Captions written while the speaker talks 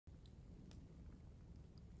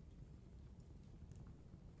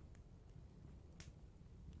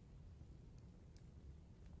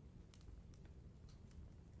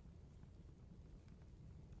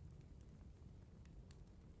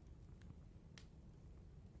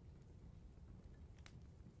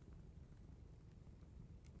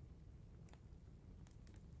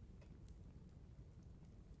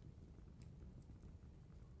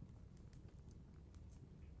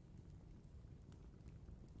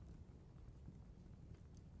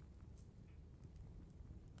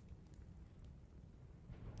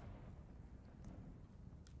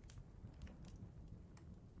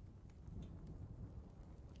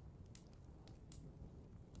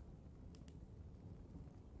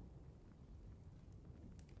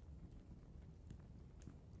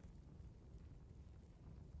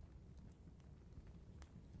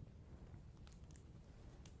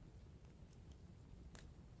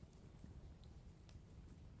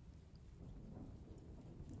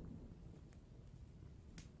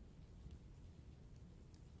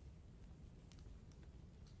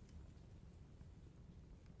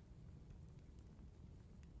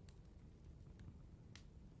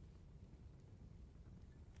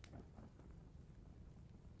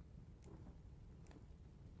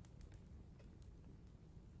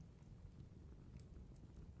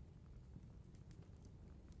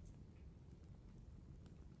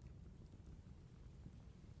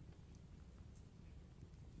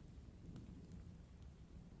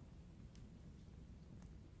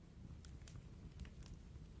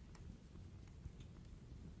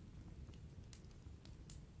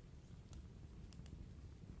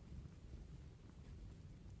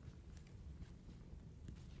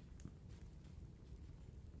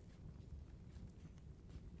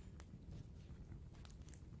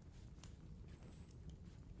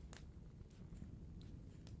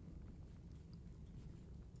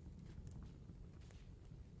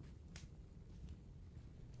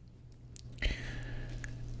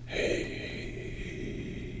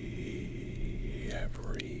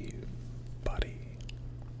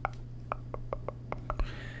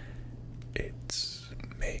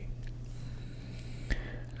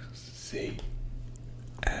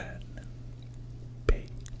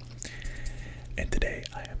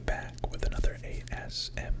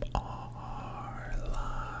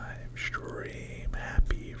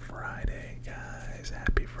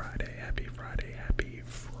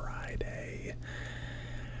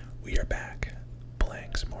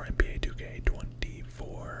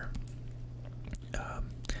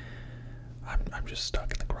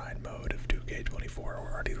34,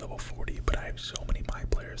 we're already level 40, but I have so many my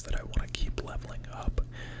players that I want to keep leveling up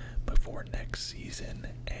before next season,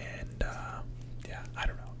 and yeah, I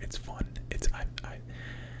don't know, it's fun.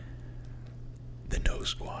 The no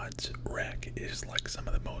squads rec is like some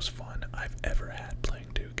of the most fun I've ever had playing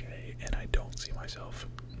 2K, and I don't see myself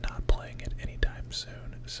not playing it anytime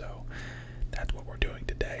soon, so that's what we're doing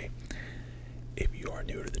today. If you are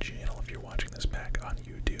new to the channel, if you're watching this back on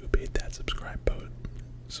YouTube, hit that subscribe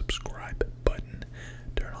button,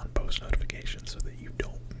 turn on post notifications so that you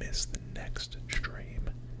don't miss the next stream.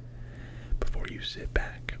 Before you sit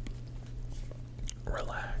back,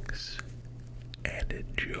 relax, and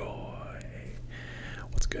enjoy.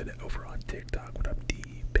 What's good over on TikTok? What up,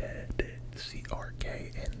 D-Bed,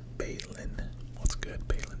 CRK, and Balin? What's good,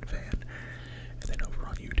 Balin fan? And then over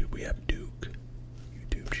on YouTube, we have Duke.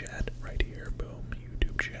 YouTube chat right here, boom.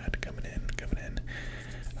 YouTube chat coming in.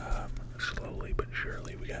 Slowly but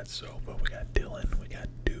surely, we got Soba, we got Dylan, we got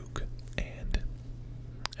Duke, and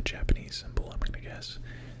a Japanese symbol, I'm gonna guess.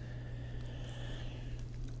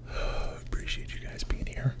 Appreciate you guys being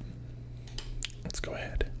here. Let's go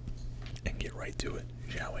ahead and get right to it,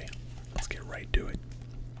 shall we? Let's get right to it.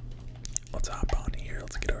 Let's hop on here.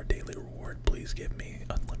 Let's get our daily reward. Please give me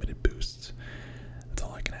unlimited boosts. That's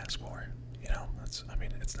all I can ask for. You know, I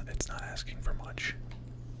mean, it's not asking for much.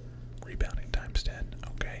 Rebounding times 10.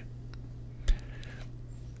 Okay.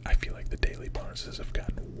 I feel like the daily bonuses have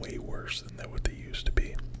gotten way worse than what they used to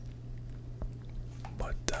be.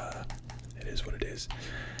 But it is what it is.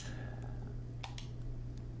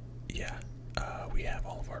 Yeah. We have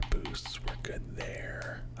all of our boosts. We're good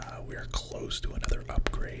there. We are close to another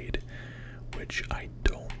upgrade, which I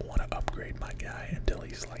don't want to upgrade my guy until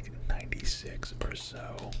he's like 96 or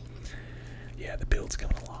so. Yeah, the build's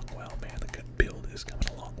coming along well, man. The build is coming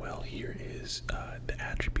along well. Here is the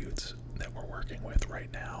attributes that we're working with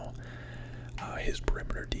right now. His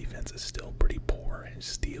perimeter defense is still pretty poor. His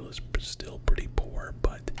steal is still pretty poor,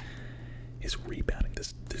 but his rebounding,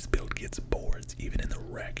 this build gets boards. Even in the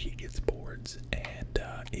wreck, he gets boards, and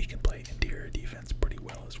he can play interior defense pretty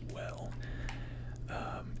well as well.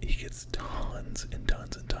 He gets tons and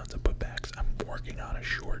tons and tons of putbacks. I'm working on a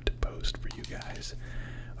short post for you guys,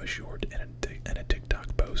 a short and a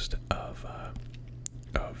TikTok post of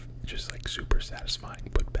just like super satisfying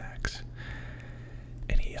putbacks.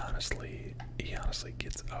 And he honestly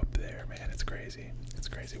gets up there, man. It's crazy. It's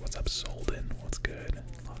crazy. What's up, Solden? What's good?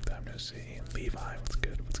 Long time no see. Levi, what's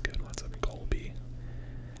good? What's good? What's up, Colby?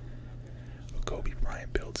 A Kobe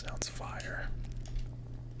Bryant build sounds fire.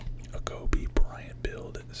 A Kobe Bryant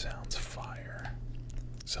build sounds fire.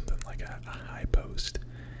 Something like a high post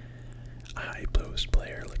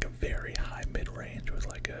player, like a very high mid range with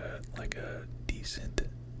like a decent,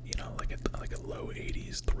 you know, like a low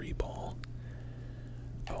 80s 3-ball.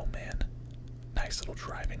 Oh man, nice little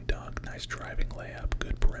driving dunk, nice driving layup,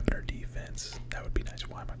 good perimeter defense. That would be nice.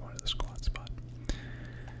 Why am I going to the squad spot?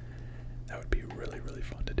 That would be really, really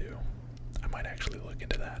fun to do. I might actually look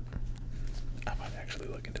into that.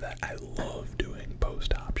 I love doing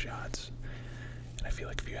post hop shots, and I feel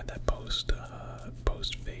like if you had that post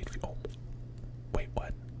fade. Oh, wait,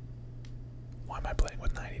 what? Why am I playing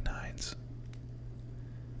with 99s?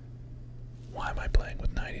 Why am I playing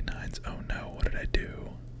with 99s? Oh no, what did I do?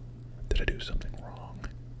 Did I do something wrong?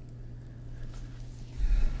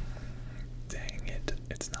 Dang it,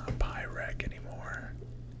 it's not Pyrec anymore.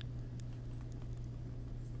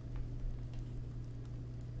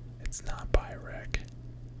 It's not Pyrec.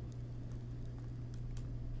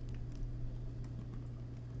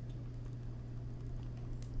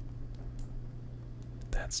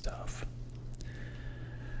 That stuff.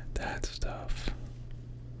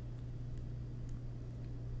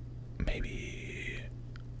 Maybe,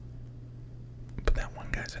 but that one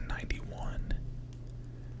guy's a 91.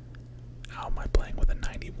 How am I playing with a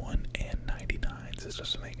 91 and 99s? This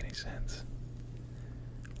doesn't make any sense.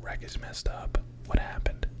 Rec is messed up. What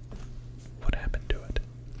happened? What happened to it?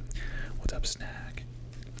 What's up, Snack?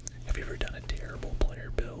 Have you ever done a terrible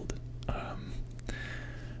player build?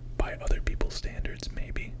 By other people's standards,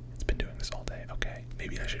 maybe. It's been doing this all day. Okay,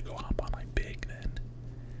 maybe I should go hop on my big then.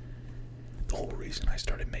 The whole reason I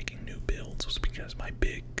started making new builds was because my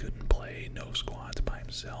big couldn't play no squads by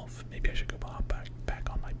himself. Maybe I should go hop back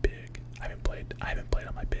on my big. I haven't played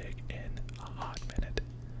on my big in a hot minute.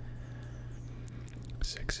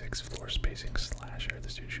 6'6" floor spacing slasher.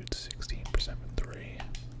 This dude shoots 16% from 3.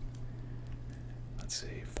 Let's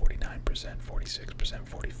see, 49%, 46%,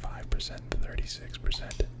 45%,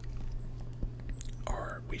 36%.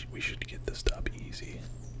 Or we should get this dub easy.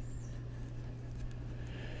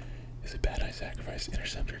 Is it bad I sacrificed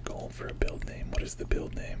interceptor gold for a build name? What is the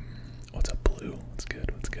build name? What's up, Blue?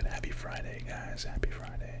 guys. Happy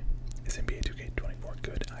Friday. Is NBA 2K24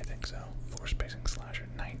 good? I think so. Floor spacing slasher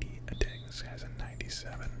 90. Dang, this guy's a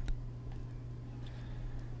 97.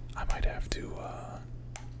 I might have to,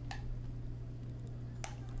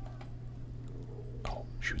 oh,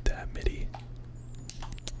 shoot that midi.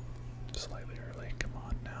 Slightly early. Come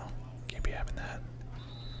on now. Can't be having that.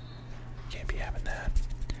 Can't be having that.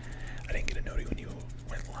 I didn't get a noti when you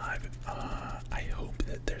went live. I hope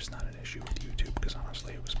that there's not an issue with YouTube because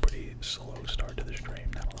honestly it was pretty slow start to the stream.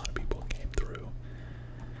 Not a lot of people came through.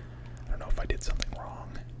 I don't know if I did something wrong,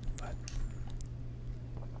 but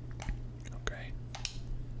okay.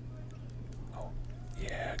 Oh,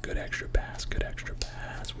 yeah, good extra pass, good extra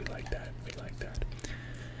pass. We like that, we like that.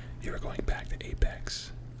 You're going back to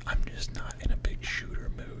Apex. I'm just not in a big shooter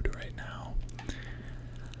mood right now.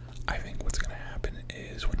 I think what's going to happen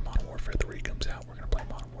is when Modern Warfare 3 comes out, we're going to play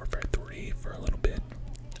Modern Warfare 3 for a little bit.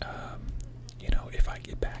 You know, if I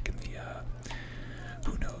get back in the,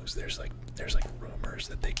 who knows, there's like rumors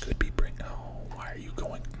that they could be bringing, oh, why are you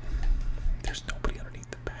going, there's nobody underneath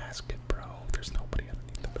the basket, bro, there's nobody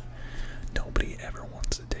underneath the basket. Nobody ever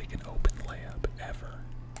wants to take an open layup, ever.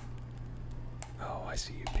 Oh, I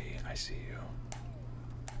see you, B, I see you.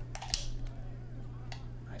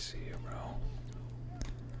 I see you, bro.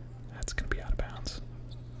 That's gonna be out of bounds.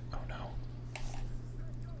 Oh no.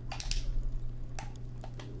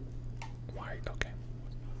 Why? Okay.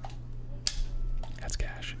 That's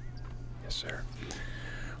cash. Yes, sir.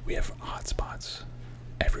 We have hot spots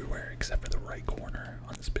everywhere except for the right corner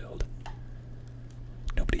on this build.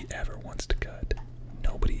 Nobody ever wants to cut.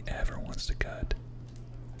 Nobody ever wants to cut.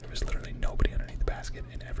 There was literally nobody underneath the basket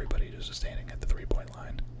and everybody just was standing at the 3-point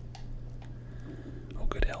line. Oh,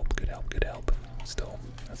 good help, good help, good help. Still,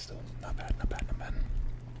 that's still not bad, not bad, not bad.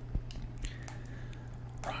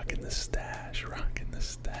 Rocking the stash, rocking the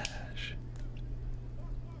stash.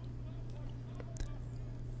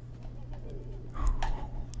 Oh,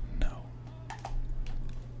 no.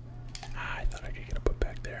 I thought I could get a put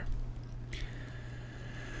back there.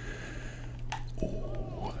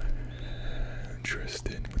 Oh,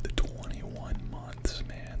 Tristan with the 21 months,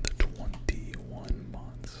 man. The 21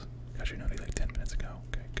 months. Got your note like 10 minutes ago.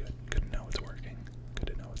 Okay, good. Good to know it's working. Good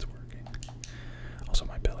to know it's working. Also,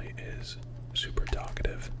 my belly is super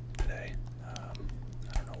talkative today. I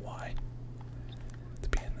don't know why. It's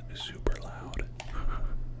being super loud.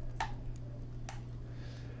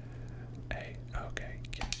 Hey, okay.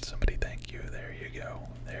 Can somebody thank you? There you go.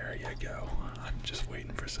 There you go. I'm just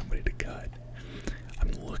waiting for somebody to cut.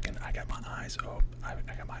 I'm looking. I got my eyes up. I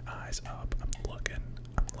got my eyes up. I'm looking.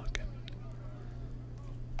 I'm looking.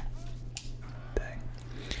 Dang.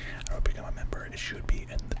 How do I become a member? It should be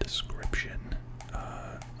in the description.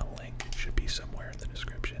 A link should be somewhere in the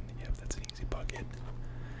description. Yep, that's an easy bucket.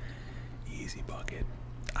 Easy bucket.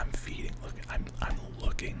 I'm feeding. Look, I'm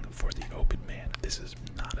looking for the open man. This is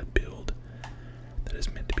not a build that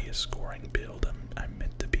is meant to be a scoring build. I'm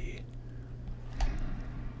meant to be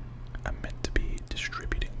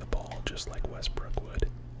distributing the ball just like Westbrook would.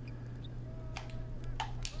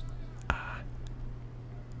 Ah.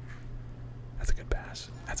 That's a good pass.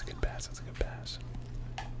 That's a good pass. That's a good pass.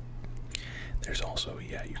 There's also,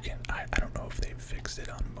 yeah, you can, I don't know if they've fixed it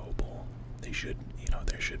on mobile. They should, you know,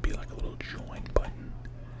 there should be like a little join button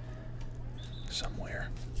somewhere.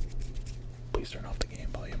 Please turn off the game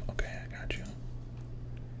volume. Okay, I got you.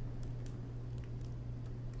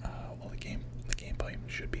 Well, the game volume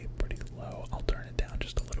should be pretty low. I'll turn it down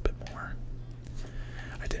just a little bit more.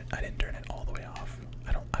 I didn't turn it all the way off.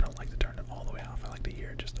 I don't like to turn it all the way off. I like to hear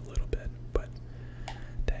it just a little bit, but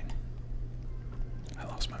dang. I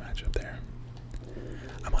lost my matchup there.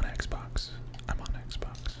 I'm on Xbox. I'm on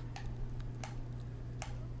Xbox.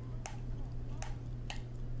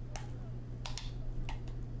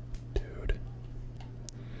 Dude.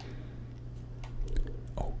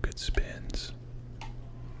 Oh, good spins.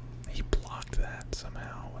 He blocked that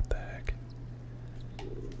somehow. What the heck?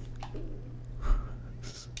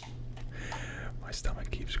 My stomach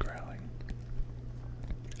keeps growling.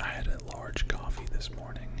 I had a large coffee this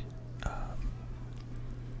morning.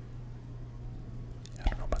 I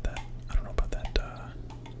don't know about that. I don't know about that.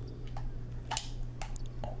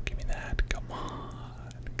 Oh, give me that. Come on.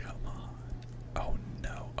 Come on. Oh,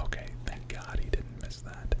 no. Okay. Thank God he didn't miss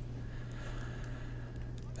that.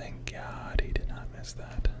 Thank God he did not miss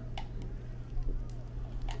that.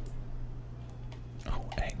 Oh,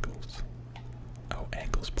 angles. Oh,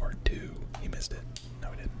 angles part 2. He missed it. No,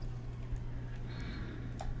 he didn't.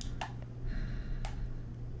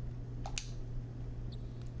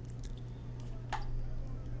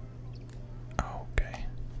 Okay.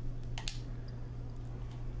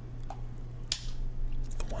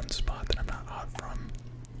 The one spot that I'm not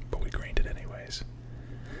anyways.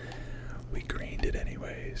 We greened it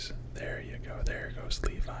anyways. There you go. There goes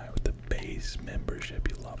Levi with the base membership.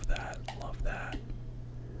 You love that. Love that.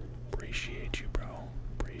 Appreciate you, bro.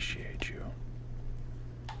 Appreciate you.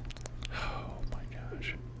 Oh my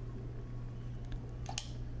gosh.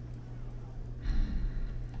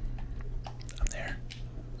 I'm there.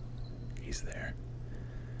 He's there.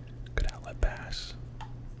 Good outlet pass.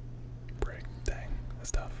 Break. Dang.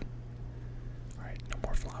 That's tough. Alright, no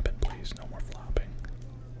more flopping, please. No more flopping.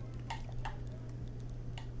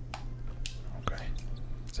 Okay.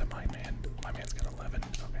 Is that my man? My man's got 11.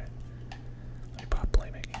 Okay. Let me pop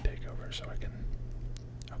playmaking takeover so I can.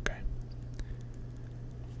 Okay.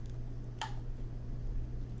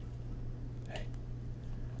 Hey.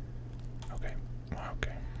 Okay.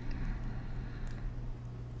 Okay.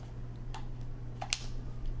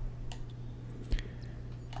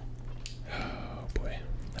 Oh boy.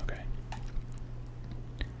 Okay.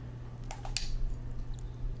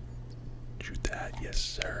 Shoot that. Yes,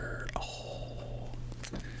 sir. Oh.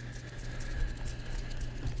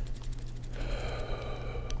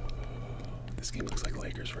 This game looks like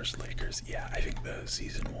Lakers versus Lakers. Yeah, I think the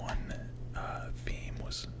season 1 theme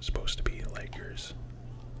was supposed to be Lakers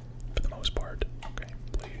for the most part. Okay,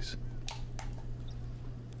 please.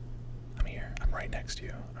 I'm here. I'm right next to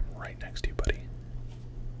you. I'm right next to you, buddy.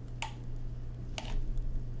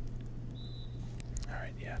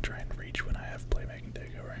 Alright, yeah, try and reach when I have playmaking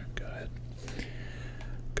takeover. Go ahead.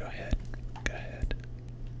 Go ahead. Go ahead.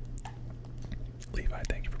 Levi,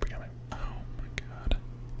 thank you for becoming. Oh my god.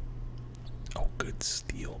 Oh, good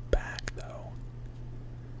steal back, though.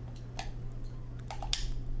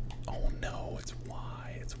 Oh no, it's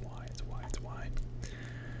why. It's why. It's why. It's why.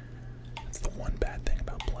 That's the one bad thing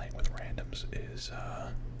about playing with randoms is,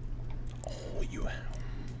 oh, you have.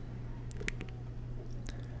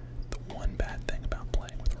 The one bad thing about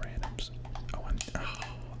playing with randoms. Oh,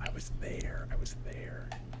 I was there. I was there.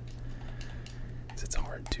 It's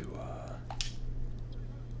hard to,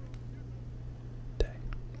 dang.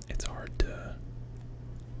 It's hard to.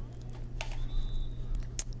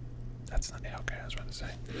 That's not okay. I was about to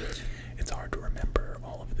say. It's hard to remember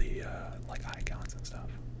all of the like icons and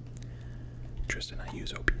stuff. Tristan, I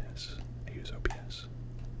use OBS. I use OBS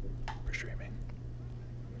for streaming.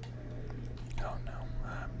 Oh no,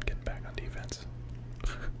 I'm getting back on defense.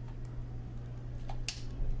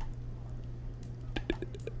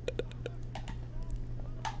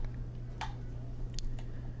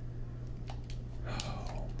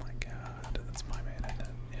 Oh my god, that's my man, isn't it?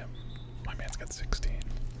 Yep, my man's got 16.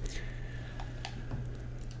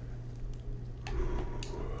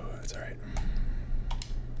 That's alright.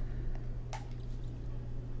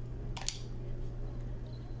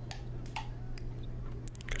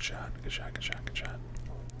 Good shot, good shot, good shot, good shot.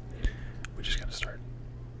 We just gotta start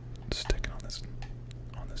sticking on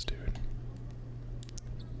this dude.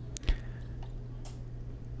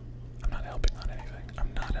 I'm not helping on anything.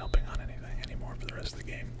 I'm not helping on anything anymore for the rest of the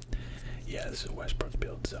game. Yeah, this is a Westbrook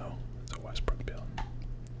build, so it's a Westbrook build.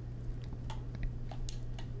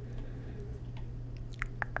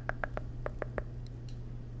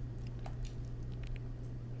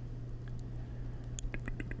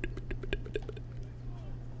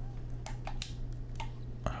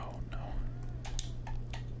 Oh no.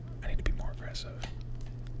 I need to be more aggressive.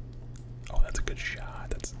 Oh, that's a good shot.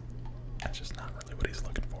 That's just not really what he's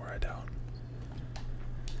looking for, I doubt.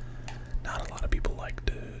 Not a lot of people like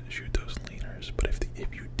to shoot those leaners, but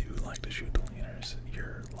if you do like to shoot the leaners,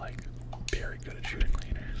 you're like very good at shooting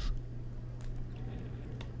leaners.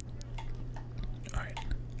 Alright,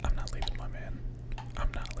 I'm not leaving my man. I'm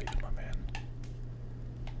not leaving my man.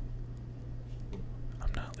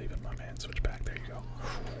 I'm not leaving my man. Switch back, there you go.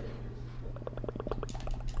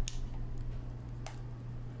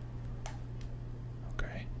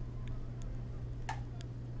 Okay.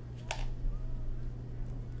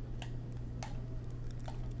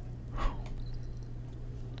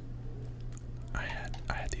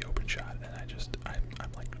 I had the open shot, and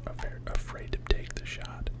I'm like afraid to take the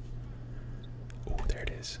shot. Oh, there it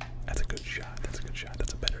is. That's a good shot. That's a good shot.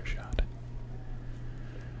 That's a better shot.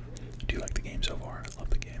 Do you like the game so far? I love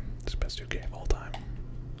the game. It's the best 2K of all time.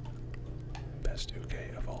 Best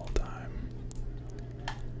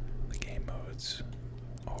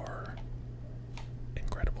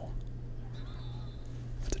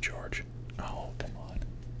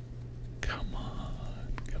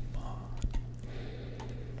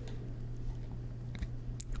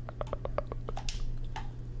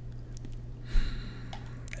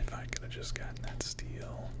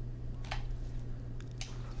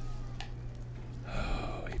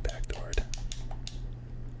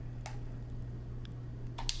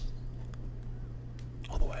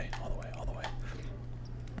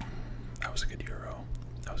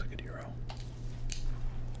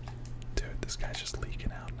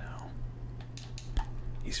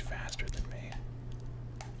faster than me.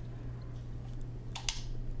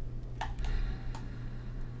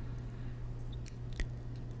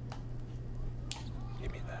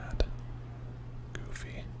 Give me that.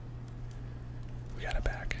 Goofy. We got it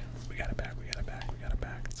back. We got it back. We got it back. We got it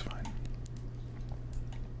back. It's fine.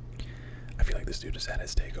 I feel like this dude has had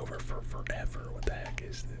his takeover for forever. What the heck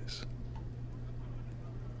is this?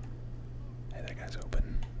 Hey, that guy's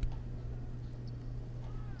open.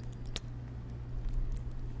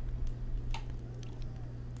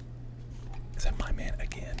 Is that my man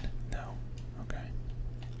again? No. Okay.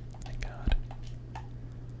 Thank God.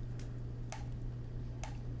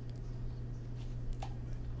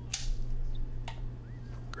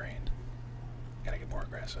 Green. Gotta get more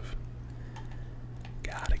aggressive.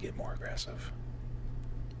 Gotta get more aggressive.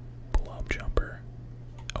 Pull up jumper.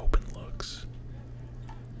 Open looks.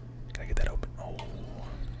 Gotta get that open. Oh,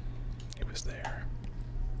 it was there.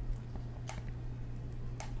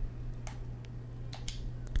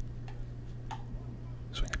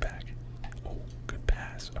 Swing it back. Oh, good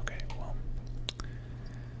pass. Okay, well.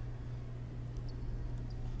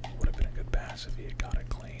 Would have been a good pass if he had got it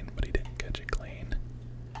clean, but he didn't catch it clean.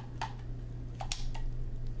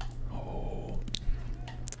 Oh.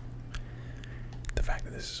 The fact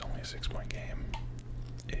that this is only a 6-point game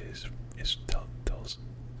tells.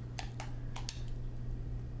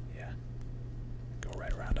 Yeah. Go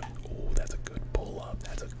right around him. Oh, that's a good pull up.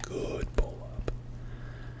 That's a good pull up.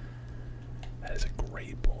 That is a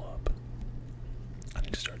great pull up. I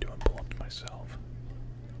need to start doing pull ups myself.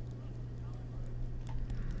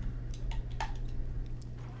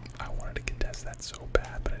 I wanted to contest that so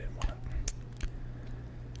bad, but I didn't want to.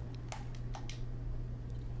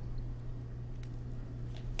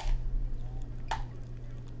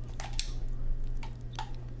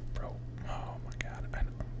 Bro, oh my God.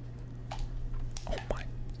 Oh my.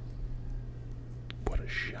 What a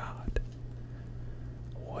shot.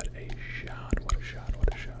 What a shot. What a shot.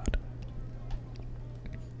 What a shot.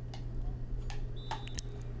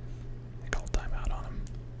 I called timeout on him.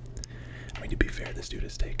 I mean, to be fair, this dude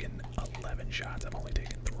has taken 11 shots. I've only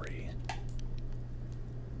taken 3.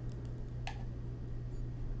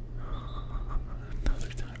 Another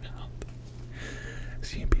timeout.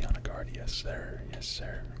 CMP on a guard. Yes, sir. Yes,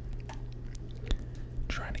 sir.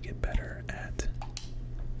 Trying to get better at.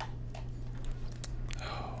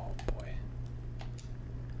 Oh, boy.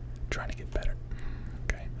 Trying to get better.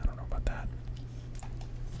 Okay, I don't know about that.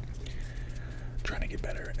 Trying to get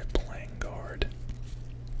better at playing guard.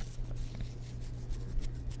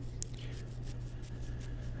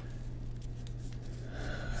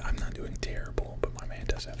 I'm not doing terrible, but my man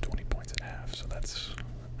does have 20 points at half, so that's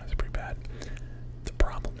pretty bad. The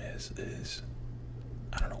problem is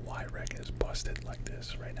I don't know why rec is busted like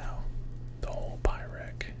this right now. The whole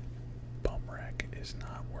pyrec bum rec is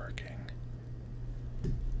not working.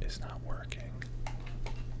 It's not working.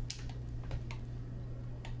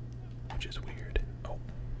 Which is weird. Oh.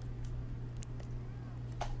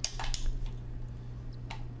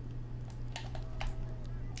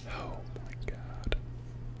 Oh my God.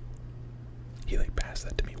 He like passed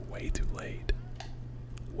that to me way too late.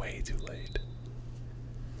 Way too late.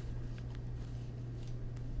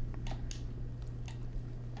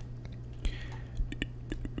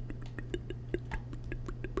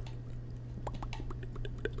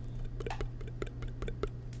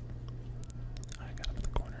 I got him in the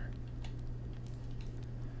corner.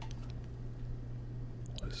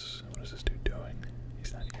 What is this dude doing?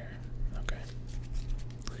 He's not here. Okay.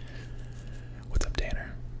 What's up,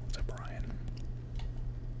 Tanner? What's up, Brian?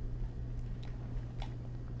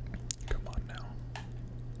 Come on now.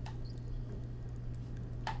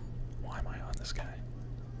 Why am I on this guy?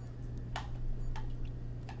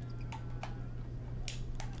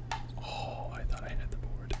 Oh, I thought I had the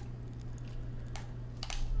board.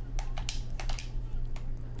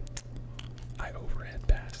 I overhead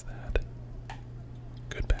passed that.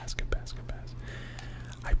 Good pass, good pass, good pass.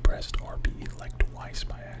 I pressed RB like twice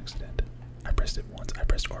by accident. I pressed it once. I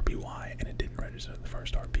pressed RBY and it didn't register the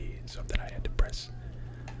first RB, so then I had to press.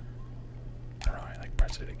 I don't know. I like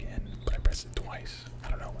pressed it again, but I pressed it twice. I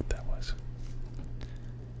don't know what that was.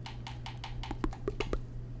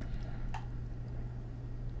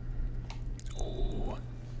 Oh,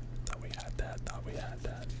 thought we had that. Thought we had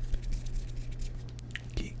that.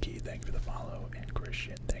 Kiki, thank you for the follow, and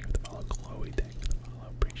Christian, thank you for the follow. Chloe, thank you for the follow.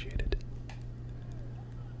 Appreciate it.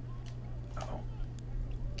 Uh-oh.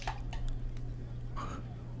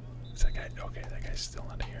 Is that guy? Okay, that guy's still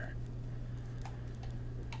not here.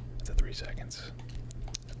 That's at 3 seconds.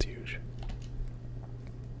 That's huge.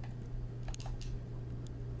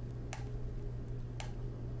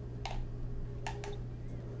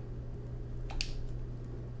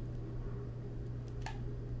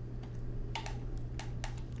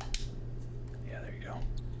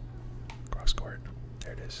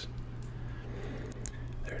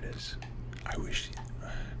 Always. I wish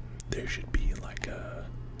there should be like a,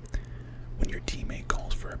 when your teammate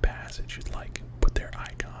calls for a pass, it should like put their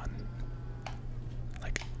icon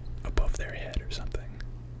like above their head or something.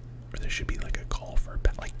 Or there should be like a call for a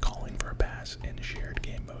pass, like calling for a pass in shared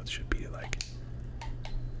game modes should be like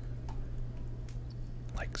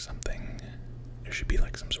something. There should be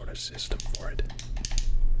like some sort of system for it.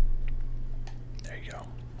 There you go.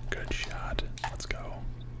 Good shot. Let's go.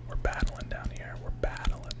 We're battling down here. We're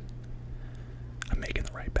battling. I'm making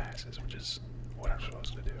the right passes, which is what I'm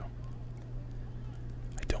supposed to do.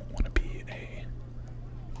 I don't want to be a...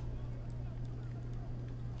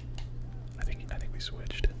 I think we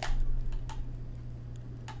switched.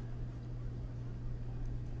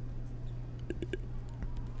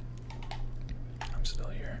 I'm still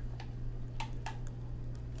here.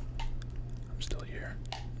 I'm still here.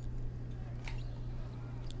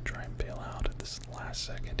 Try and bail out at this last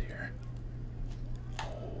second here.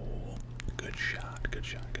 Oh, good shot, good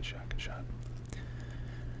shot, good shot, good shot.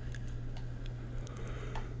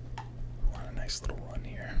 We're on a nice little run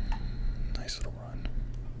here. Nice little run.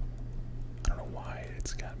 I don't know why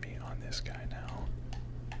it's got me on this guy now.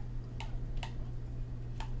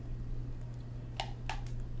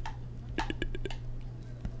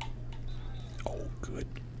 Oh, good.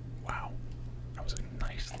 Wow. That was a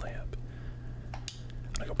nice layup.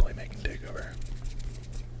 I'm gonna go playmaking takeover.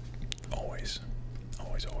 Always.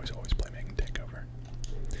 Always, always, always playmaking takeover.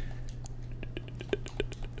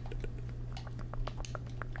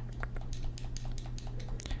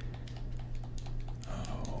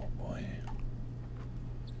 Oh boy.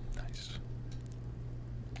 Nice.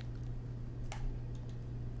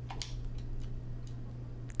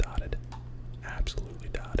 Dotted. Absolutely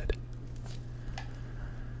dotted.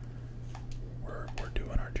 We're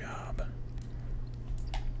doing our job.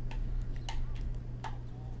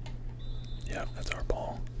 Yep, that's our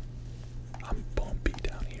ball. I'm bumpy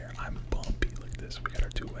down here. I'm bumpy. Look at this. We got our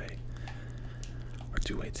two-way. Our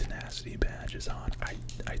two-way tenacity badge is on.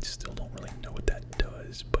 I still don't really know what that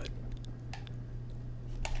does, but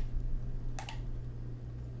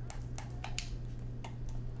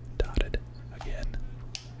dotted again.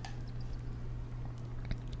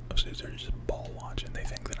 Those dudes are just ball watching. They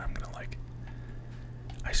think that I'm gonna like.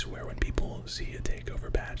 I swear when people see a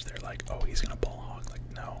takeover badge, they're like, "Oh, he's gonna ball hog." Like,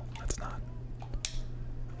 no, that's not.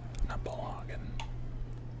 I'm not ball hogging.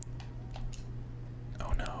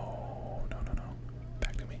 Oh no, no, no, no.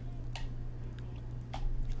 Back to me.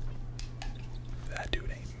 That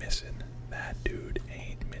dude ain't missing. That dude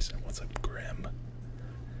ain't missing. What's up, Grim?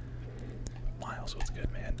 Miles, what's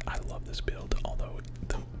good, man? I love this build, although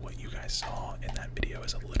what you guys saw in that video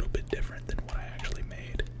is a little bit different than what I actually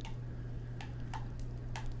made.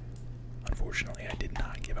 Unfortunately, I did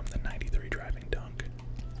not give him the 93 driving dunk.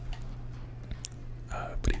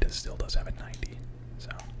 But he still does have a 90, so.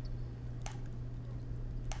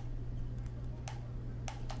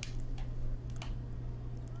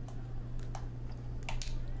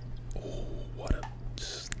 Oh, what a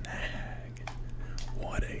snag.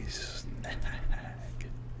 What a snag.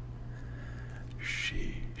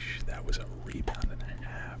 Sheesh, that was a rebound and a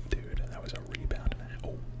half, dude. That was a rebound and a half.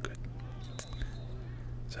 Oh, good.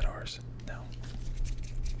 Is that ours? No.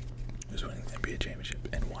 Who's winning the NBA championship?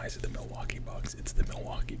 And why is it the Milwaukee Bucks? It's the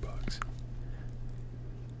Milwaukee Bucks.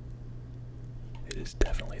 It is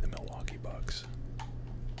definitely the Milwaukee Bucks.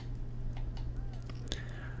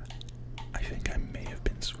 I think I may have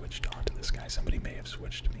been switched onto this guy. Somebody may have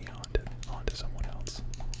switched me onto someone else.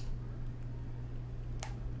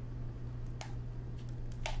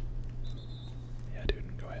 Yeah,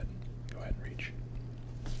 dude, go ahead. Go ahead and reach.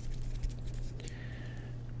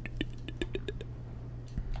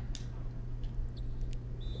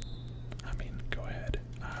 I mean, go ahead.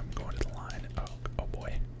 I'm going to the line. Oh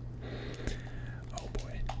boy. Oh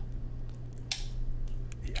boy.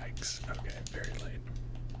 Yikes. Okay, very late.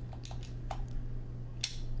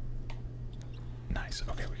 Nice.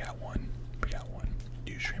 Okay, we got one. We got one.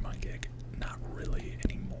 Do you stream on Gig? Not really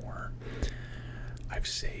anymore. I've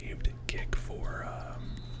saved Gig for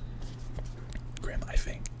Grim. I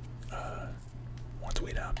think once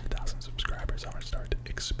we hit 1,000 subscribers, I'm gonna start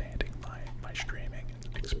expanding my streaming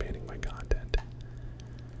and expanding my content.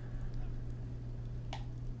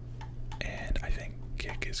 And I think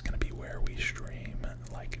Gig is gonna be where we stream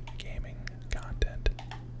like gaming content,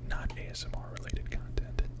 not ASMR related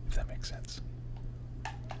content, if that makes sense.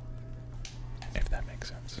 If that makes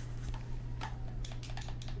sense.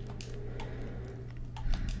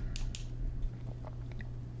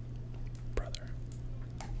 Brother.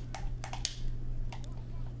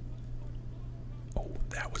 Oh,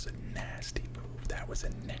 that was a nasty move. That was a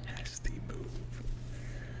nasty move.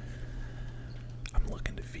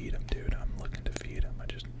 feed him, dude. I'm looking to feed him.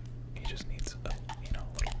 He just needs a, a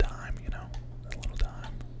little time, a little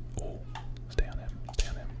time. Oh, stay on him, stay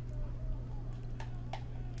on him.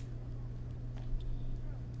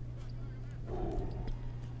 Ooh.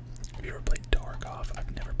 Have you ever played Tarkov?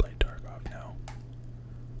 I've never played Tarkov, no.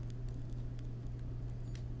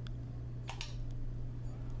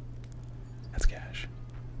 That's cash.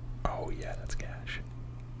 Oh yeah, that's cash.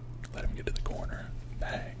 Let him get to the corner.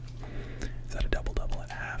 Bang. Is that a double-double at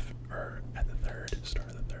half? Or at the third? Start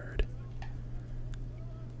of the third.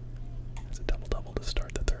 It's a double-double to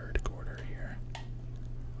start the third quarter here.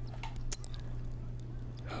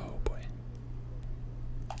 Oh boy.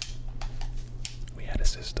 We had a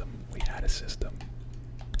system. We had a system.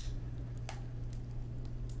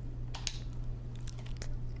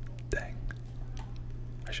 Dang.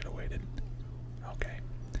 I should have waited. Okay.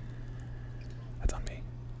 That's on me.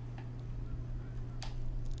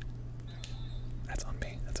 That's on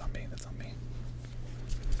me. That's on me. That's on me.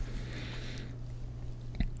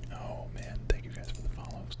 Oh man, thank you guys for the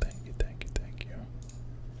follows. Thank you, thank you, thank you.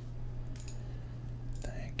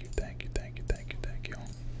 Thank you, thank you, thank you, thank you, thank you.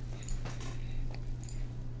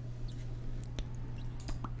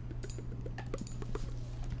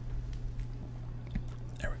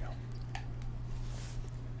 There we go.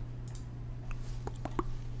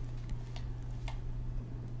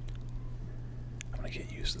 I'm gonna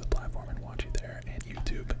get used to the platform and watch you there, and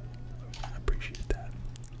YouTube. I appreciate that.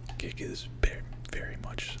 Kick is very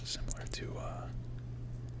much similar to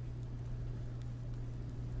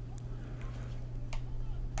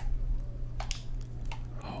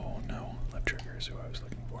oh no, left trigger is who I was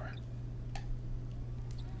looking for.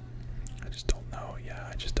 I just don't know. Yeah,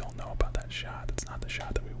 I just don't know about that shot. That's not the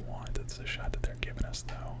shot that we want. That's the shot that they're giving us,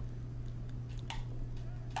 though.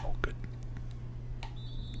 Oh, good.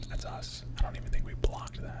 That's us. I don't even think we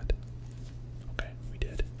blocked that. Okay, we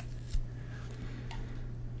did.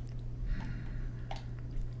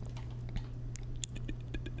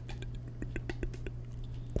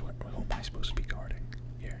 Who am I supposed to be guarding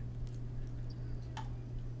here?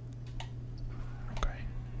 Okay,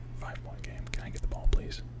 5-1 game. Can I get the ball,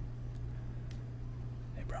 please?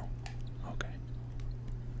 Hey, bro. Okay.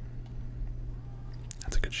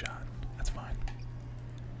 That's a good shot. That's fine.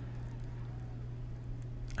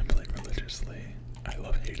 I'm playing religiously. I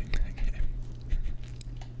love hating that game.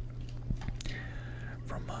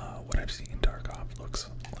 From what I've seen, Tarkov looks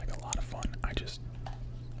like a lot of fun. I just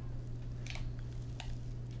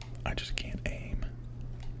can't aim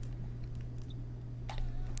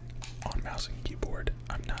on mouse and keyboard.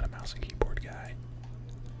 I'm not a mouse and keyboard guy.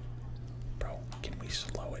 Bro, can we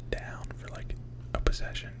slow it down for like a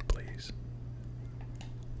possession, please?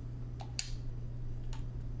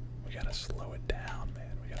 We gotta slow it down,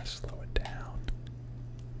 man. We gotta slow it down.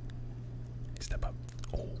 Step up.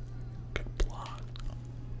 Oh, good block.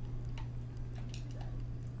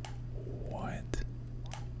 What?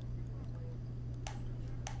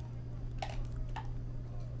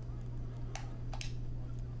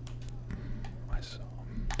 I saw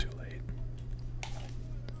him too late.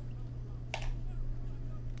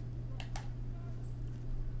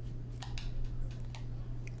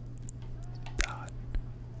 God.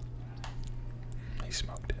 He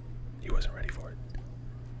smoked it. He wasn't ready for it.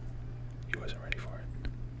 He wasn't ready for it.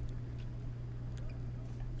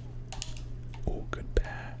 Oh, good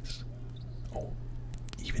pass. Oh,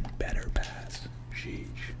 even better pass. Sheesh.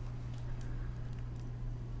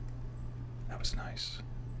 That was nice.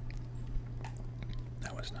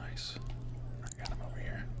 That was nice. I got him over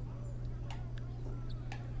here.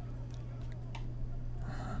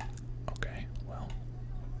 Okay, well.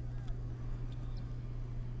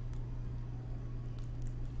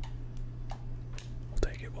 We'll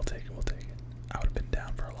take it, we'll take it, we'll take it. I would have been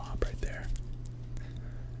down for a lob right there.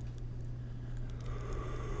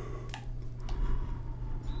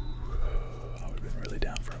 I would have been really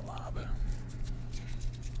down for a lob.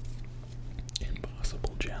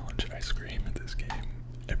 Impossible challenge, I scream at this game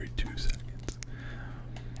every 2 seconds.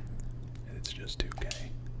 It's just 2K.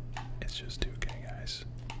 It's just 2K, guys.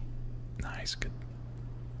 Nice, good.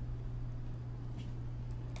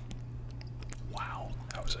 Wow,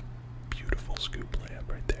 that was a beautiful scoop layup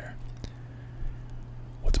right there.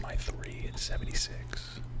 What's my 3?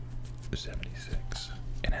 76. 76.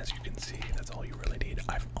 And as you can see, that's all you really need.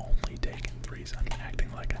 I've only taken 3s. I'm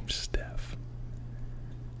acting like I'm Steph.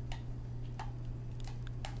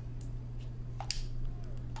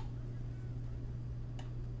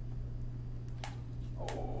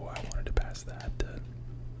 Oh, I wanted to pass that.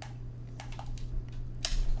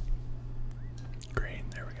 Green,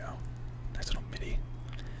 there we go. Nice little midi.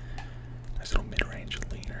 Nice little mid-range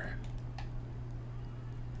leaner.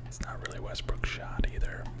 not really Westbrook's shot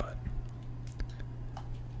either, but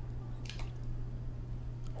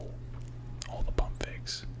oh, all the pump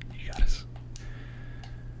fakes. You got us.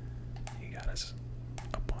 You got us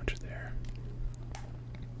a bunch there.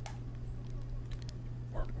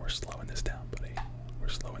 We're slowing this down, buddy. We're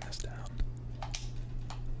slowing this down.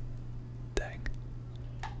 Dang.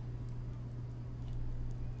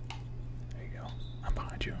 There you go. I'm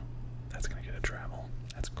behind you. That's gonna get a travel.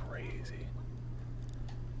 That's crazy.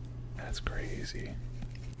 That's crazy.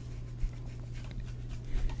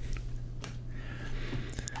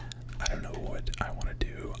 I don't know what I want to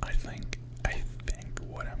do. I think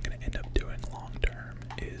what I'm gonna end up doing long term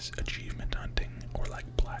is achievement hunting or like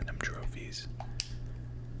platinum trophies.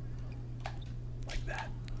 Like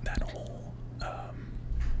that whole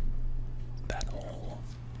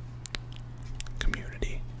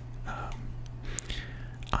community.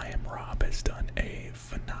 I Am Rob has done a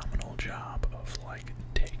phenomenal job of like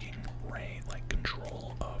taking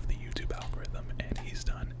control of the YouTube algorithm, and he's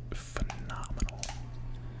done a phenomenal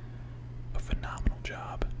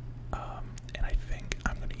job. And I think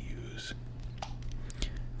I'm gonna use.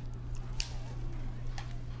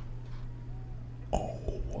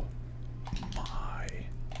 Oh my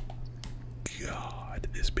God,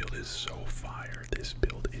 this build is so fire. This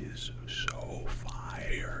build is so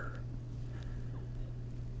fire.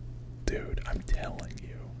 Dude, I'm telling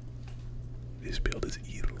you, this build is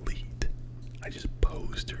elite. I just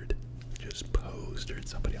postered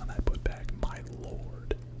somebody on that putback. My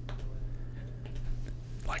lord.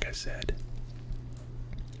 Like I said.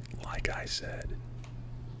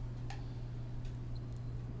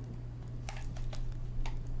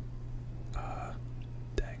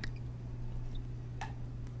 Dang.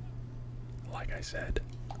 Like I said.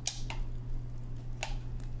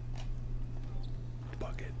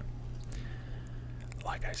 Bucket.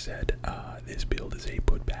 Like I said, this build is a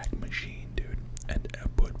putback machine, dude. And a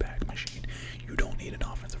putback machine. You don't need an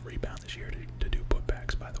offensive rebound this year to do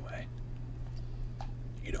putbacks, by the way.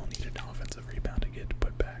 You don't need an offensive rebound to get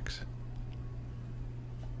putbacks.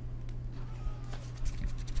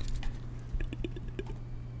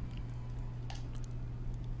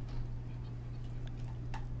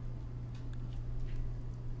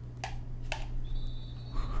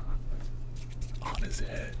 On his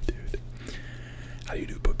head, dude. How do you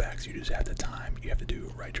do putbacks? You just have the time. You have to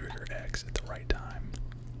do right trigger X at the right time.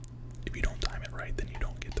 If you don't time it right, then you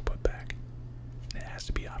don't get the putback. And it has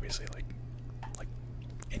to be obviously like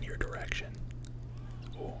in your direction.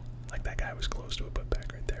 Oh, like that guy was close to a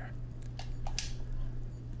putback right there.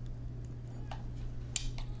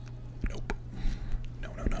 Nope.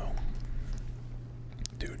 No.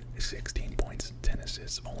 Dude, 16 points, 10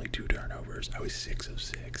 assists, only 2 turnovers. I was 6 of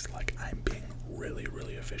 6. Like, I'm being really,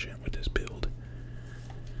 really efficient with this build.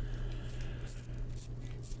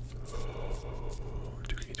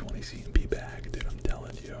 2K20 CMP back, dude. I'm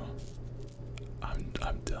telling you.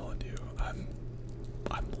 I'm telling you.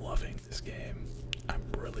 I'm loving this game. I'm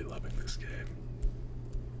really loving this game.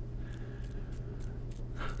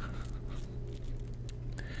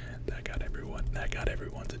 That got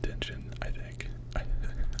everyone's attention, I think.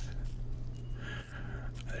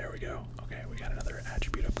 There we go. Okay, we got another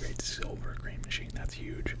attribute upgrade. Silver green machine. That's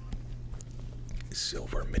huge.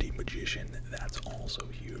 Silver midi magician. That's also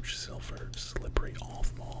huge. Silver slippery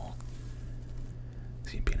off ball.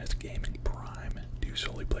 CPNS gaming prime. Do you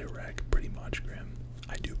solely play rec? Pretty much, Grim.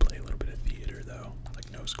 I do play a little bit of theater though,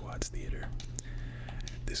 like no squads theater.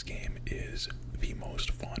 This game is the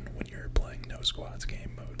most fun when you're playing no squads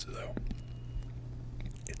game modes though.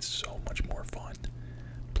 It's so much more fun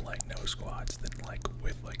playing no squads than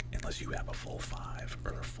unless you have a full 5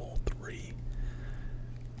 or a full 3.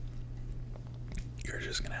 You're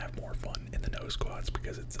just gonna have more fun in the no squads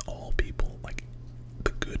because it's all people, like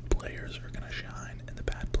the good players are gonna shine and the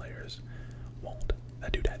bad players won't.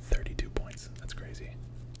 That dude had 32 points. That's crazy.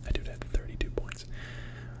 That dude had 32 points.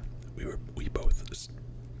 We both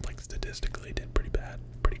like statistically did pretty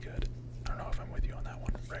good. I don't know if I'm with you on that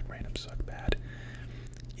one. Reg random suck bad.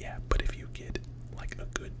 Yeah, but if you get like a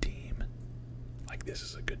good team, like this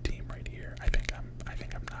is a good team right here. I think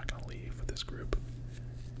I'm not gonna leave with this group.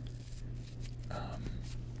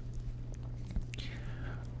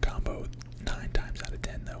 Combo 9 times out of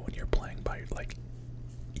 10 though when you're playing by like,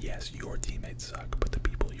 yes, your teammates suck, but the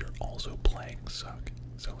people you're also playing suck.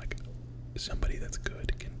 So like somebody that's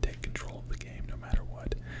good can take control of the game no matter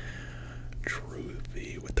what.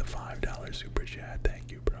 Truthy with the $5 super chat.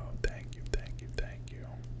 Thank you, bro. Thank you.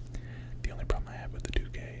 The only problem I have with the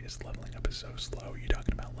 2K is leveling up is so slow. Are you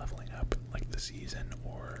talking about leveling up like the season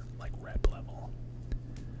or like rep level?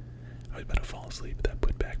 I was about to fall asleep. That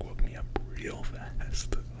putback woke me up real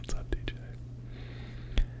fast. What's up?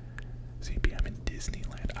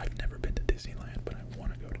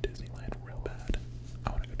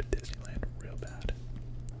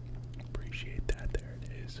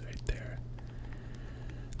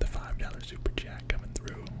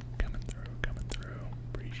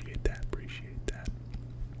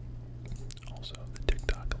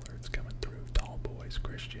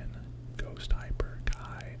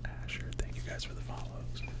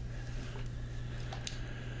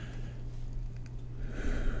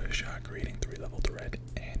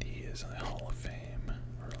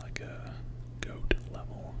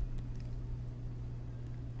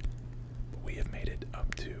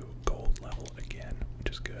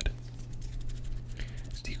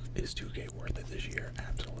 Is 2K worth it this year?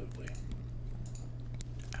 Absolutely.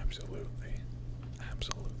 Absolutely.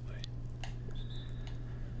 Absolutely.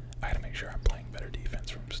 I gotta make sure I'm playing better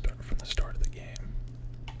defense from the start of the game.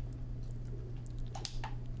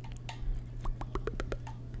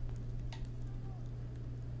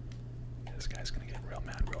 This guy's gonna get real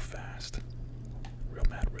mad real fast. Real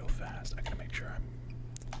mad real fast. I gotta make sure I'm...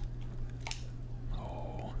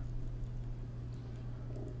 Oh.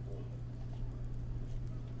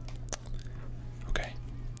 Okay.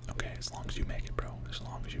 Okay, as long as you make it, bro. As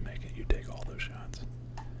long as you make it, you take all those shots.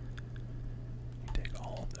 You take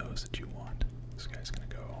all of those that you want. This guy's gonna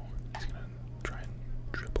go. He's gonna try and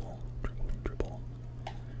dribble. Dribble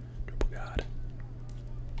God.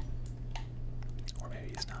 Or maybe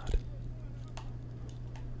he's not.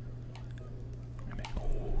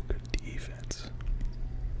 Oh, good defense.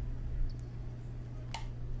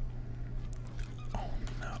 Oh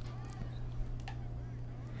no.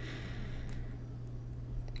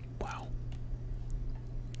 Wow.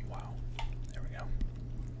 Wow. There we go.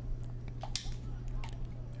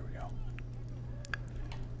 There we go.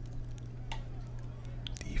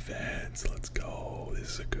 Defense, let's go. This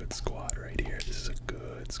is a good squad right here. This is a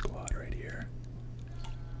good squad right here.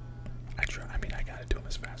 I mean, I gotta do them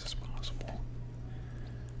as fast as possible.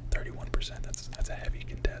 31%, that's a heavy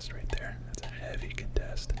contest right there. That's a heavy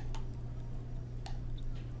contest.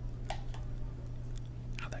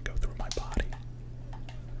 How'd that go through my body?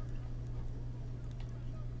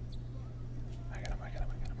 I got him.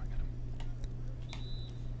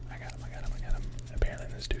 Apparently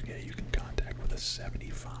in this 2K you can contact with a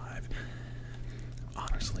 75.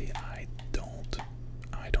 Honestly, I don't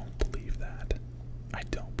believe that. I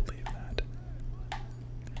don't believe that.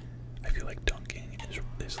 I feel like dunking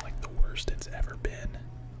is like the worst it's ever been.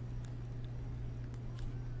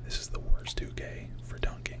 This is the worst 2K for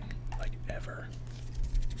dunking, like ever.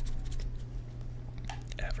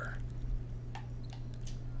 Ever.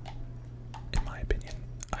 In my opinion.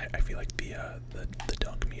 I feel like the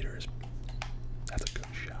dunk meter is, that's a good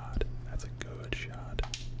shot. That's a good shot.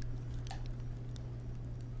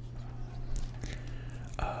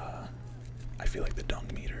 I feel like the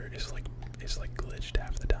dunk meter is like glitched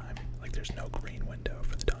half the time. Like there's no green window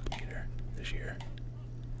for the dunk meter this year.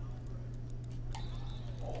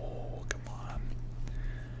 Oh, come on.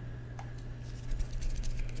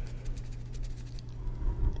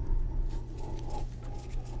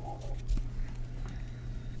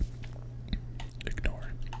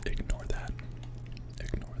 Ignore that.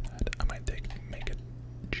 Ignore that. I might make a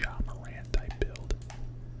Ja Morant type build.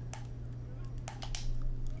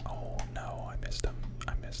 Oh no, I missed him.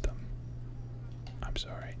 I'm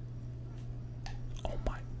sorry. Oh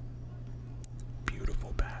my.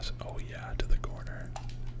 Beautiful pass. Oh yeah, to the corner.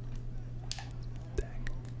 Dang.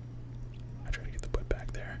 I tried to get the put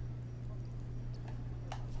back there.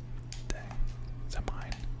 Dang. Is that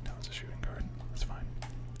mine? No, it's a shooting guard. That's fine.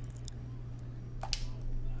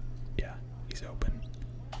 Yeah, he's open.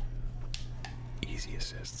 Easy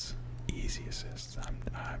assists. Easy assists.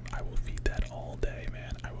 I will feed that all day,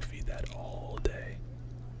 man. I will feed that all day.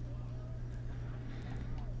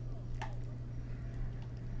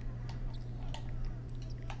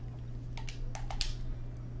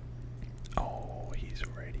 Oh, he's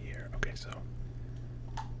right here. Okay, so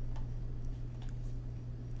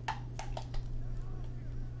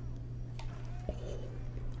oh,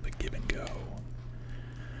 the give and go.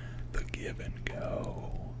 The give and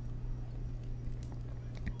go.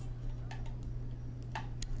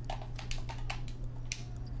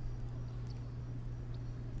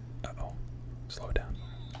 Uh-oh. Slow down.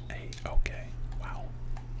 Hey, okay. Wow.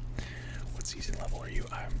 What season level are you?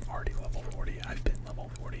 I'm already level 40. I've been level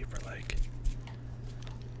 40 for like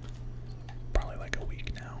probably like a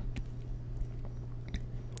week now.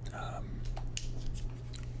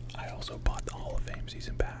 I also bought the Hall of Fame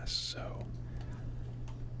season pass, so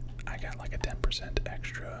I got like a 10%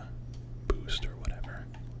 extra boost or whatever.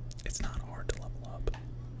 It's not hard to level up.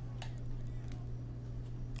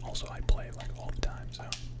 Also, I play like all the time, so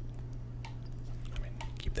I mean,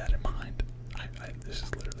 keep that in mind. This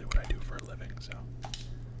is literally what I do for a living, so.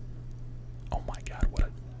 Oh my god, what a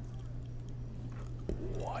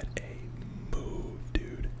move,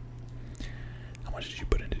 dude. How much did you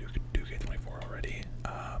put into 2K24 already?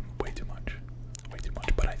 Way too much. Way too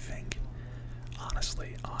much. But I think,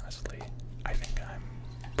 honestly, I think I'm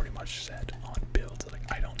pretty much set on builds.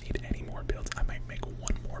 Like, I don't need any more builds. I might make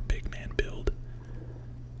one more big man build.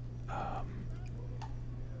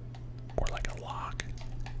 Or like a lock.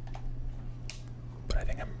 But I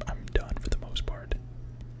think I'm done for the most part.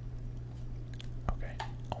 Okay.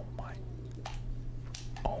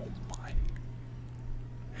 Oh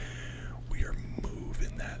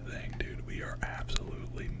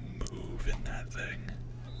moving that thing.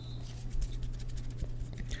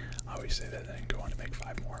 I always say that and go on to make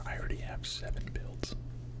 5 more. I already have 7 builds.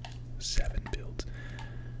 7 builds.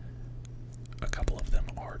 A couple of them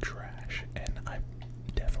are trash, and I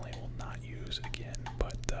definitely will not use again.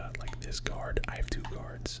 But like this guard, I have 2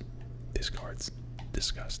 guards. This guard's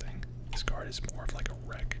disgusting. This guard is more of like a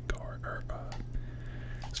wreck guard, or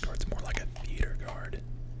this guard's more like a theater guard.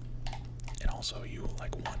 And also, you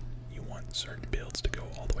want certain builds to go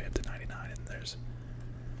all the way up to 99, and there's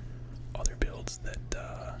other builds that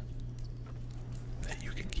that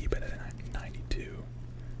you can keep it at 92.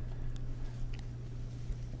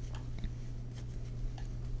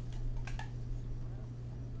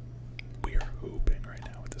 We are hooping right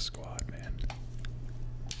now with the squad, man.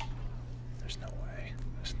 There's no way.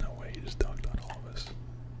 There's no way you just dunked on all of us.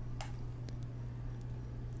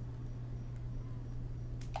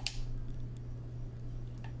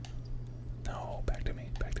 No, back to me,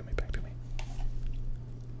 back to me, back to me.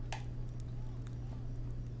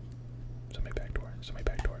 Somebody backdoor, somebody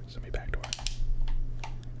backdoor, somebody backdoor.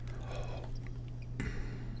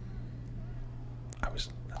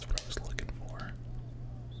 That's what I was looking for.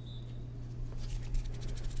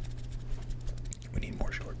 We need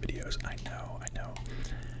more short videos. I know, I know.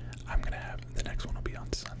 I'm gonna have, the next one will be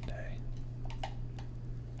on Sunday.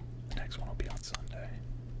 The next one will be on Sunday.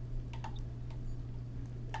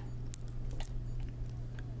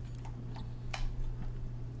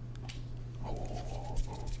 Oh,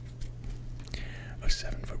 a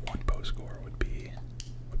 7'1" post score would be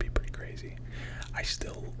pretty crazy. I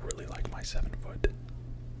still really like my 7-foot.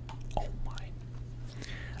 Oh my!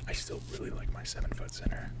 I still really like my 7-foot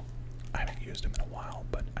center. I haven't used him in a while,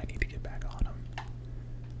 but I need to get back on him.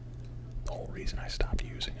 The whole reason I stopped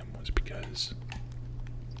using him was because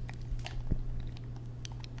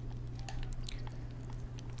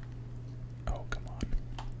oh, come on.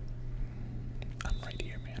 I'm right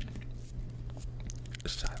here, man.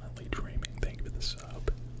 Silently dreaming. Thank you for the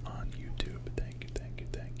sub on YouTube. Thank you, thank you,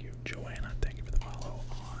 thank you. Joanna, thank you for the follow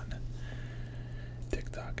on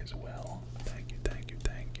TikTok as well. Thank you, thank you,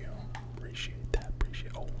 thank you. Appreciate that,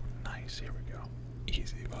 appreciate. Oh, nice. Here we go.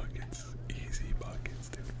 Easy buckets. Easy buckets,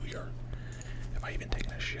 dude. We are. Have I even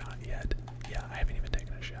taken a shot yet? Yeah, I haven't even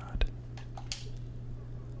taken a shot.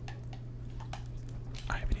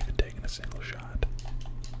 I haven't even taken a single shot.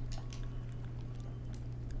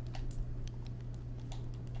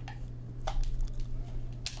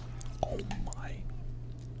 Oh my.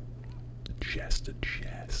 Chest to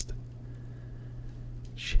chest.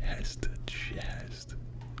 Chest to chest.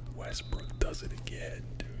 Westbrook does it again,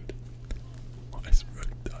 dude. Westbrook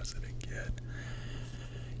does it again.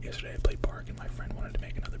 Yesterday I played Park and my friend wanted to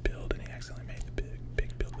make another build and he accidentally made the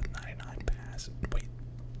big build with 99 pass. Wait,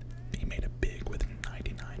 he made a big with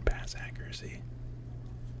 99 pass accuracy.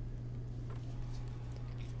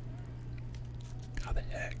 How the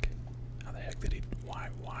heck? How the heck did he? Why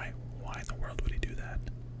in the world would he do that?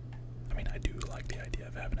 I mean, I do like the idea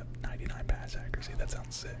of having a 99 pass accuracy. That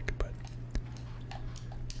sounds sick, but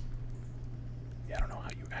yeah, I don't know how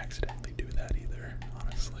you accidentally do that either.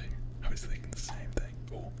 Honestly, I was thinking the same thing.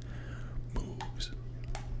 Oh, moves.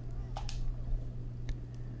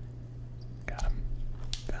 Got him.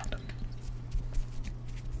 Found him.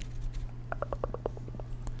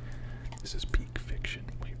 This is peak fiction.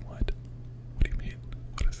 Wait, what? What do you mean?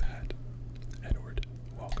 What is that? Edward,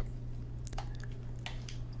 welcome.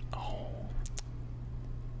 Oh.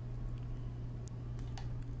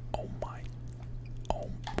 Oh my. Oh,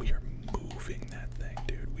 we are moving that thing,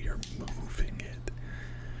 dude. We are moving it.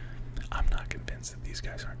 I'm not convinced that these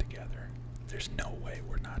guys aren't together. There's no way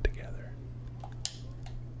we're not together.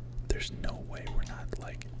 There's no way we're not,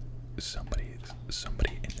 like, somebody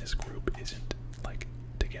in this group isn't, like,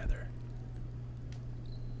 together.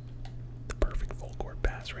 The perfect full court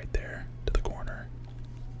pass right there to the corner.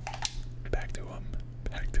 Back to him.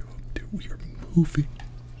 Back to him. Dude, we are moving.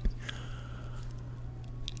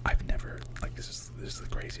 I've never, like, this is the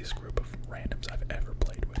craziest group of randoms I've ever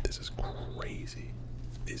played with. This is crazy.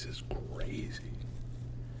 This is crazy.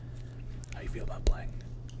 How you feel about playing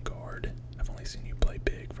guard? I've only seen you play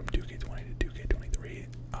big from 2K20 to 2K23.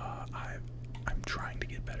 I'm trying to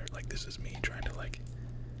get better. Like, this is me trying to, like,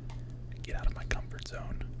 get out of my comfort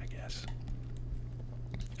zone, I guess.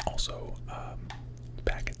 Also,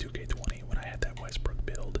 back in 2K20 when I had that Westbrook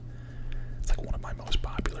build, it's like one of my most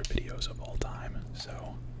popular videos of all time.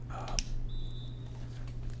 So,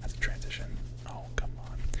 that's a transition. Oh, come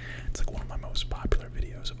on. It's like one of my most popular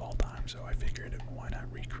videos of all time, so I figured why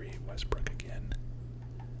not recreate Westbrook again.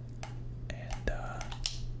 And,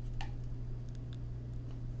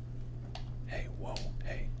 hey, whoa,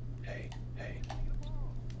 hey.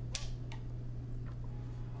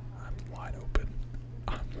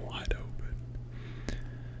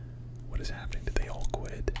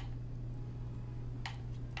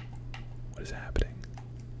 What is happening?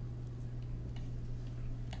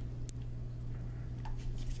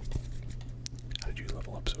 How did you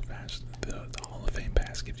level up so fast? The Hall of Fame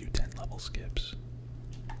pass gives you 10 level skips.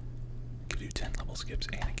 Gives you 10 level skips,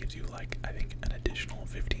 and it gives you, like, I think an additional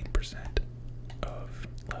 15% of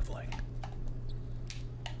leveling.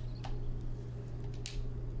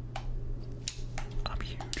 I'm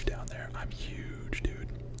huge down there. I'm huge, dude.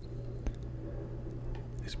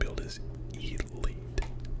 This build is elite.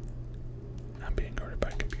 I'm being guarded by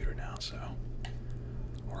a computer now, so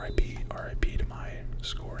RIP to my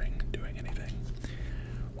scoring, doing anything.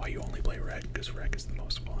 Why you only play Rec? Because Rec is the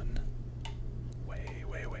most fun. Way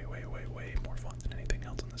more fun than anything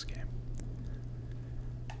else in this game.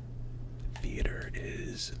 Theater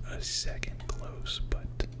is a second close,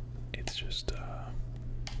 but it's just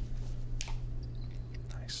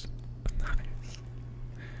nice. Nice.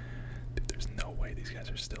 Dude, there's no way these guys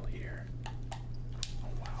are still here.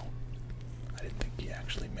 Oh wow. I didn't think he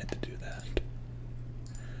actually meant to do that.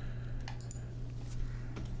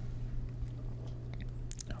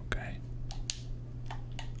 Okay.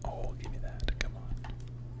 Oh, give me that. Come on.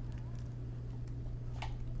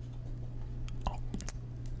 Oh.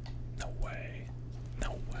 No way.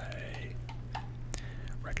 No way.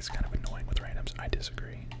 Rec is kind of annoying with randoms. I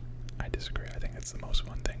disagree. I disagree. I think that's the most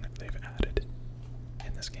fun thing that they've added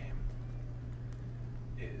in this game.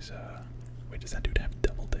 Is, wait, does that dude have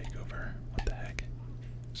double takeover? What the heck?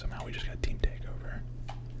 Somehow we just got team takeover.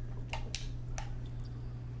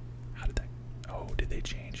 How did that? Oh, did they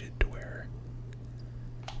change it to where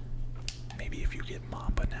maybe if you get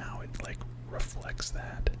Mamba now, it like reflects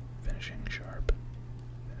that finishing sharp?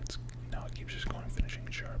 It's no, it keeps just going finishing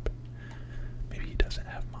sharp. Maybe he doesn't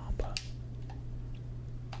have Mamba.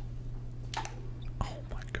 Oh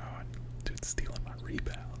my god, dude's stealing my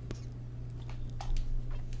rebounds.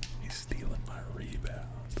 He's stealing my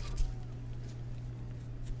rebounds.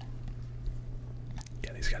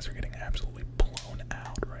 Yeah, these guys are getting absolutely blown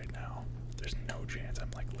out right now. There's no chance I'm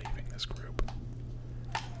like leaving this group.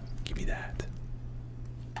 Give me that.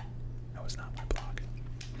 That was not my block.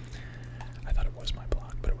 I thought it was my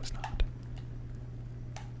block, but it was not.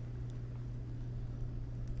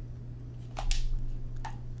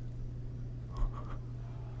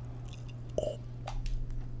 Oh.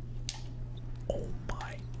 Oh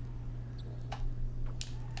my.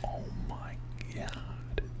 Oh my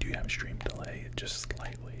god. Do you have a stream delay? Just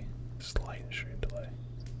slightly. Slight stream delay.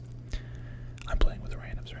 I'm playing with the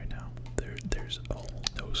randoms right now. There's a whole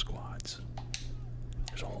no squads.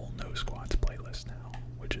 There's a whole no squads playlist now,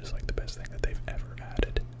 which is like the best thing that they've ever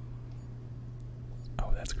added.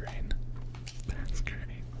 Oh, that's green. That's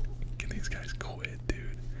great. Can these guys quit,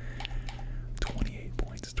 dude? 28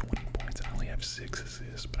 points, 20 points. I only have 6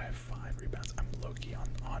 assists, but I have 5 rebounds. I'm low-key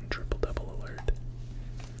on triple-double alert.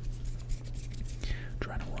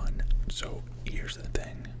 Trying to run. So here's the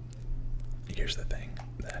thing. Here's the thing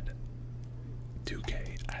that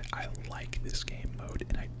 2K, I like this game mode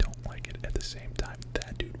and I don't like it at the same time.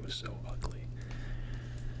 That dude was so ugly.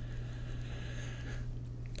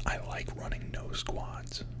 I like running no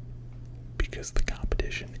squads because the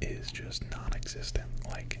competition is just non-existent.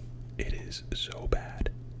 Like, it is so bad.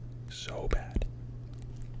 So bad.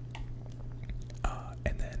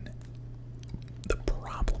 And then the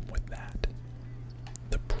problem with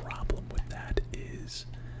that is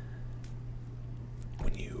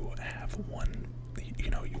when you have one, you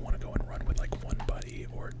know, you want to go and run with like one buddy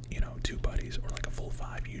or, you know, 2 buddies or like a full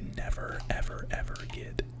 5, you never ever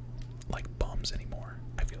get like bums anymore.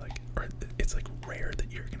 I feel like, or it's like rare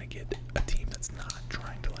that you're gonna get a team that's not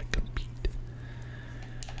trying to like compete.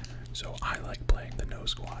 So I like playing the no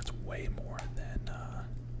squads way more than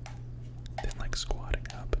like squatting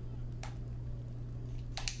up.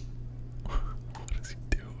 What is he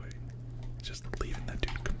doing? Just leaving that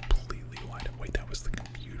dude completely wide open. Wait, that was the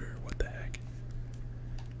computer. What the heck?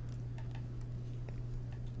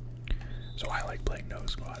 So I like playing no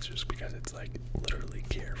squads just because it's like literally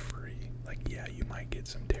carefree. Like, yeah, you might get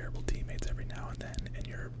some terrible teammates every now and then, and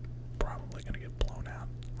you're probably gonna get blown out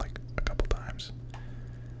like a couple times.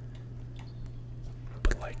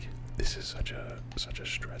 But like, this is such a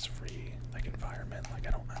stress-free like environment. Like,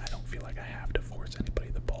 I don't feel like I have to force anybody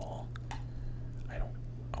the ball. I don't.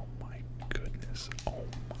 Oh my goodness. Oh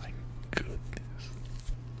my goodness.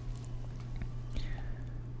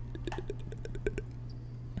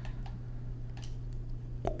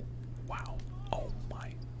 Oh, wow. Oh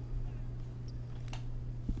my.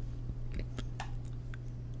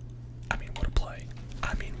 I mean, what a play.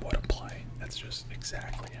 I mean, what a play. That's just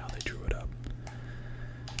exactly how they drew it up.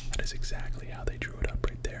 That is exactly how they drew it up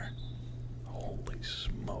right there. Holy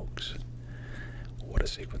smokes. what a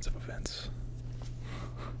sequence of events.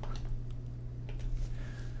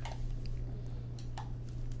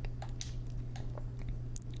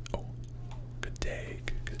 Oh, good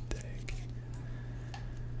take, good take.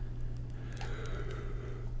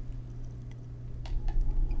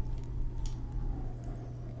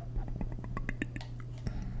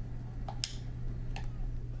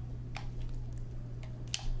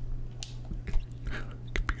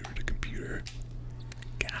 Computer to computer.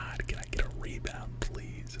 God, can I get a rebound,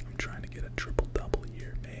 please? I'm trying to get a triple-double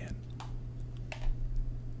here, man.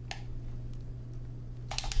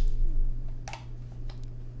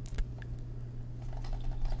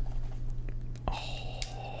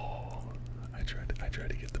 Oh, I tried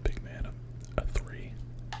to get the big man a three.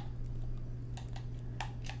 I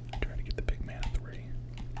tried to get the big man a three.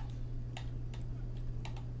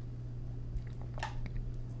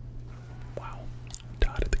 Wow,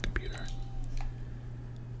 dotted the computer.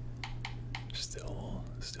 Still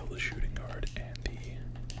the shooting guard and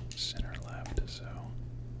the center left, so.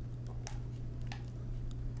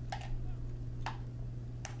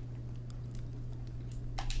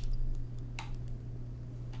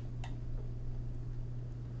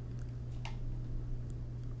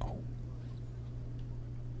 Oh.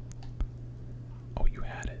 Oh, you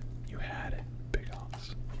had it. You had it. Big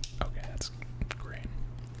odds. Okay, that's great.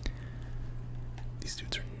 These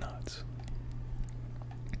dudes are nuts.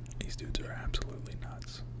 These dudes are absolutely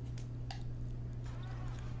nuts.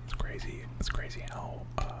 It's crazy. It's crazy how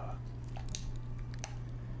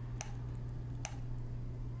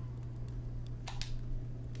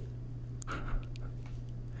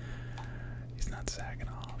he's not sagging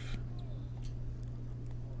off.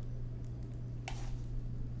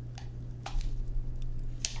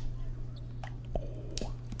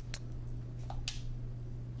 Oh.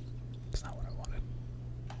 That's not what I wanted.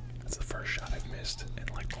 That's the first shot I've missed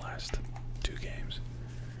in like the last 2 games.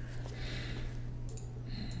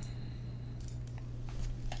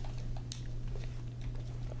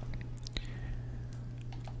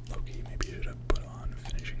 Loki maybe should have put on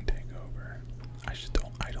finishing takeover. I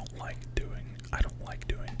don't like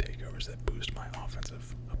doing takeovers that boost my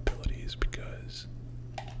offensive abilities because,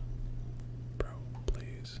 bro,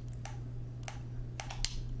 please.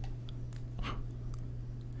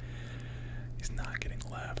 He's not getting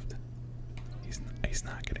left. He's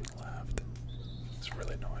not getting left. It's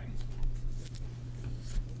really annoying.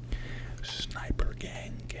 Sniper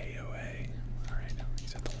gang KOA. Alright,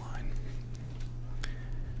 he's at the line.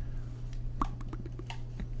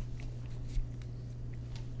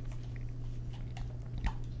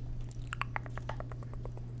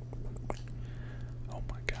 Oh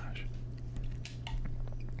my gosh.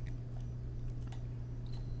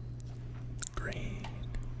 Green.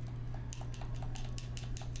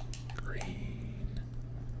 Green.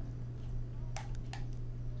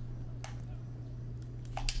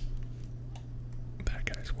 That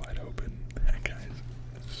guy's wide open. That guy's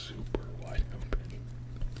super wide open.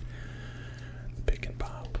 Pick and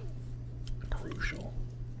pop. Crucial.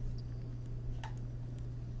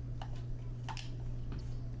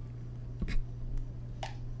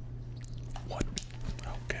 What?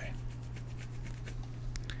 Okay.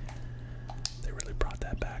 They really brought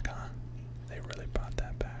that back, huh? They really brought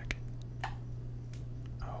that back.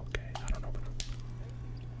 Okay, I don't know.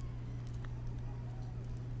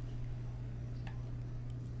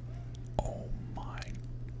 Oh my.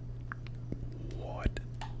 What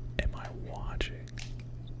am I watching?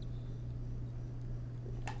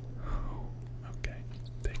 Okay,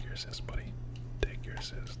 take your assist, buddy. Take your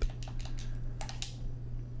assist.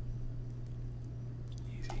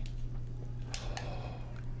 Easy.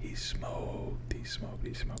 He smoked, he smoked,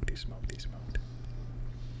 he smoked, he smoked, he smoked.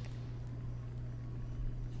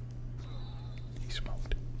 He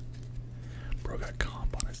smoked. Bro got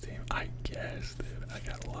comp on his team. I guess, dude. I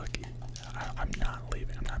got lucky. I'm not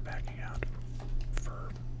leaving. I'm not backing out for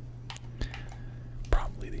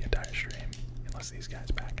probably the entire stream. Unless these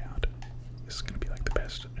guys back out. This is going to be like the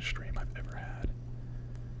best stream I've ever had.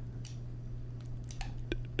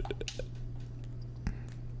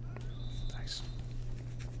 Nice.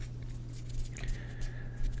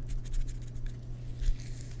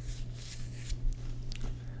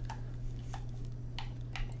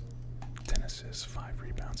 Ten assists, 5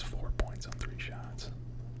 rebounds, 4 points on 3 shots.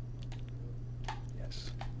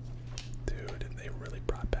 Yes. Dude, they really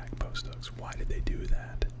brought back post hooks. Why did they do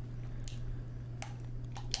that?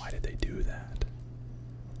 Why did they do that?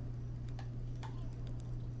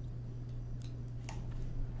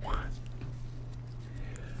 What?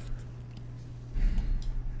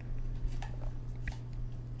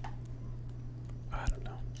 I don't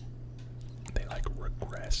know. They like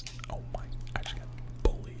regressed. Oh my, I just got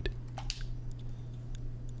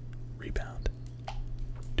rebound.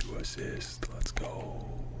 2 assists. Let's go.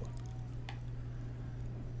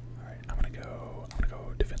 Alright, I'm gonna go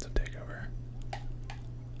defensive takeover. I'm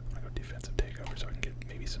gonna go defensive takeover so I can get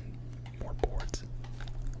maybe some more boards.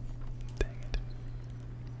 Dang it.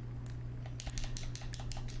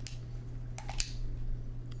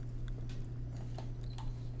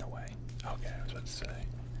 No way. Okay, I was about to say.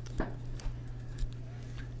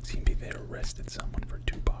 Seemed they arrested someone for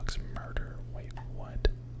 2-box murder. Wait, what?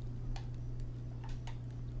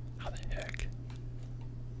 How the heck?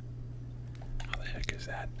 How the heck is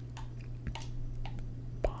that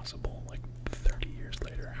possible? Like 30 years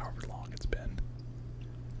later, however long it's been.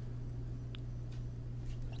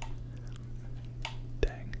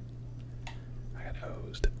 Dang. I got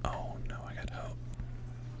hosed. Oh no, I got hosed.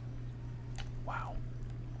 Wow.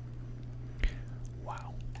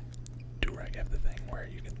 Wow. Durag have the thing where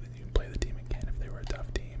you can play the team again if they were a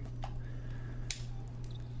tough team.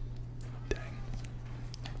 Dang.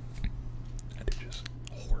 I did just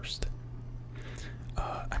horsed.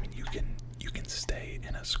 I mean you can stay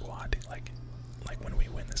in a squad like when we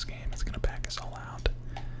win this game it's gonna back us all out.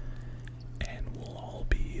 And we'll all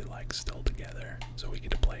be like still together. So we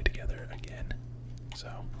get to play together again. So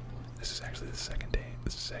this is actually the second day.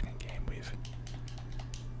 This is the second game we've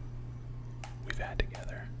had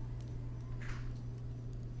together.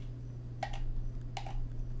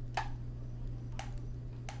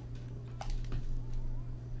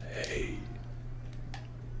 Hey.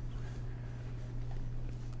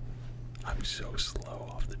 I'm so slow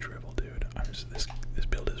off the dribble, dude. This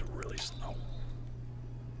build is really slow.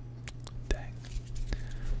 Dang.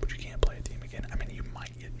 But you can't play a team again. I mean, you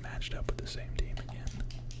might get matched up with the same team again.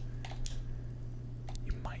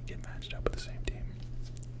 You might get matched up with the same team.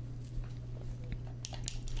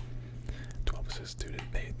 12 assists, dude.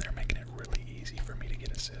 They're making it really easy for me to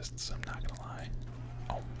get assists. I'm not gonna lie.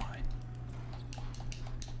 Oh my.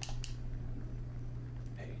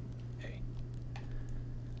 Hey.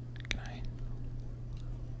 Can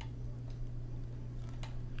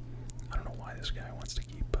I don't know why this guy wants to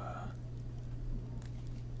keep,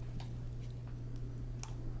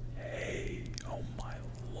 Hey, oh my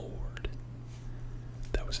lord.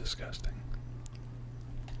 That was disgusting.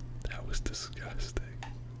 That was disgusting.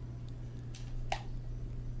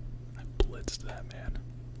 I blitzed that man.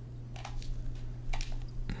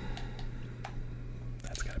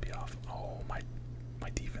 That's gotta be off. Oh, my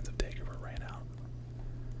defensive takeover ran out.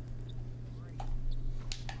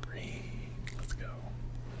 Green, let's go.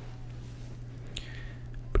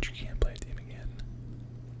 But you can't play a team again.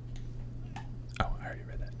 Oh, I already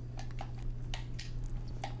read that.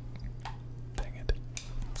 Dang it.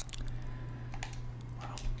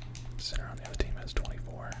 Wow. Center on the other team has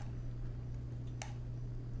 24.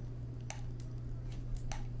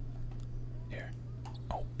 Here.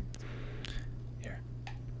 Oh. Here.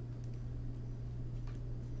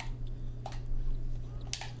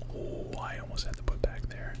 Oh, I almost had to put back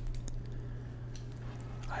there.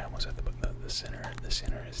 I almost had to put the center. The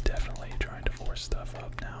center is definitely trying to force stuff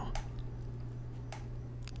up now.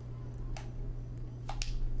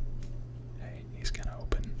 Hey, he's gonna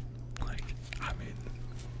open. Like, I mean,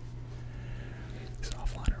 is it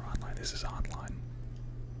offline or online? This is online.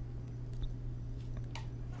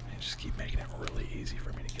 And just keep making it really easy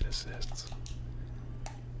for me to get assists.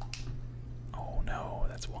 Oh no,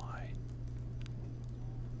 that's why.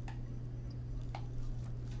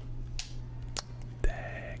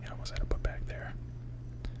 Dang, I almost had to put back there.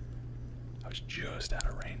 I was just out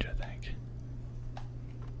of range, I think.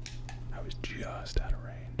 I was just out of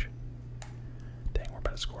range. Dang, we're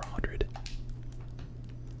about to score 100.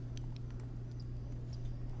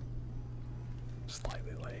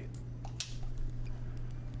 Slightly late.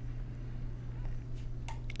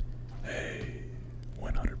 Hey,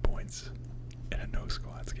 100 points in a no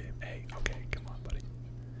squads game. Hey, okay, come on, buddy.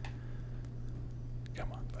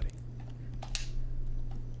 Come on, buddy.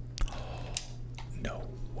 Oh, no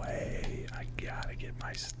way. I gotta get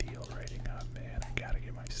my steal rating up, man. I gotta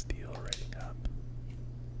get my steal rating up.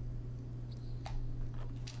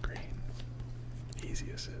 Green. Easy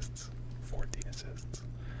assists. 14 assists.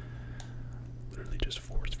 Literally just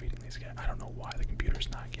force feeding these guys. I don't know why the computer's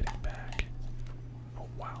not getting back. Oh,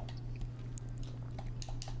 wow.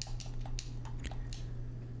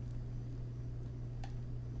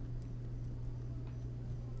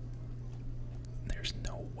 There's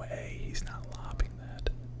no way he's not lobbing that.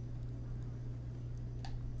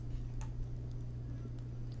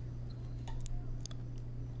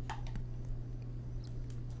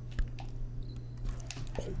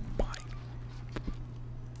 Oh my.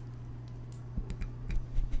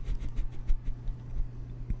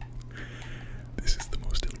 This is the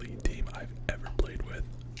most elite team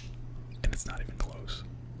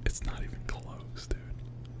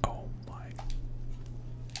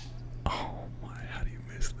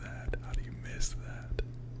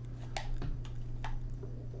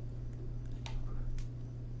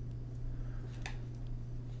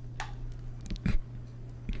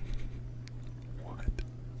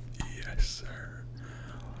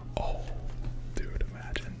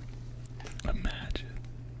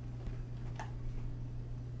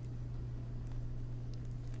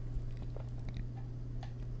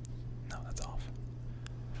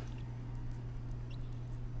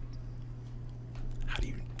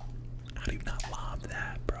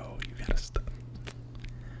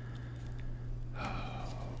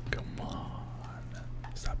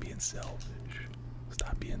selfish.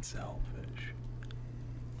 Stop being selfish.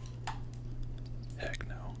 Heck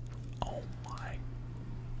no. Oh my.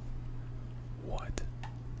 What?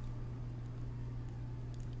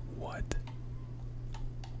 What?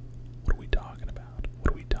 What are we talking about?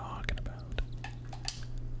 What are we talking about?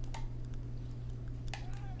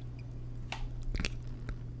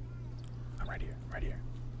 I'm right here, right here.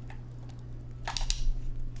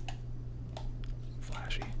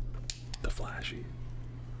 Flashy. The flashy.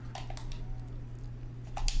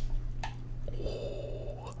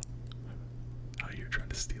 Oh. Oh, you're trying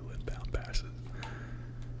to steal inbound passes.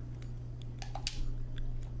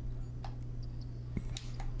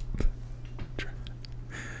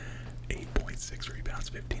 8.6 rebounds,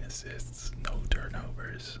 15 assists, no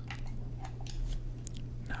turnovers.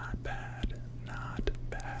 Not bad, not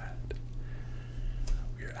bad.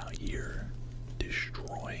 We're out here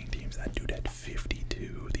destroying teams. That dude had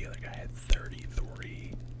 52, the other guy had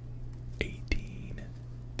 33, 18.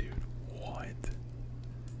 Dude, what?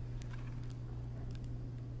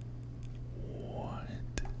 What?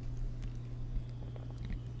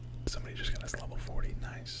 Somebody just got us level 40,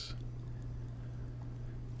 nice.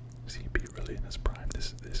 CP really in his prime.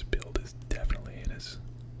 This build is definitely in his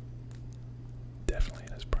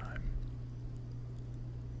prime.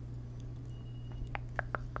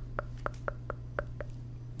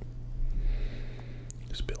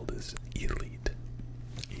 This build is elite.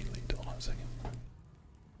 Elite. Hold on a second.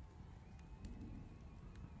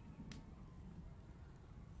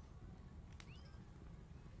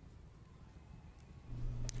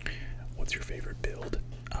 What's your favorite build?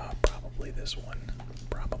 Probably this one.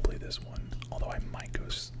 Probably this one. Although I might go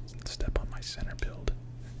step on my center build.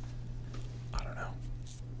 I don't know.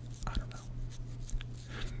 I don't know.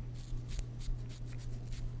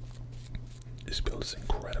 This build is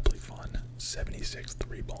incredibly fun. 76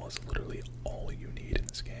 3 ball is literally all you need in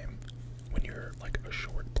this game when you're like a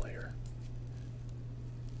short player.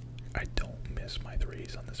 I don't miss my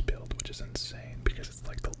threes on this build, which is insane because it's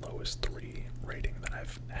like the lowest 3 rating that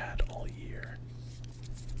I've had all year.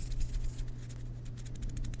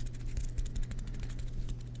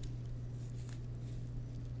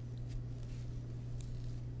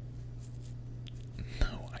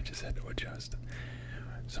 No, I just had to adjust.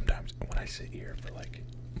 Sometimes when I sit here for like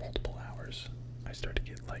multiple hours, I start to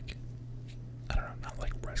get like, I don't know, not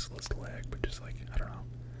like restless leg, but just like, I don't know.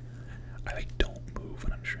 I like don't move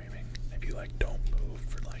when I'm streaming. If you like don't move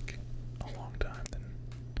for like a long time, then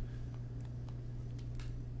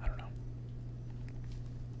I don't know.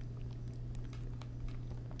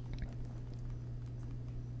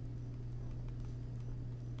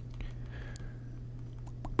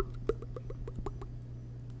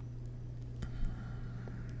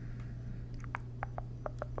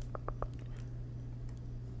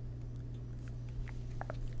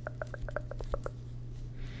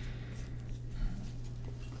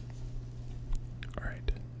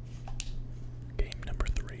 Alright. Game number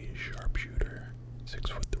 3, sharpshooter.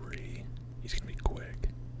 6'3". He's gonna be quick.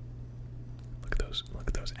 Look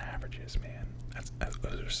at those averages, man.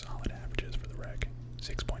 Those are solid averages for the rec.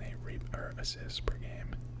 6.8 assists per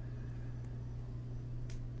game.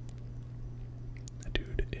 That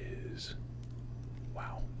dude is,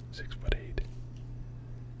 wow, 6'8".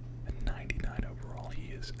 And 99 overall.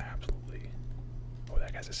 He is absolutely, oh,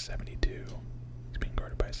 that guy's a 72. He's being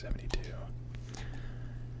guarded by a 72.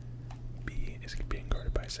 B is being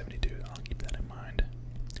guarded by a 72. I'll keep that in mind.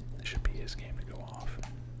 This should be his game to go off.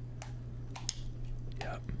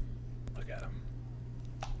 Yep. Look at him.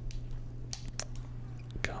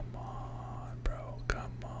 Come on, bro.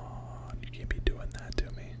 Come on. You can't be doing that to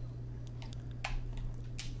me.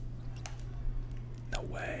 No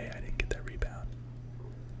way. I didn't get that rebound.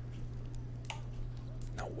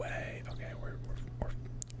 No way. Okay, we're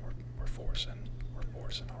forcing. We're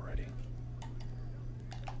forcing already.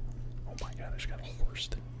 Oh my god, I just got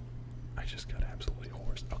horsed. I just got absolutely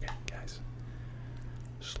horsed. Okay, guys.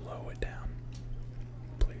 Slow it down.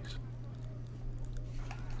 Please.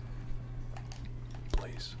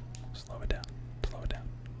 Please. Slow it down. Slow it down.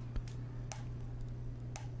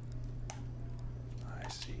 I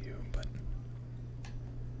see you, but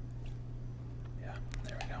yeah,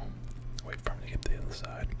 there we go. Wait for him to get to the other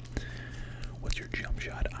side. What's your jump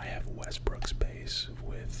shot? I have Westbrook's base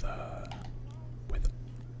with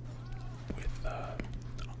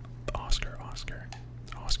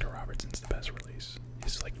Oscar Robertson's the best release.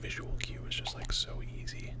 His like visual cue is just like so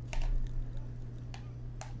easy.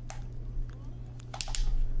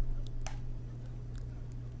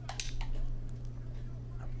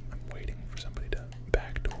 I'm waiting for somebody to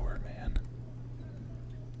backdoor, man.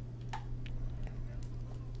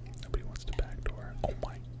 Nobody wants to backdoor. Oh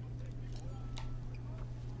my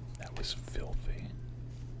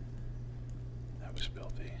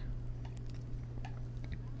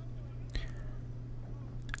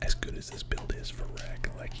as good as this build is for Rec,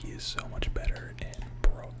 like he is so much better in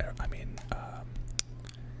pro. I mean,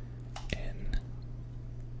 in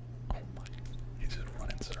oh my, he's just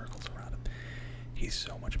running circles around him. He's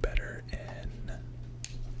so much better in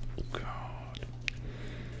God,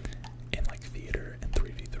 in like theater and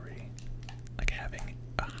 3v3, like having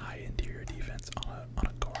a high interior defense on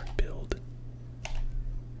a guard build.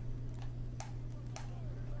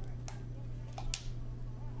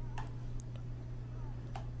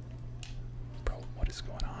 Bro, what is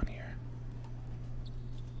going on here?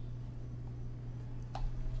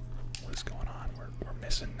 What is going on? We're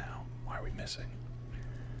missing now. Why are we missing?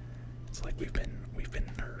 It's like we've been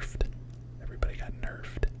nerfed. Everybody got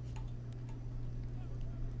nerfed.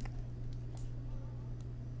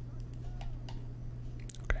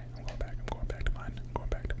 Okay, I'm going back. I'm going back to mine. I'm going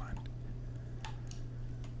back to mine.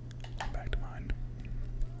 Going back to mine.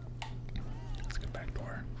 Let's go back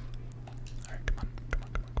door. Alright, come on. Come on,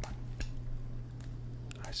 come on, come on.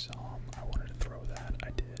 I saw him. I wanted to throw that. I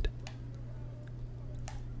did.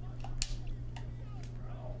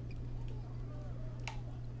 Bro.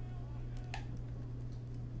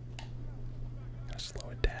 Gotta slow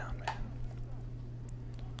it down, man.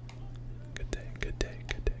 Good day, good day,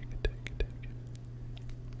 good day, good day, good day.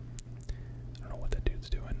 I don't know what that dude's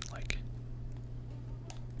doing. Like,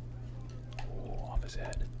 oh, off his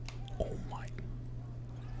head. Oh my.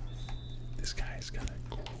 This guy's got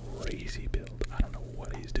a crazy build. I don't know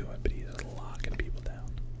what he's doing, but he's locking people down.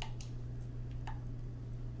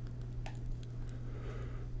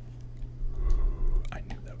 I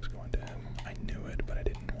knew that was going to him. I knew it, but I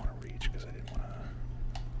didn't want to reach because I didn't want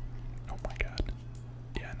to. Oh my god.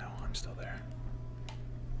 Yeah, no, I'm still there.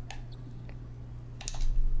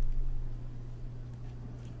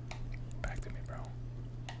 Back to me, bro.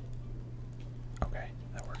 Okay,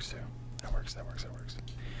 that works too. That works, that works, that works.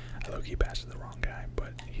 I low-key passed to the wrong guy,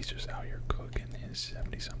 but he's just out here cooking his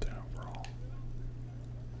 70-something overall.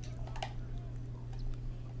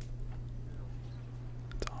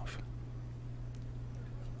 It's off.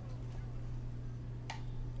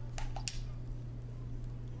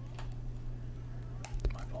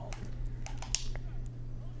 It's my fault.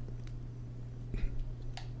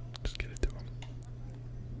 Just get it to him.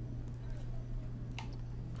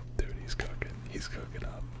 Dude, he's cooking. He's cooking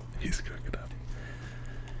up. He's cooking up.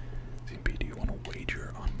 CB, do you want to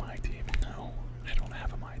wager on my team? No, I don't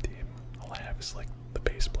have a my team. All I have is like the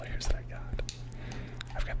base players that I got.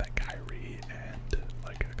 I've got that Kyrie and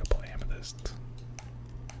like a couple amethysts.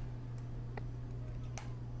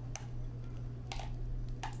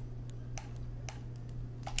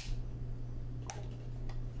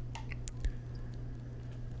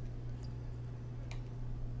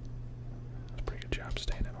 That's a pretty good job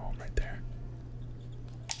staying at home right there.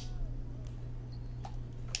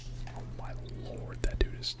 Oh my lord, that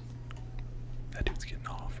dude's getting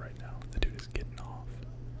off right now. The dude is getting off.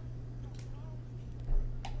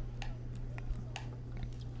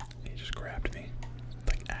 He just grabbed me.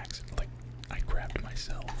 Like accident, like I grabbed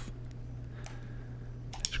myself.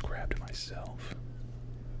 I just grabbed myself.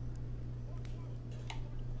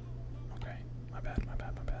 Okay, my bad, my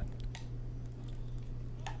bad, my bad.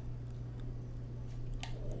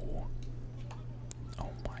 Oh, oh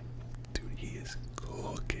my, dude, he is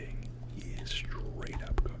cooking. He is straight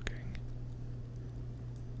up cooking.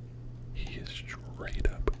 He is straight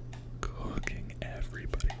up cooking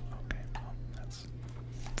everybody. Okay, well, that's.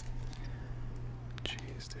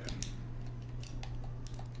 Jeez, dude.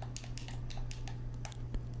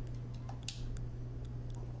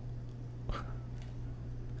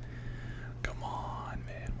 Come on,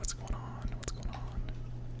 man. What's going on? What's going on?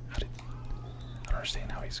 I don't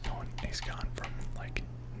understand how he's going. He's gone from like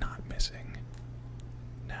not missing.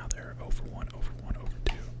 Now they're over 1, over 1, over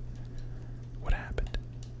 2. What happened?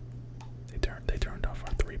 They turned off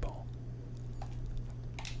our 3-ball.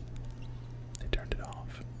 They turned it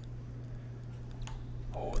off.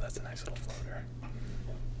 Oh, that's a nice little floater.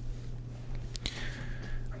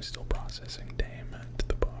 I'm still processing Dame to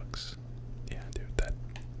the Bucks. Yeah, dude, that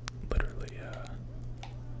literally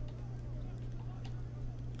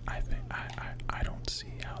I don't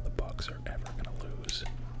see how the Bucks are ever gonna lose.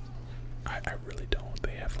 I really don't.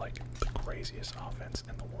 They have like the craziest offense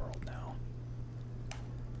in the world now.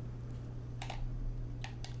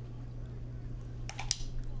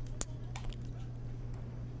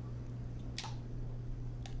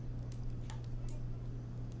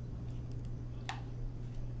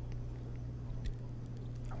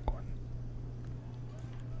 I'm going.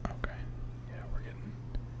 Okay. Yeah, we're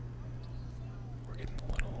getting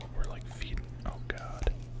a little. We're like feeding. Oh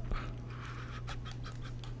god.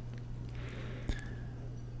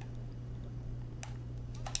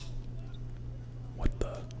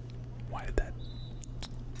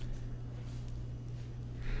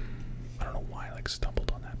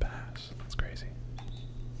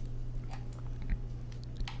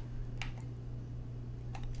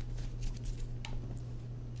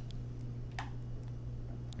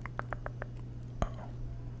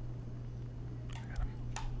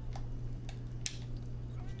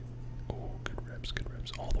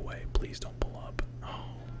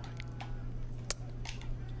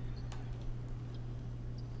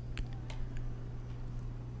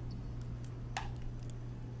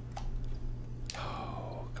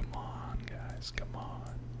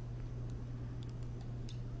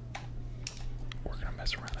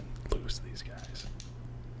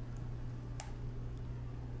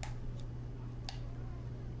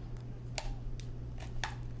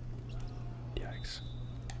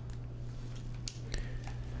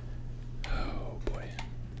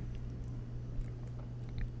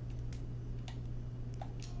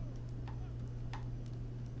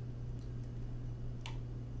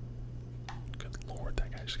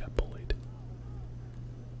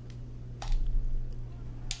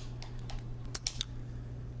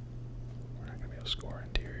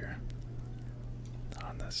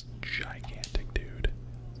 on this gigantic dude.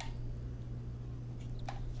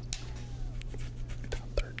 Down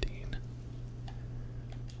 13.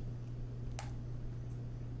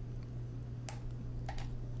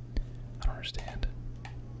 I don't understand.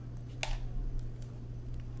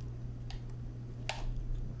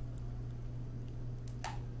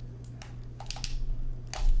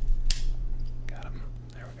 Got him.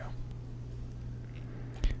 There we go.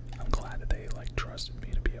 I'm glad that they like trusted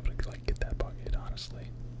me to be able to like get that bucket. Honestly,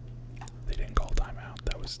 they didn't call timeout.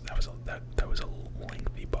 That was a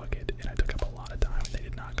lengthy bucket, and I took up a lot of time. And they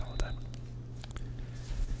did not call that.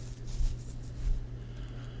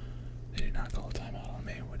 They did not call a timeout on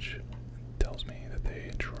me, which tells me that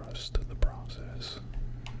they trust the process.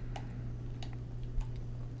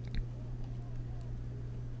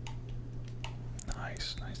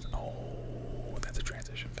 Nice, nice. Oh, that's a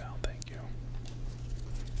transition foul. Thank you.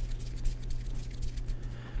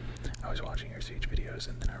 I was watching your Siege videos,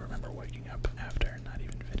 and then I remember waking up after and not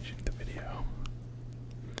even finishing the video.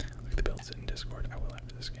 Look at the builds in Discord. I will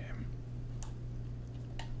after this game.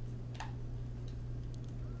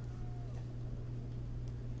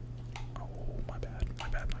 Oh, my bad. My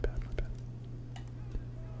bad, my bad, my bad.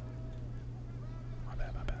 My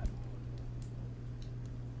bad, my bad.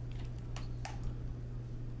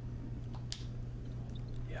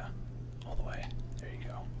 Yeah, all the way. There you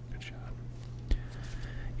go. Good shot.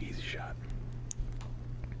 Easy shot.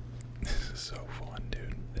 This is so fun,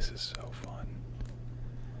 dude. This is so fun.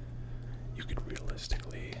 You could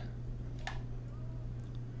realistically...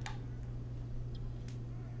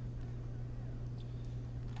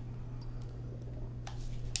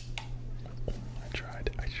 I tried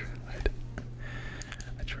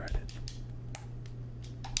it.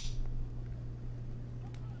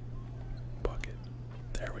 Bucket.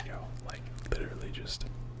 There we go. Like, literally just...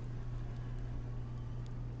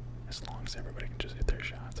 As long as everybody can just hit their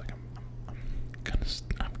shots, like I'm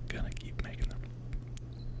gonna keep making them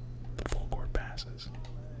the full court passes.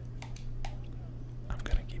 I'm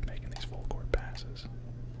gonna keep making these full court passes.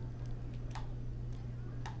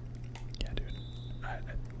 Yeah, dude.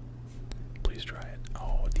 Please try it.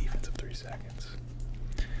 Oh, defense of 3 seconds.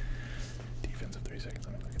 Defense of 3 seconds.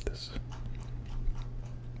 Let me look at this.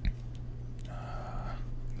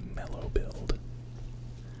 Mellow build.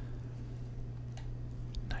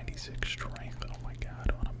 96 strength. Oh my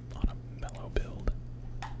god, on a mellow build.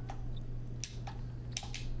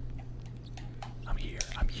 I'm here.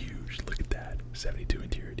 I'm huge. Look at that. 72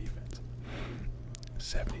 interior defense.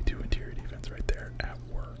 72 interior defense right there. At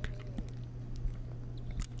work.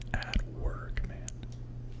 At work, man.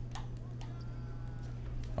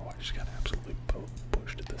 Oh, I just got absolutely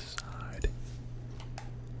pushed to the side.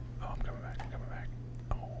 Oh, I'm coming back. I'm coming back.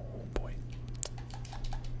 Oh boy.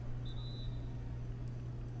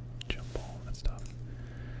 Jump ball, that's tough.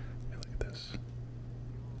 Hey, look at this.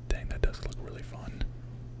 Dang, that does look really fun.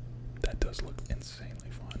 That does look insanely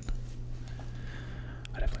fun.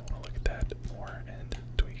 I definitely want to look at that more and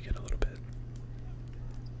tweak it a little bit.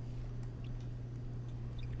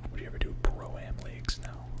 Would you ever do pro-am leagues?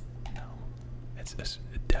 No. No. It's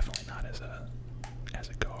definitely not as a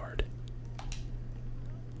guard.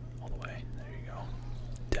 All the way. There you go.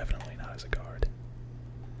 Definitely not as a guard.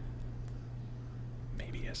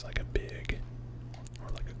 Maybe as like a big or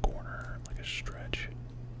like a corner, like a stretch.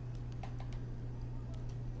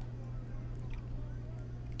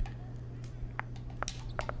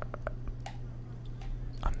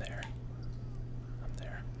 I'm there. I'm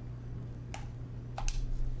there.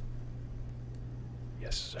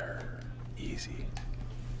 Yes, sir. Easy.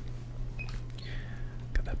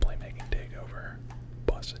 Got that playmaking takeover.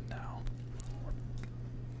 Busted now.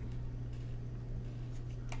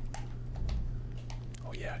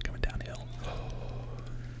 Oh yeah, coming downhill.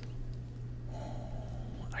 Oh,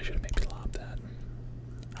 I should have maybe lobbed that.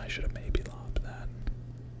 I should have maybe lobbed that.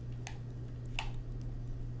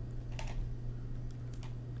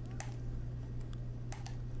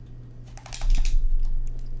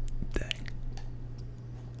 Dang.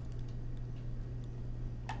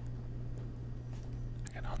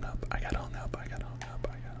 I got hung up. I got hung up. I got hung up.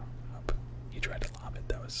 I got hung up. He tried to lob it.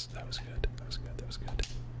 That was good. That was good. That was good.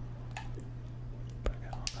 But I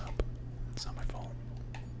got hung up. It's not my fault.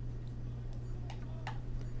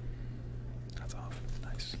 That's off.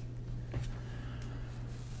 Nice.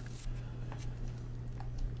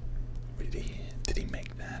 Wait, did he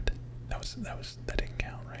make that? That didn't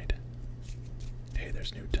count, right? Hey,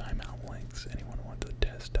 there's new timeout links. Anyone want to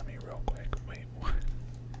test dummy real quick? Wait, what?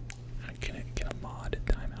 Can a mod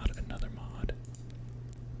time out another mod?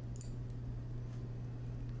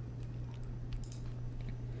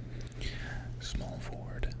 Small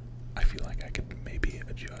forward. I feel like I could maybe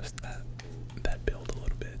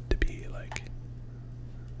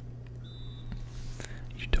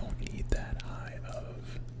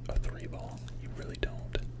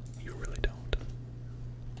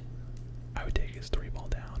his 3-ball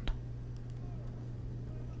down.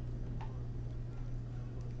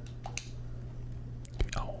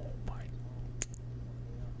 Oh my.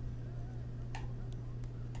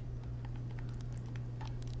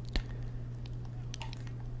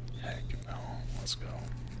 Heck no. Let's go.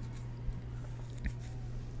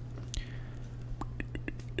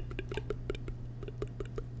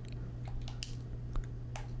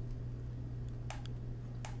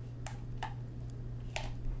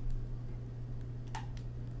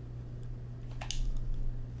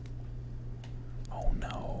 Oh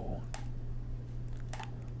no.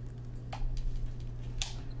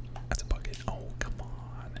 That's a bucket. Oh, come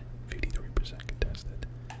on. 53% contested.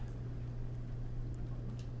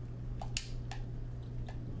 I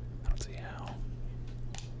don't see how.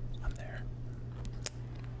 I'm there.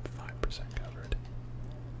 5% covered.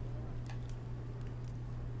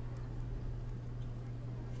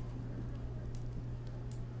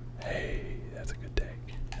 Hey, that's a good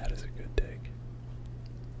take. That is a good take.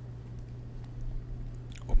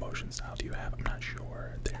 What motion style do you have? I'm not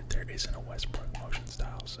sure. There isn't a Westbrook motion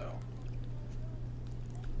style, so.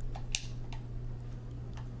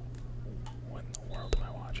 What in the world am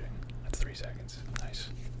I watching? That's 3 seconds. Nice.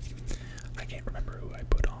 I can't remember who I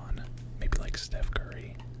put on. Maybe like Steph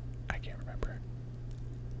Curry. I can't remember.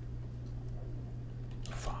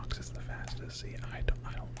 Fox is the fastest. See, I don't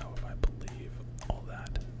know if I believe all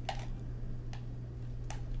that.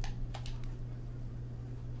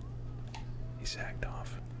 He sagged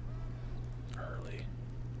off early.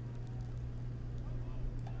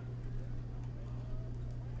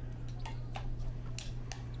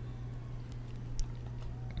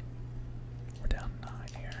 We're down 9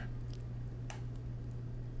 here.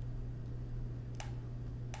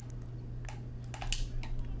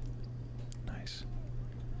 Nice.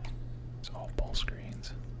 It's all ball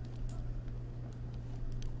screens.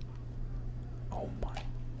 Oh my.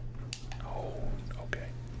 Oh, okay.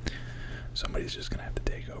 Somebody's just gonna have to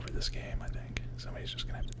take over this game, I think. Somebody's just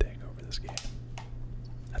gonna have to take over this game.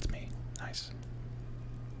 That's me. Nice.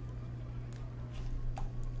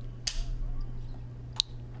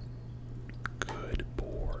 Good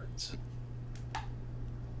boards.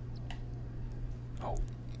 Oh,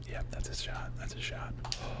 yep, that's a shot. That's a shot.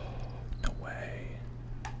 No way.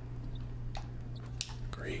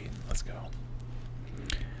 Green, let's go.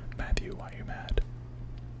 Matthew, why are you mad?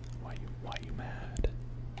 Why you mad?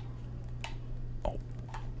 Oh.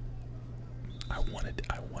 I wanted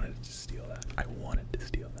to steal that. I wanted to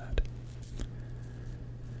steal that.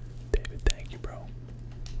 David, thank you, bro.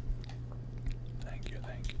 Thank you,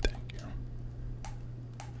 thank you, thank you.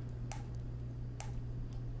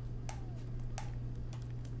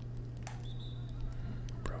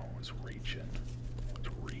 Bro was reaching. Was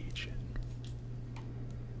reaching.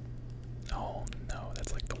 Oh no,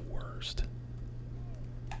 that's like the worst.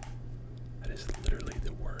 That is literally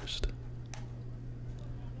the worst.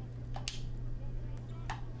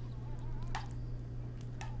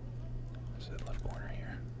 Is it left corner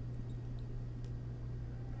here?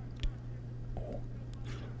 Oh.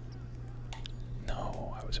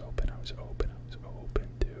 No, I was open, I was open, I was open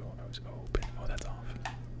too. I was open. Oh, that's off.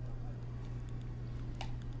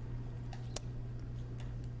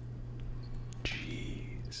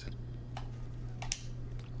 Jeez.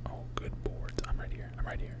 Oh, good boards. I'm right here. I'm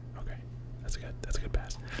right here. Okay. That's good. That's a good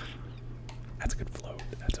pass. That's a good float.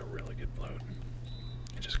 That's a really good float.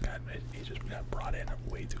 He just got brought in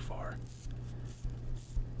way too far.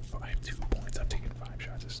 Oh, I have 2 points. I've taken 5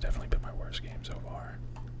 shots. It's definitely been my worst game so far.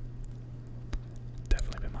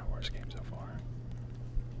 Definitely been my worst game so far.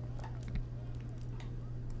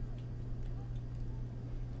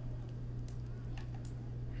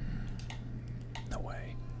 No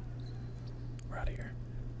way. We're out of here.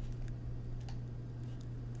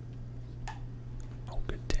 Oh,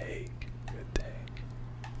 good take. Good take.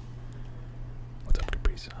 What's up,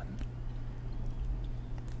 Capri Sun?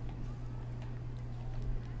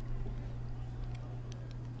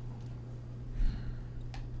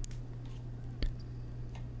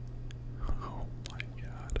 Oh my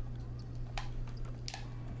god.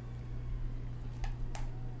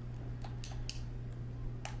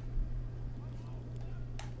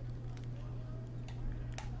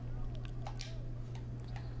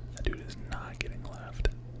 That dude is not getting left.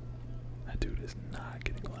 That dude is not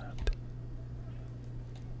getting left.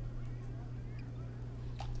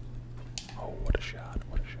 Oh, what a shot.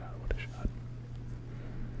 What a shot. What a shot.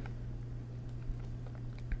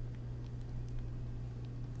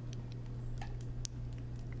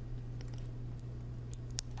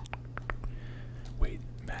 Wait,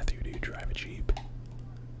 Matthew, do you drive a Jeep?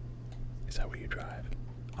 Is that what you drive?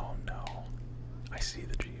 Oh no. I see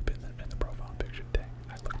the Jeep in the profile picture.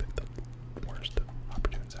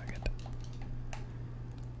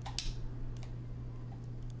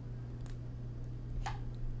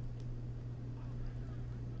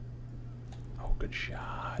 good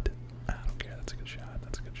shot. I don't care. That's a good shot.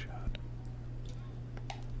 That's a good shot.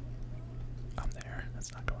 I'm there.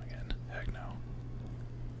 That's not going in. Heck no.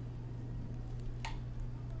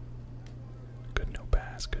 Good no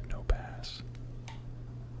pass. Good no pass.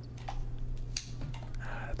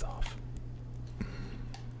 Ah, that's off.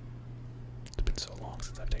 It's been so long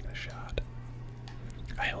since I've taken a shot.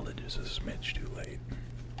 I held it just a smidge too late.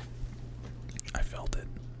 I felt it.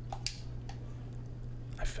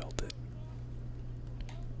 I felt it.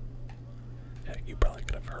 Heck, you probably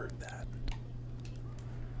could have heard that.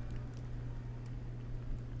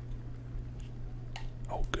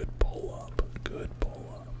 Oh, good pull up. Good pull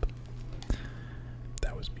up.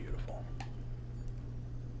 That was beautiful.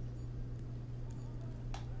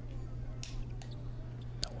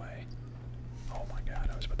 No way. Oh my god,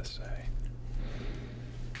 I was about to say.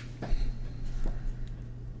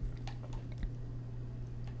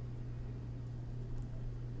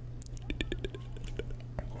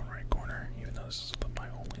 I'm going right corner, even though this is my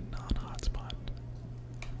only non-hot spot.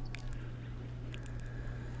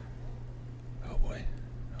 Oh boy.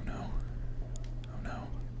 Oh no. Oh no.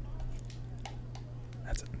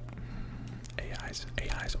 That's it.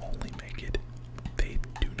 AIs only make it. They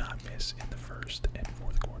do not miss in the first and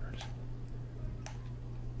fourth quarters.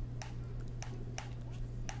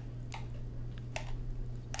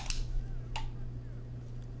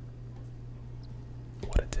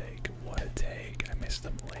 What a take. What a take. I missed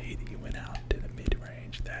him late. He went out to the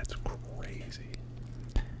mid-range. That's crazy.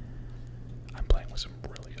 I'm playing with some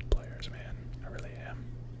really good players, man. I really am.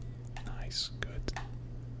 Nice. Good.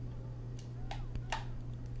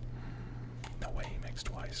 No way he makes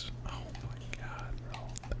twice. Oh my god, bro.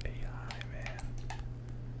 The AI, man.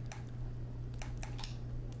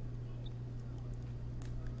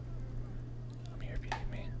 I'm here if you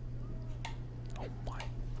need me. Oh my.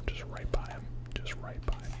 Just right by him. Just right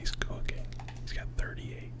by him. He's cooking. He's got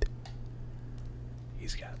 38.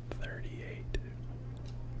 He's got 38.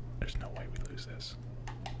 There's no way we lose this.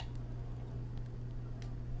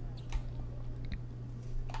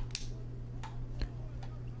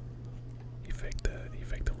 He faked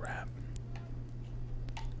the wrap.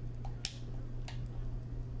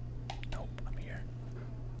 Nope, I'm here.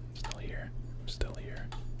 Still here. I'm still here.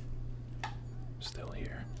 Still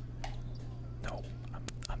here. Nope,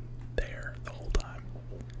 I'm there the whole time.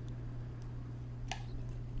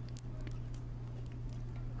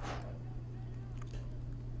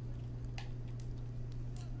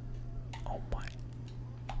 Oh my.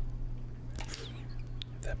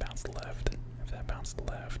 If that bounced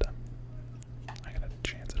left, I got a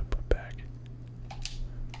chance at a putback.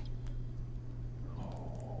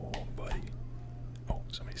 Oh, buddy. Oh,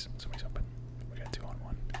 somebody's open. We got 2 on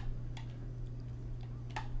 1.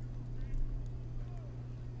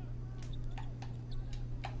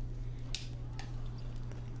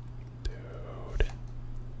 Dude.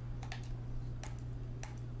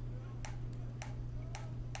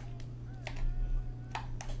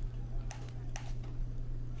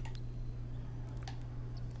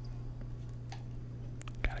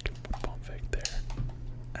 Gotta get a pump fake there.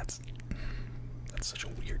 That's such a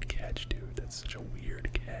weird catch, dude. That's such a weird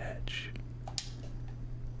catch.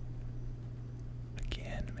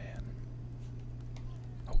 Again, man.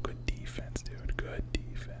 Oh, good defense, dude. Good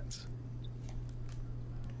defense.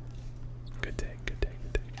 Good take, good take,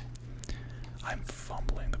 good take. I'm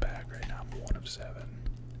fumbling the bag right now. I'm 1 of 7.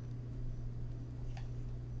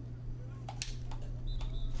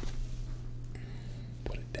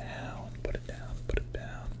 Put it down, put it down, put it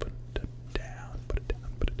down, put it down, put it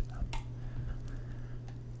down, put it down.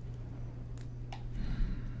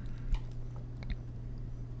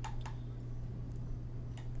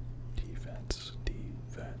 Defense,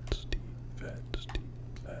 defense, defense,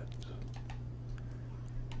 defense.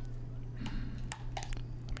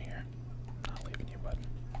 I'm here. I'm not leaving you, bud.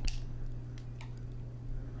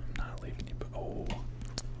 I'm not leaving you, but oh.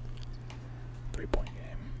 3-point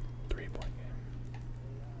game. 3-point game.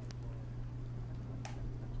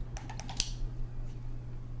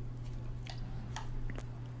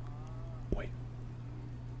 Wait.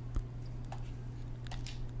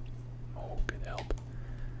 Oh, good help.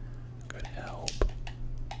 Good help.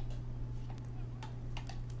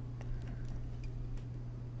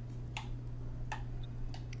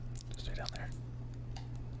 Stay down there.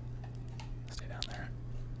 Stay down there.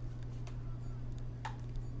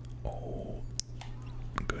 Oh,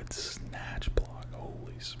 good snatch block.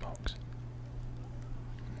 Holy smokes.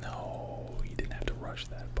 No, you didn't have to rush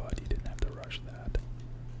that, bud. You didn't have to rush that.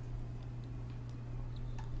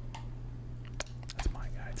 That's my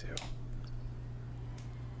guy, too.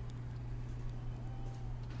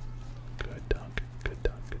 Good dunk, good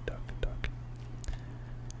dunk, good dunk, good dunk.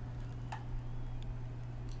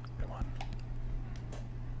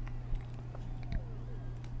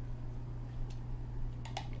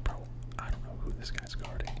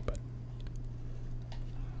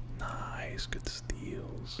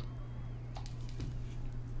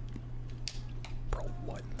 Bro,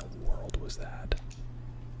 what in the world was that?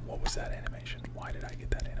 What was that animation? Why did I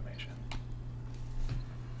get that animation?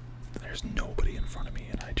 There's nobody in front of me,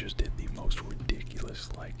 and I just did the most ridiculous,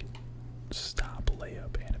 like, stop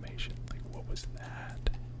layup animation. Like, what was that?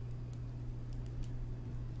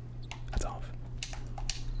 That's off.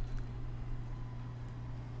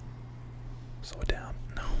 Slow it down.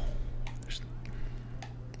 No. There's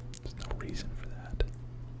no reason for that.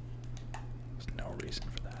 There's no reason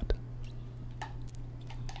for that.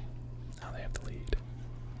 Now they have the lead.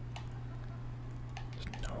 There's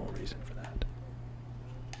no reason for that.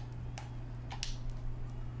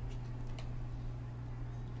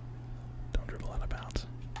 Don't dribble out of bounds.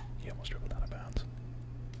 He almost dribbled out of bounds.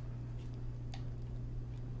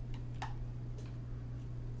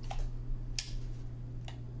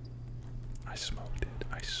 I smoked it.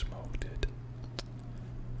 I smoked it.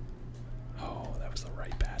 Oh, that was the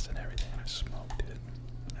right pass and everything. I smoked it.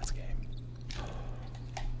 That's game.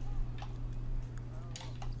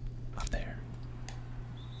 I'm there.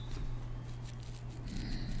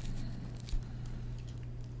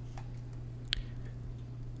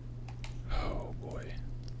 Oh boy.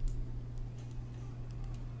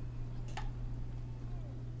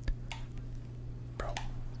 Bro.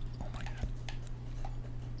 Oh my god.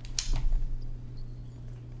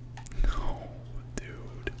 No,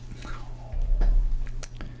 dude. No.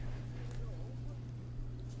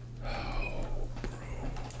 Oh, bro.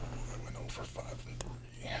 I went over 5 and 3.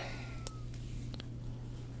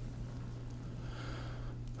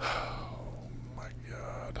 Oh my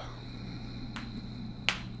god.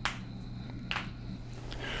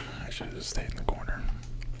 I should have just stayed in the corner.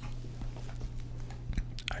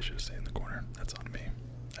 I should have stayed in the corner. That's on me.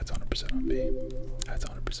 That's 100% on me. That's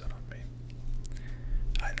 100% on me.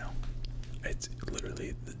 I know. It's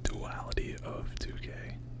literally the duality of 2K.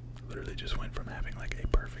 Literally just went from having like a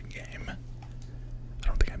perfect game. I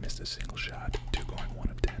don't think I missed a single shot to going 1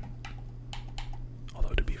 of 10.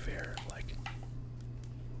 Although to be fair, like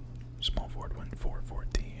small forward went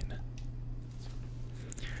 4-14.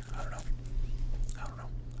 I don't know. I don't know.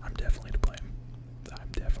 I'm definitely to blame. I'm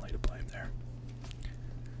definitely to blame there.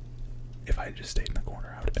 If I had just stayed in the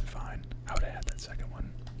corner, I would have been fine. I would have had that second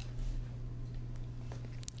one.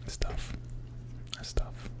 That's tough. That's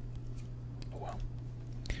tough. Oh well.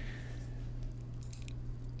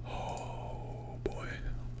 Oh boy.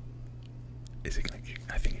 Is it gonna kick?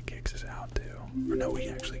 I think it kicks us out too. Or no, we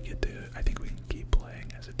actually get to. I think we can keep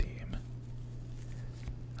playing as a team.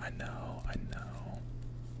 I know, I know.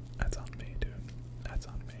 That's on me, dude. That's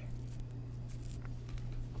on me.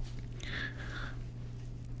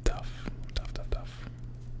 Tough. Tough, tough, tough.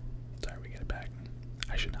 Sorry, we get it back.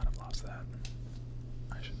 I should not have lost that.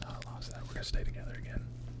 I should not have lost that. We're gonna stay together again.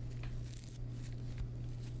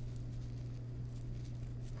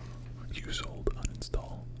 Use old,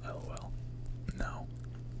 uninstall. LOL. No.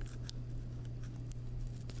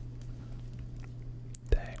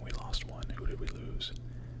 Dang, we lost one. Who did we lose?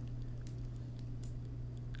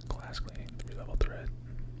 Glass cleaning, 3-level threat.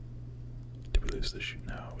 Did we lose the shoot?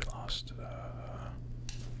 No, we lost.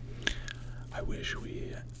 I wish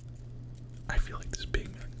we. I feel like this big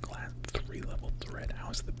glass 3-level threat. How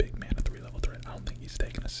is the big man a 3-level threat? I don't think he's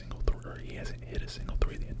taken a single 3, or he hasn't hit a single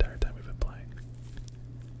 3 the entire time we've been playing.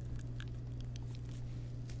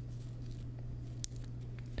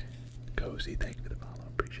 Cozy, thank you for the follow.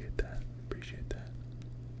 Appreciate that. Appreciate that.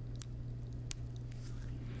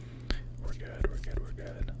 We're good. We're good. We're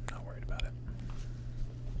good. I'm not worried about it.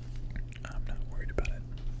 I'm not worried about it.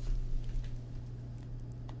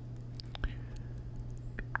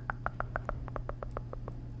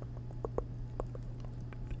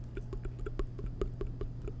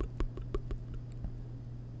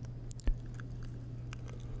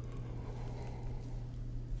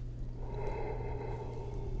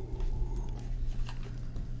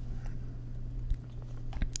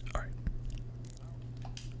 Alright.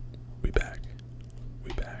 We back.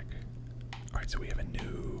 We back. Alright, so we have a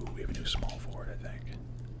new small forward, I think.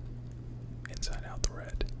 Inside out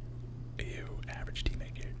threat. Ew, average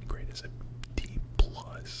teammate grade is a D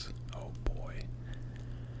plus. Oh boy.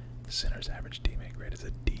 Center's average teammate grade is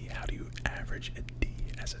a D. How do you average a D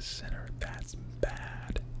as a center? That's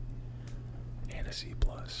bad. And a C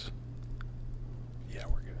plus. Yeah,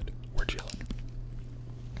 we're good. We're chilling.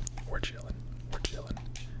 We're chilling. We're chilling.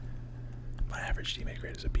 My average teammate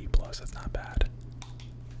grade is a B plus. That's not bad.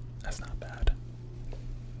 That's not bad.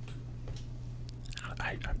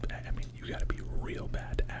 I mean, you gotta be real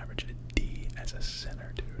bad to average a D as a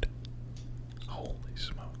center, dude. Holy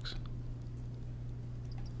smokes.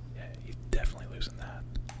 Yeah, he's definitely losing that.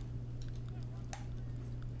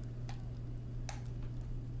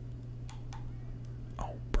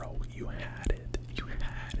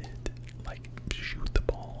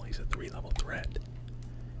 3-level threat.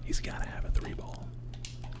 He's gotta have a 3-ball.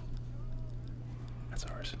 That's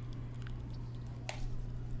ours.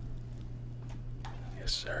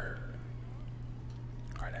 Yes, sir.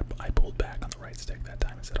 Alright, I pulled back on the right stick that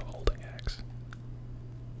time instead of holding X.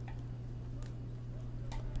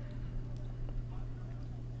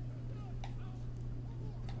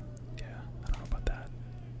 Yeah, I don't know about that.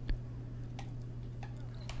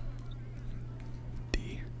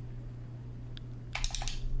 D.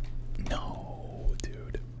 No,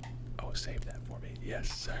 dude. Oh, save that for me.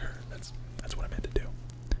 Yes, sir. That's what I meant to do.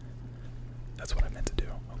 That's what I meant to do.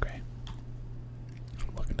 Okay.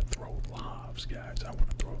 I'm looking to throw lobs, guys. I want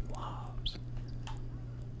to throw lobs.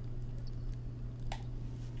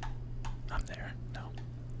 I'm there. No.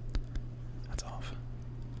 That's off.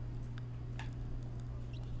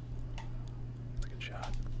 That's a good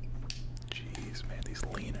shot. Jeez, man, these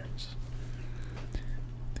leaners.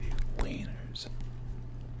 These leaners.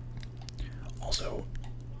 Also,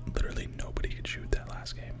 literally nobody could shoot that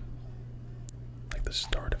last game. Like the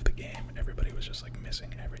start of the game, everybody was just like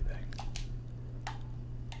missing everything.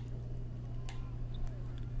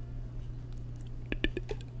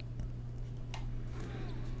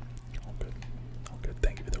 All good. All good.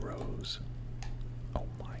 Thank you for the rose. Oh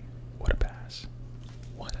my. What a pass.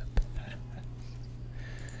 What a pass.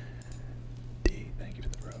 D, thank you for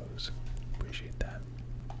the rose. Appreciate that.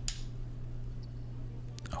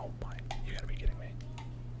 Oh my. You gotta be kidding me.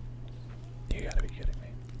 You gotta be kidding me.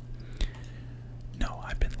 No,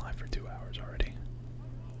 I've been live for 2 hours already.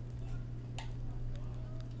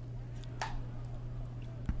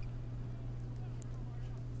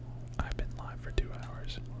 I've been live for 2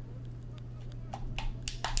 hours.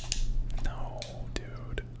 No,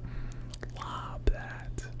 dude. Lob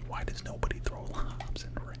that. Why does nobody throw lobs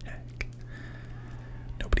in rec?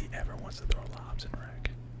 Nobody ever wants to throw lobs in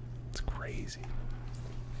rec. It's crazy.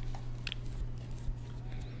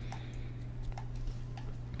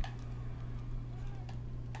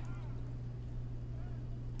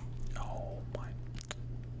 Oh my.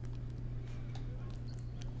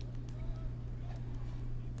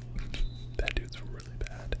 That dude's really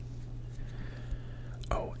bad.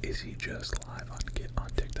 Oh, is he just live on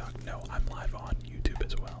TikTok? No, I'm live on YouTube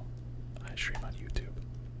as well. I stream on YouTube.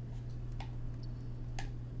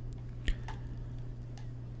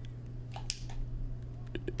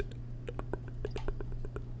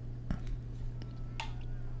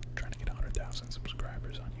 Trying to get 100,000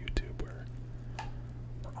 subscribers on YouTube. We're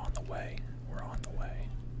on the way. We're on the way.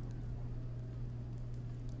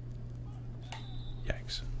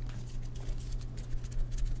 Yikes.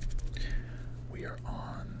 We are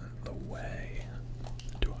on the way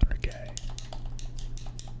to 100K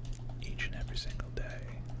each and every single day.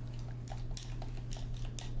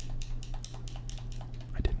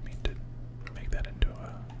 I didn't mean to make that into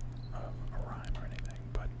a rhyme or anything,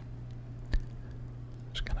 but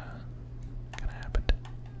it's gonna happen.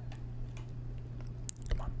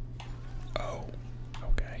 Come on. Oh,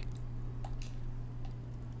 okay.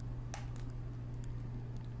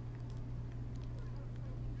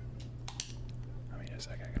 I mean, is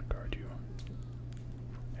that guy gonna guard you?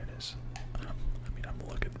 There it is. I mean, I'm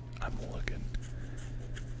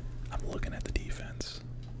looking at the defense.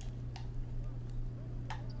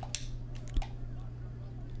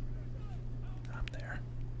 I'm there.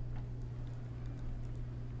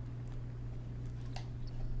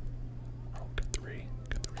 Oh, good three.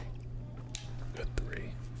 Good three. Good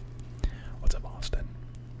three. What's up, Austin?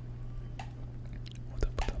 What's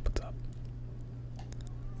up, what's up, what's up?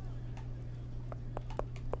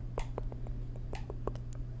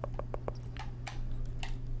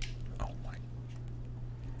 Oh my.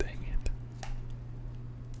 Dang it.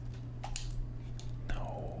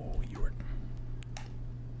 No, you were.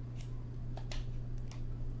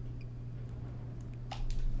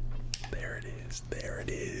 There it is. There it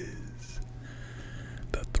is.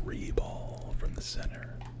 The 3-ball from the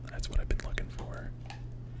center. That's what I've been looking for.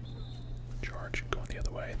 Charge going the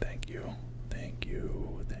other way. Thank you. Thank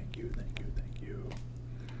you. Thank you. Thank you. Thank you.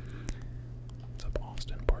 What's up,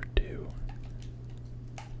 Austin? Part 2.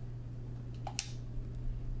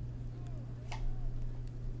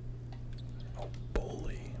 Oh,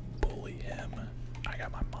 bully. Bully him. I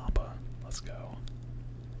got my Mamba. Let's go.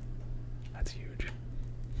 That's huge.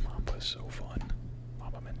 Mamba is so fun.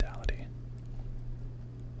 Mamba mentality.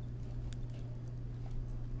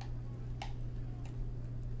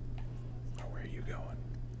 Oh, where are you going?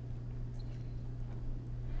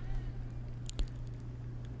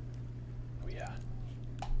 Oh yeah.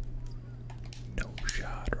 No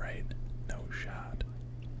shot, right? No shot.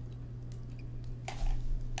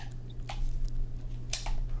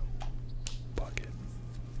 Bucket.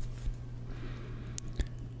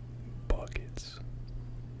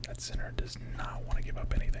 center does not want to give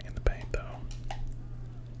up anything in the paint, though.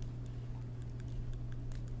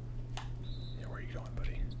 Yeah, where are you going,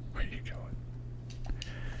 buddy? Where are you going?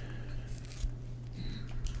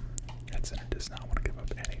 That center does not want to give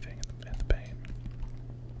up anything in the paint.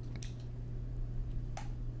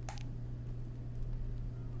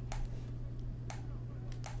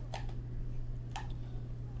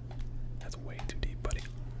 That's way too deep, buddy.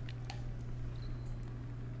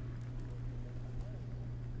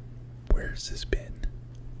 Where's this been?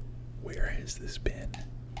 Where has this been?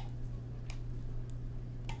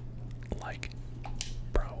 Like,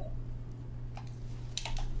 bro.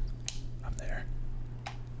 I'm there.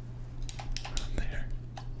 I'm there.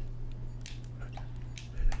 I'm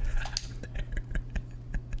there.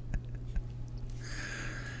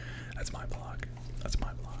 That's my block. That's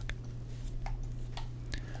my block. I'm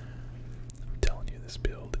telling you, this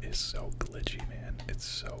build is so glitchy, man. It's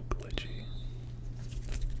so glitchy.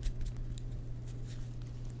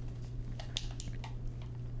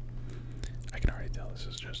 I can already tell this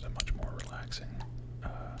is just a much more relaxing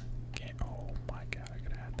game. Oh my god, I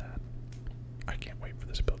could add that. I can't wait for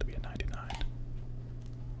this build to be a 99.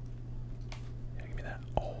 Yeah, give me that.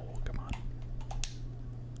 Oh, come on.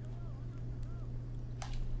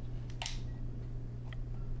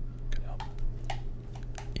 Good help.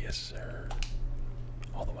 Yes, sir.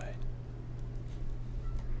 All the way.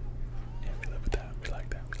 Yeah, we live with that. We like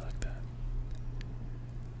that. We like that.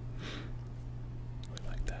 We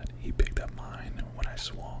like that. He picked up mine when I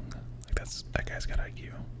swung. Like that guy's got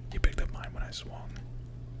IQ. He picked up mine when I swung.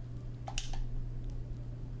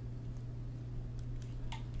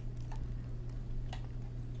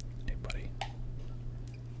 Hey, buddy.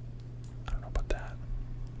 I don't know about that.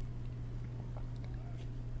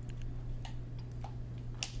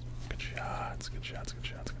 Good shots, good shots, good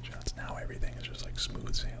shots, good shots. Now everything is just like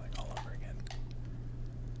smooth sailing all over again.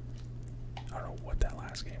 I don't know what that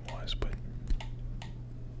last game was, but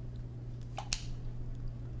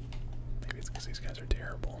maybe it's because these guys are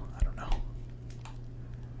terrible. I don't know.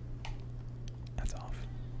 That's off.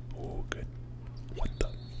 Oh, good. What the?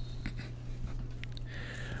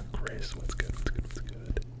 Chris, what's good? What's good? What's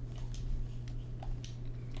good?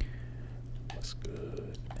 What's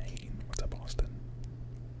good, Maine? What's up, Austin?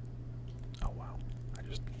 Oh wow! I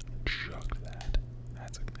just chucked that.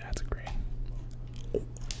 That's a green.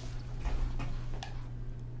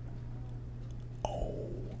 Oh. Oh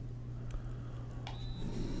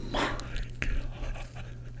my god.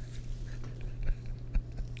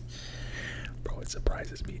 Bro, it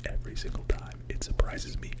surprises me every single time. It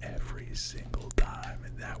surprises me every single time,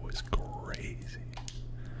 and that was crazy.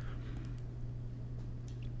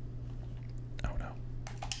 Oh no.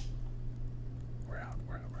 We're out,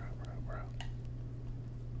 we're out, we're out, we're out, we're out.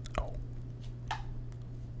 Oh.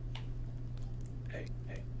 Hey,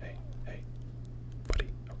 hey, hey, hey. Buddy,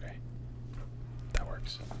 okay. That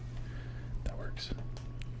works. That works.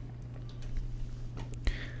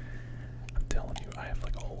 I'm telling you, I have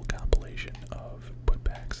like a whole compilation of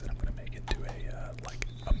putbacks that I'm gonna make into a like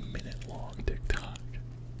a minute-long TikTok.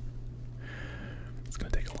 It's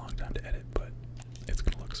gonna take a long time to edit, but it's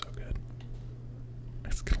gonna look so good.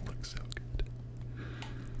 It's gonna look so good.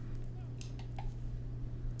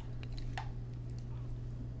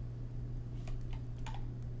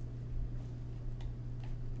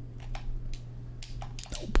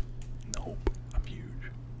 Nope. Nope. I'm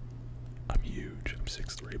huge. I'm huge. I'm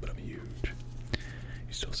 6'3", but I'm huge.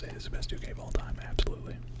 You still say this is the best 2K of all time?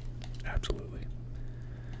 Absolutely. Absolutely.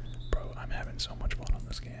 Bro, I'm having so much fun on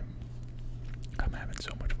this game. I'm having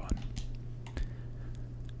so much fun.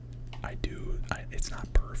 It's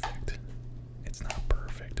not perfect. It's not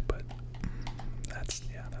perfect, but that's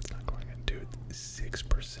not going in. Dude,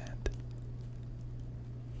 6%.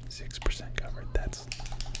 6% covered.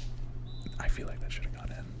 I feel like that should have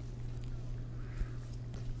gone in.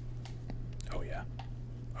 Oh yeah.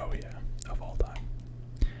 Oh yeah. Of all time.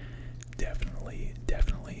 Definitely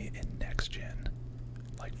in next gen.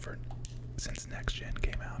 Like since next gen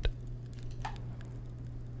came out.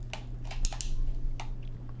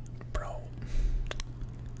 Bro.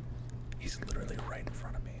 He's literally right in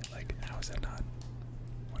front of me. Like, how is that not?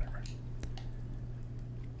 Whatever.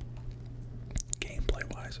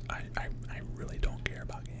 Gameplay wise, I really don't care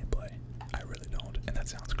about gameplay. I really don't. And that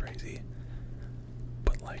sounds crazy.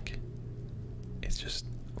 But like, it's just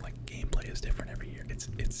like gameplay is different every year.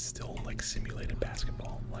 It's still like simulated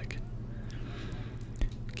basketball. Like,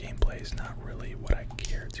 gameplay is not really what I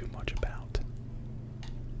care too much about.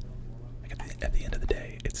 Like at the end of the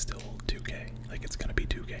day, it's still 2K. Like, it's gonna be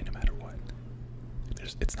 2K no matter what.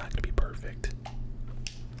 It's not gonna be perfect.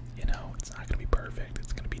 You know, it's not gonna be perfect.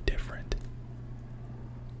 It's gonna be different.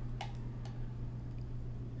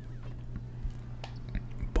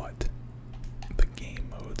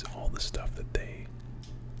 the stuff that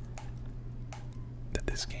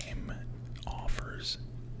this game offers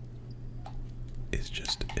is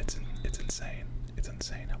just it's insane. It's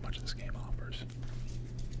insane how much this game offers.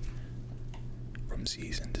 From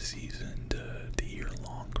season to season to the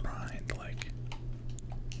year-long grind, like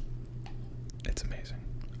it's amazing.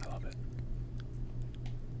 I love it.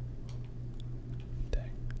 Dang,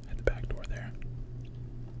 at the back door there.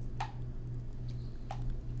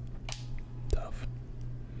 Tough.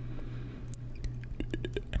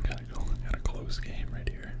 Got a close game right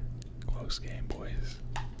here. Close game, boys.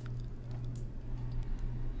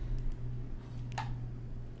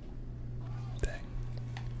 Dang.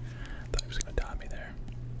 Thought he was gonna dot me there.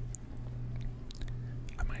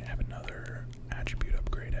 I might have another attribute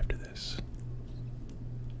upgrade after this.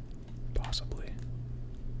 Possibly.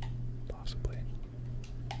 Possibly.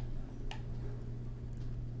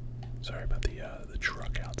 Sorry about the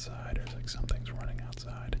truck outside. There's like something's running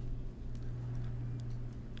outside.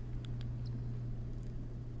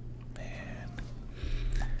 Man.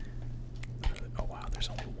 Oh wow, there's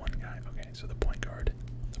only one guy. Okay, so the point guard.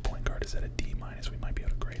 The point guard is at a D minus. We might be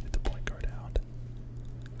able to grade the point guard out.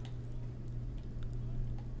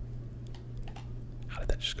 How did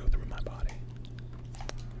that just go through my body?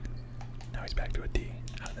 Now he's back to a D.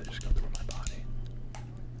 How did that just go through my body?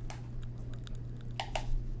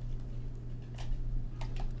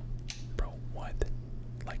 Bro, what?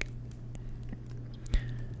 Like,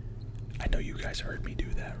 I know you guys heard me do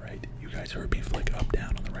that, right? You guys heard me flick up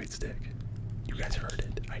down on the right stick. You guys heard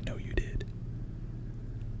it. I know you did.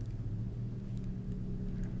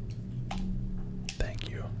 Thank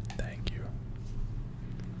you. Thank you.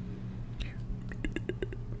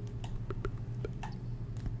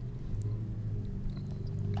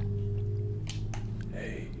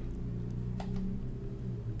 Hey.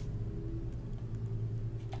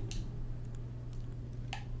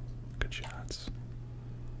 Good shots.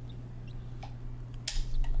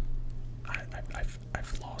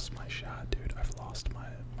 I've lost my shot, dude. I've lost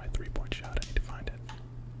my 3-point shot. I need to find it.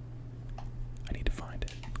 I need to find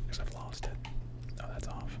it because I've lost it. Oh, that's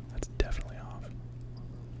off. That's definitely off.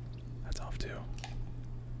 That's off too.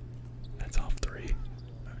 That's off 3.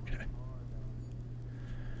 Okay.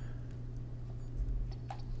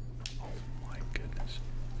 Oh my goodness.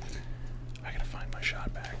 I gotta find my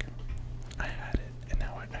shot back. I had it, and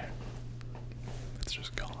now it's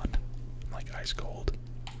just gone. I'm like ice cold.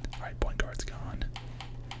 Alright, point guard's gone.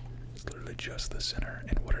 It's literally just the center.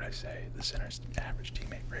 And what did I say? The center's average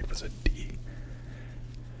teammate grade was a D.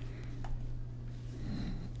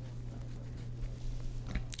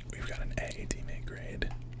 We've got an A teammate grade.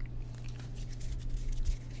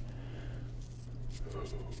 Ooh,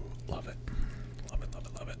 love it. Love it, love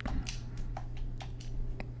it, love it.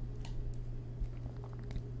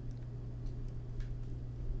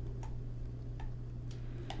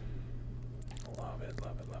 Love it,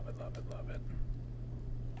 love it, love it, love it, love it.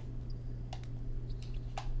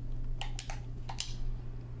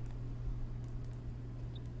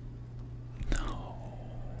 No.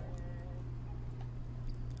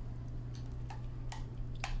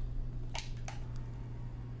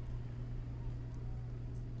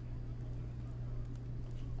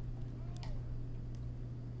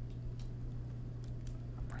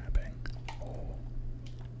 I'm rapping. Oh.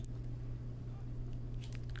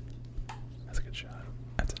 That's a good shot.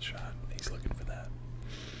 That's a shot. He's looking for that.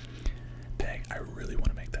 Dang, I really want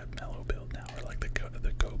to make that mellow build now, or like the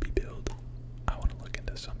Kobe build. I want to look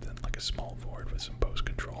into something like a small forward with some post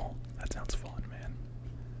control. That sounds fun, man.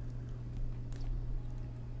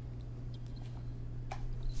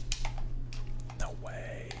 No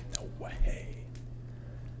way, no way.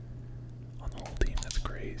 On the whole team, that's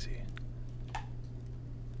crazy.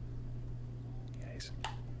 Yeah,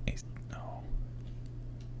 he's no.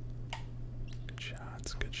 Good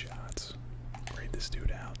shots, good shots. Grade this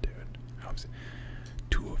dude out, dude. How's it?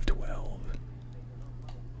 2 of 12.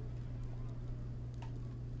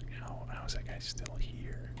 How is that guy still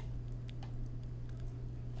here?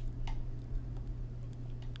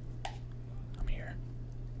 I'm here.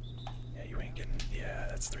 Yeah, you ain't getting. Yeah,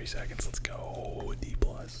 that's 3 seconds. Let's go. D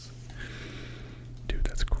plus. Dude,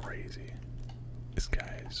 that's crazy. This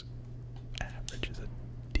guy's average is a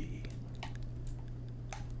D.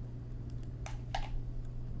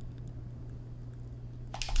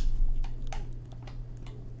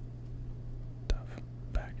 Tough.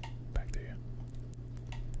 Back to you.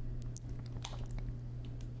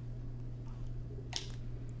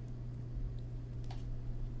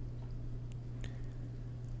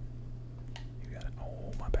 You got it.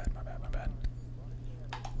 Oh, my bad, my bad, my bad.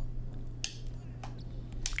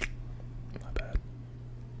 My bad.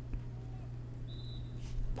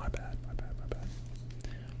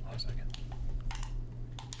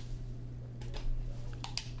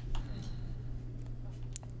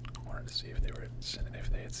 see if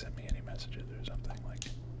they had sent me any messages or something like.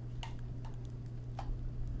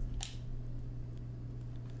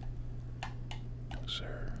 No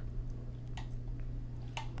sir.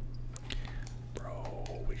 Bro,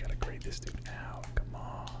 we gotta grade this dude out. Come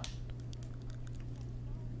on.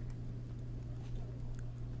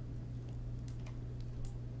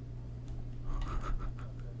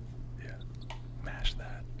 Yeah, mash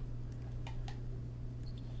that.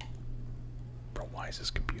 Bro, why is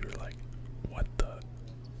this computer like, what the?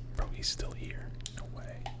 Bro, he's still here. No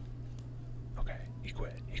way. Okay, he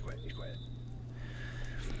quit.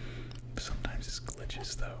 Sometimes it's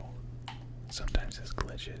glitches though. Sometimes it's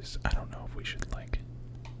glitches. I don't know if we should like.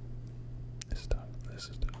 This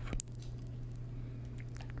is tough.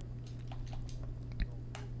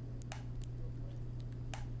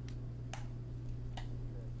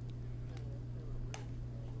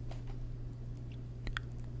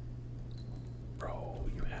 Bro,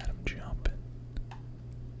 you had him jumping.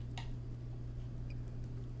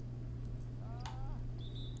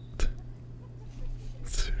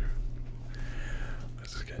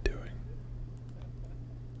 What's this guy doing?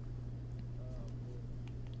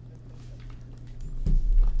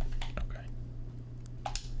 Okay.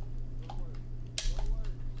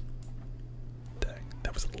 Dang,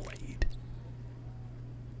 that was late.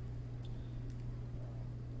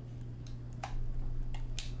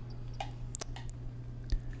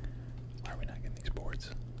 Why are we not getting these boards?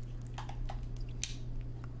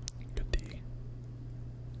 Good D.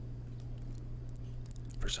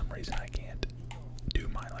 For some reason I can't do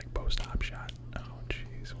my like post-op shot. Oh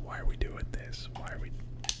jeez, why are we doing this? Why are we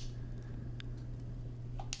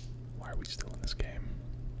still in this game?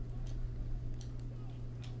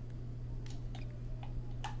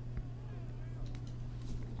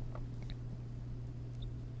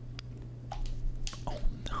 Oh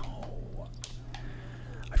no.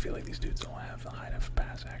 I feel like these dudes don't have high enough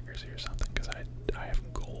pass accuracy or something because I have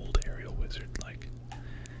gold aerial wizard. Like,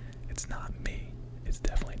 it's not me. It's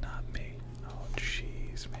definitely not me. Oh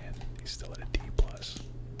jeez, man. He's still at a D plus.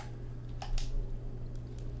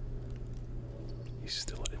 He's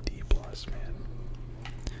still at a D plus, man.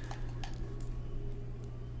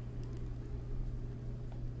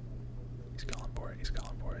 He's going for it. He's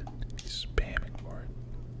going for it. He's spamming for it.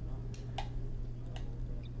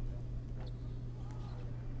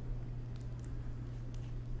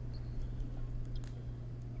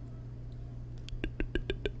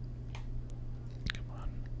 Come on.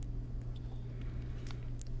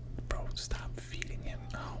 Bro, stop feeding him.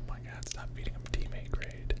 Oh my god, stop feeding him teammate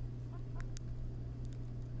grade.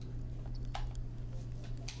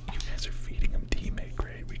 You guys are feeding him teammate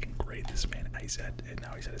grade. We can grade this man. And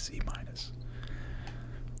now he's at a C minus.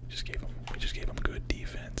 We just gave him good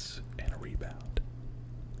defense and a rebound.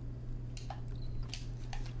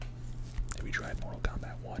 Have you tried Mortal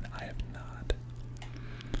Kombat 1? I have not.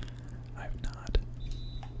 I have not.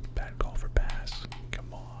 Bad call for pass.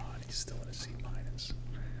 Come on, he's still at a C minus.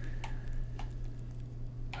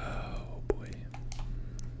 Oh boy.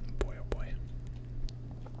 Boy, oh boy.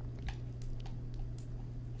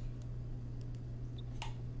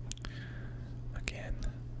 Again,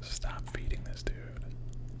 stop feeding this dude.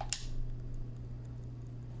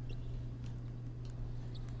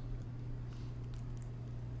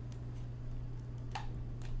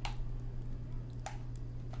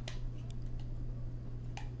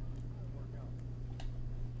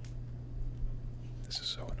 This is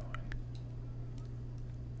so annoying.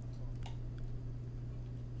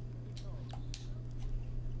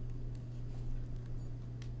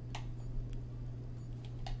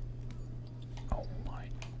 Oh my.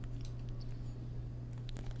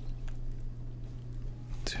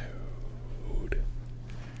 Dude.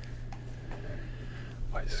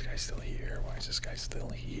 Why is this guy still here? Why is this guy still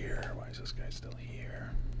here? Why is this guy still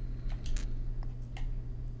here?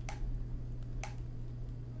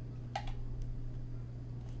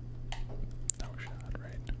 No shot,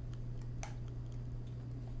 right?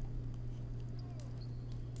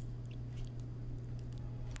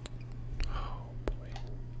 Oh boy.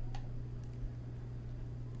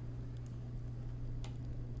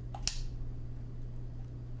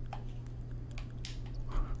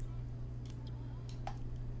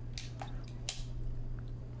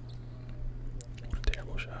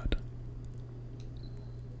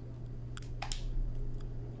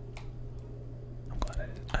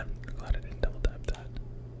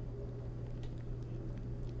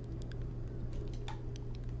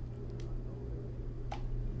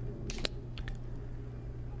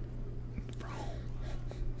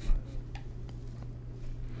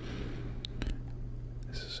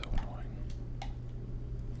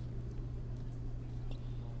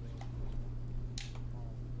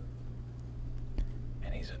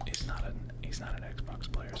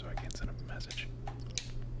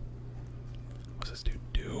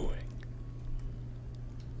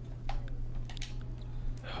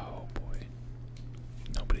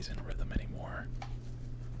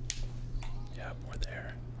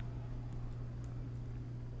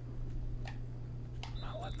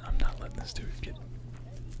 this dude get.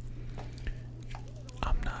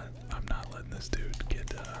 I'm not letting this dude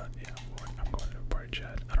get. Yeah, I'm going to a party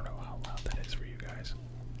chat. I don't know how loud that is for you guys.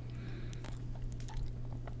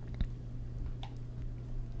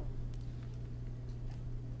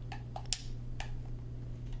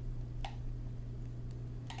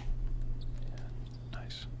 Yeah,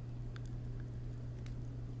 nice.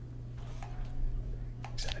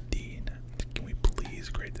 Is that a D? Can we please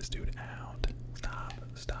grade this dude out? Stop,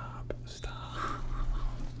 stop, stop.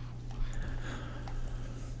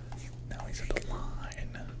 Now he's at the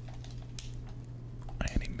line.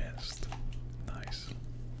 And he missed. Nice.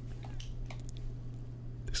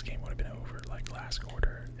 This game would have been over like last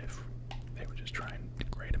quarter if they would just try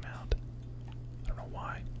and grade him out. I don't know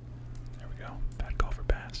why. There we go. Bad call for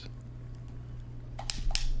pass.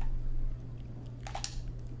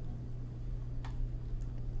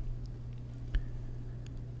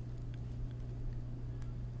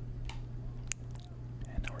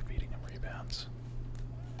 And now we're beating him rebounds.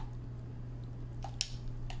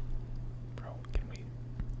 Bro, can we?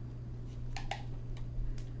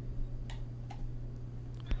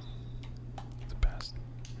 It's a pass.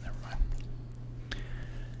 Never mind.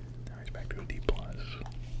 Now he's back to a D plus.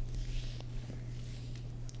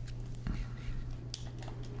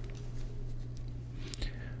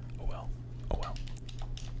 Oh well. Oh well.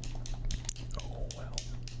 Oh well.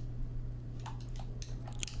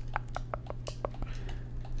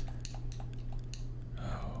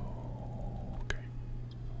 Oh, okay.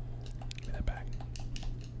 Give me that back.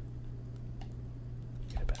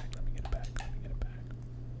 Get it back. Let me get it back. Let me get it back.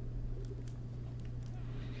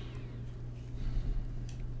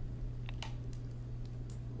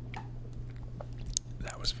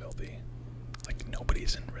 That was filthy. Like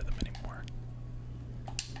nobody's in rhythm anymore.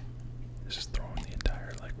 It's just throwing the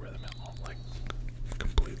entire like rhythm all like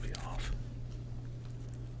completely off.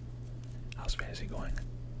 How's fantasy going?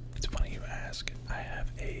 It's funny you ask. I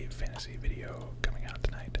have a fantasy video coming out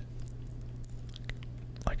tonight.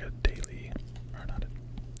 Like a daily, or not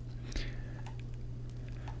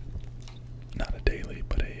a daily,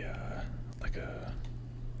 but a like a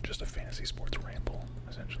just a fantasy sports ramble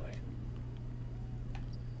essentially.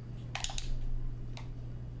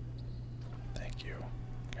 Thank you.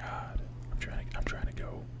 God, I'm trying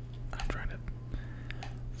to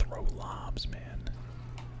throw lobs, man.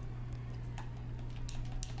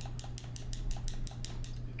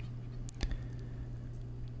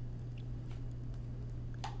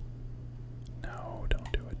 No,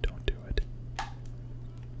 don't do it, don't do it.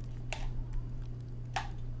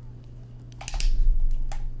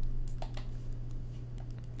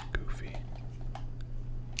 Goofy.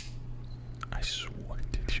 I swear,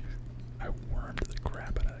 did you? I wormed the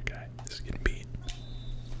crap out of that guy. This is getting beat.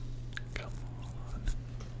 Come on.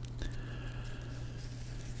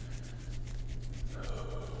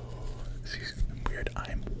 Oh, this is weird.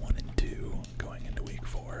 I'm 1-2 going into week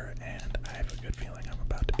 4, and I have a good feeling I'm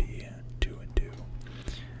about to be 2-2.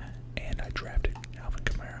 And I drafted Alvin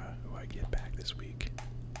Kamara, who I get back this week.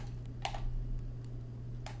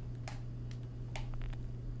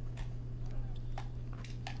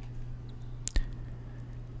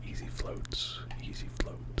 Easy floats, easy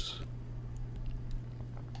floats.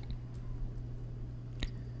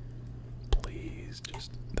 Please,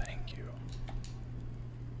 just thank you.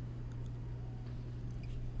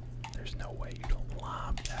 There's no way you don't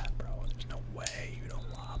lob that, bro. There's no way you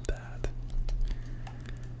don't lob that.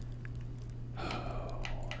 Oh,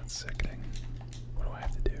 that's sickening. What do I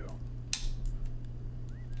have to do?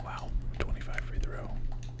 Wow, 25 free throw.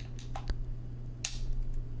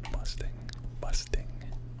 Busting, busting,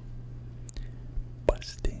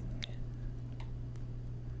 busting.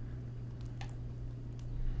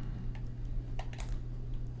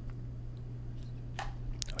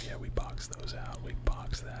 Oh yeah, we boxed those out. We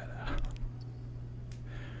boxed that out.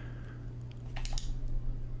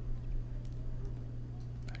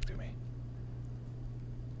 Back to me.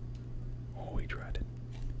 Oh, we tried it.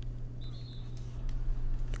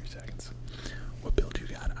 3 seconds. What build you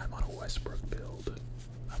got? I'm on a Westbrook build.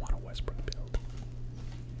 I'm on a Westbrook build.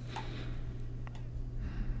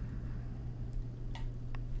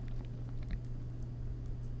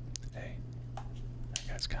 Hey, that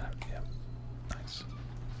guy's kind of, yeah, nice.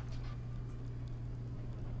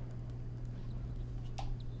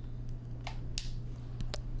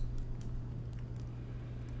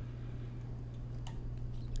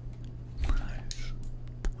 Nice.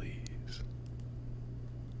 Please.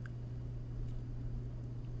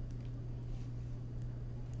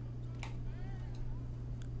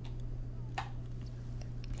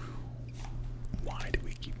 Why do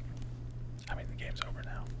we keep... I mean, the game's over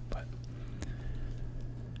now, but...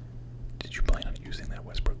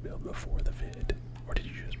 before the vid? Or did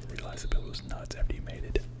you just realize the build was nuts after you made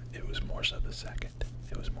it? It was more so the second.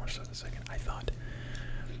 It was more so the second. I thought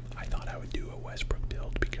I would do a Westbrook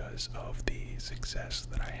build because of the success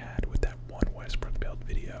that I had with that one Westbrook build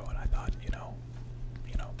video, and I thought, you know,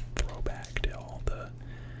 throwback to all the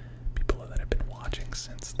people that have been watching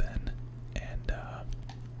since then, and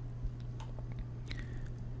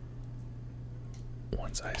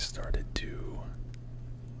once I started to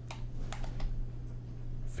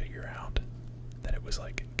figure out that it was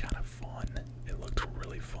like kind of fun, it looked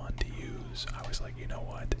really fun to use, I was like, you know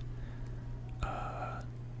what,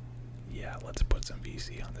 yeah, let's put some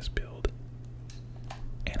VC on this build.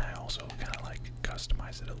 And I also kind of like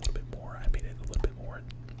customized it a little bit more. I made it a little bit more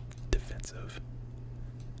defensive.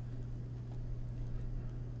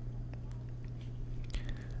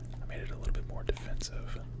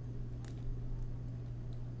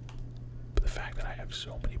 But the fact that I have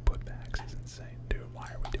so many putbacks is insane. Dude, why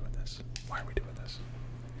are we doing this? Why are we doing this?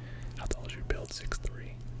 How tall is your build?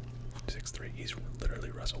 6'3". 6'3". He's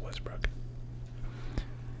literally Russell Westbrook.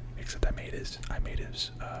 Except I made him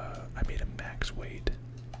max weight.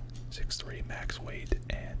 6'3", max weight,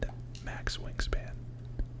 and max wingspan.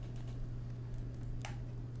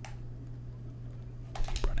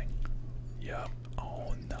 Keep running. Yup.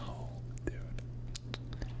 Oh no, dude.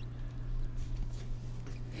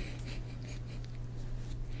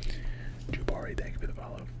 Jubari, thank you for the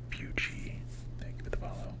follow. Fuchi, thank you for the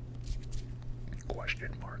follow.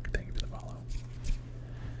 Question mark, thank you for the follow.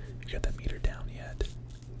 You got that meter down yet?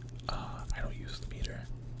 I don't use the meter.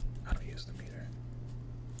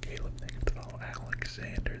 Caleb, thank you for the follow.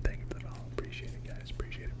 Alexander, thank you for the follow. Appreciate it, guys.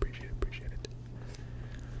 Appreciate it.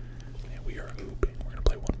 Man, we are hooping. We're gonna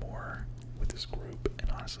play one more with this group, and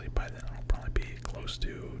honestly, by then I'll probably be close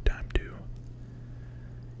to time to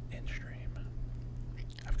end stream.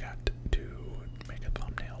 I've got to make a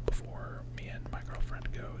thumbnail before me and my girlfriend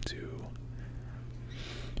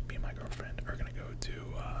are gonna go to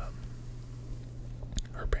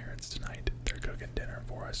her parents tonight. They're cooking dinner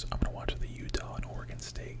for us. I'm gonna watch the Utah and Oregon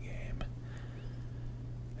State game.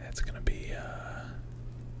 It's gonna be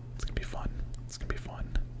fun. It's gonna be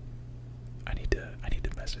fun. I need to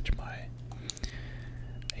message my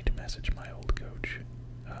old coach.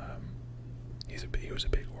 He was a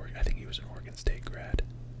big I think he was an Oregon State grad.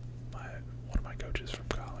 One of my coaches from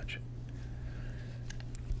college.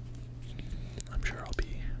 I'm sure I'll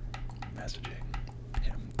be messaging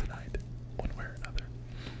him tonight, one way or another.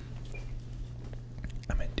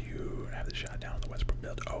 I mean, do you have the shot down on the Westbrook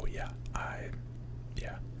build? Oh yeah, I've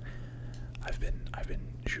been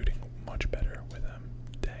shooting much better with him.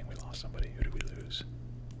 Dang, we lost somebody. Who did we lose?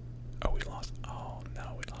 Oh, we lost. Oh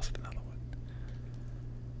no, we lost another one.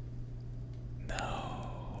 No.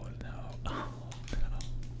 Oh no.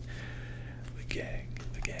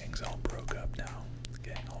 The gang's all broke up now.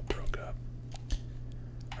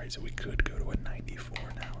 Alright, so we could go to a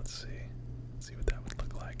 94 now. Let's see what that would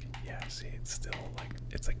look like. Yeah, see, it's still like,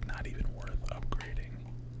 it's like not even worth upgrading.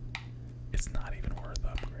 It's not even worth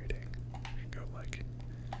upgrading. We could go like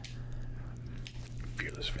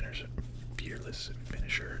fearless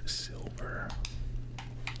finisher silver.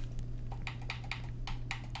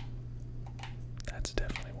 That's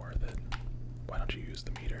definitely worth it. Why don't you use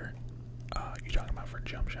the meter? You talking about for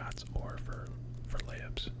jump shots or for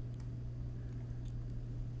layups?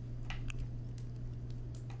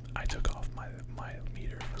 I took off my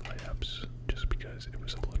meter for layups just because it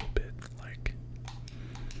was a little bit like,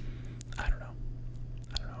 I don't know.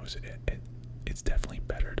 It's definitely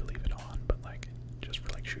better to leave it on, but like just for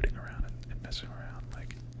like shooting around and messing around,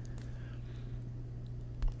 like,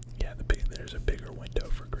 yeah, there's a bigger window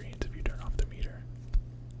for greens if you turn off the meter.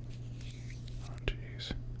 Oh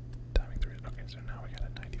jeez, timing through. Okay, so now we got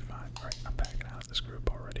a 95. All right, I'm backing out of this group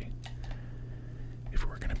already. If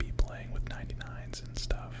we're gonna be playing with 99s and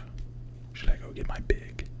stuff, should I go get my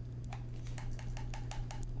big?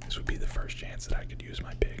 This would be the first chance that I could use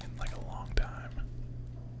my big in like a long time.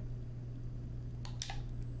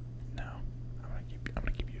 No, I'm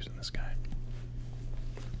gonna keep using this guy.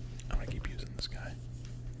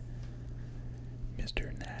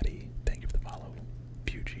 Mr. Natty, thank you for the follow.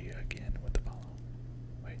 Fuji again with the follow.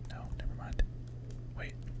 Wait, no, never mind.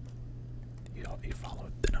 Wait, he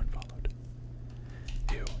followed, then unfollowed.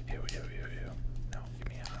 Ew. No,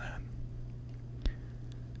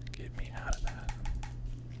 get me out of that.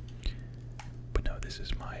 But no, this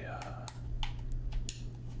is my,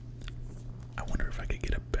 I wonder if I could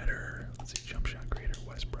get a better, let's see, jump shot creator,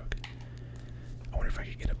 Westbrook. I wonder if I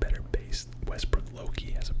could get a better base. Westbrook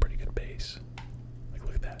low-key has a pretty good base. Like,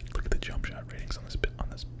 look at that. Look at the jump shot ratings on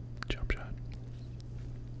this jump shot.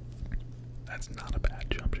 That's not a bad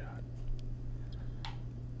jump shot.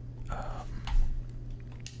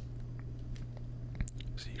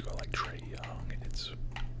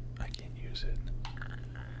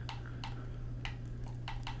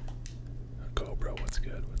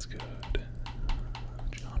 good? What's good?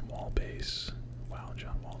 John Wall base. Wow,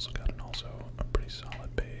 John Wall's got also a pretty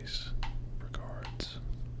solid base for cards.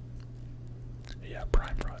 Yeah,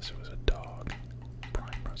 Prime Russ was a dog.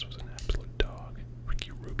 Prime Russ was an absolute dog.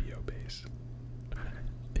 Ricky Rubio base.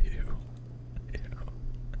 Ew. Ew.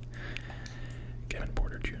 Kevin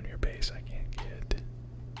Porter Jr. base, I can't get.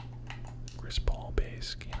 Chris Paul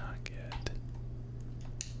base, cannot get.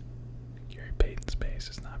 Gary Payton's base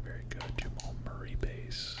is not very good. Jamal Murray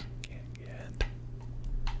base, can't get.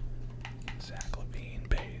 Zach LaVine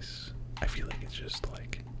base. I feel like it's just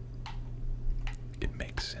like, it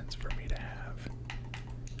makes sense for me to have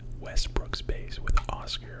Westbrook's base with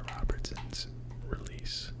Oscar Robertson's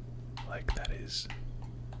release. Like that's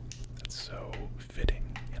so fitting,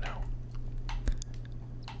 you know?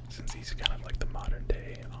 Since he's kind of like the modern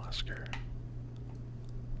day Oscar.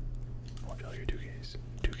 I watch all your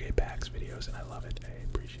 2K packs videos and I love it. Hey,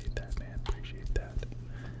 appreciate that, man. Appreciate that.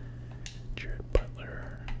 Jared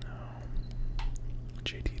Butler, no.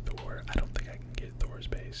 JT Thor. I don't think I can get Thor's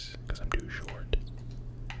base because I'm too short.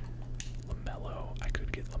 LaMelo. I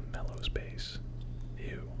could get LaMelo's base.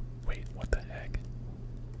 Ew. Wait, what the heck?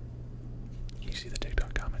 Can you see the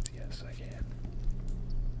TikTok comments? Yes, I can.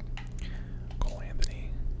 Cole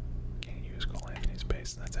Anthony. Can't use Cole Anthony's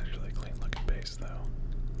base. That's actually a clean looking base though.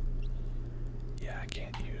 Yeah, I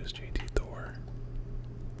can't use JT Thor.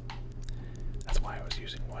 That's why I was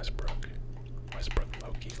using Westbrook. Westbrook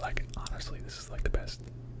Loki. Like, honestly, this is like the best.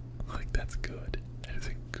 Like, that's good. That is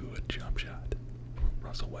a good jump shot.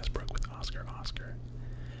 Russell Westbrook with Oscar.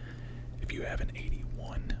 If you have an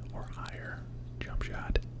 81 or higher jump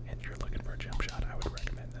shot and you're looking for a jump shot, I would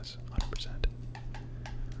recommend this 100%.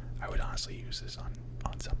 I would honestly use this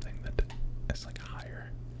on something that is like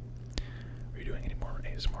higher. Are you doing any more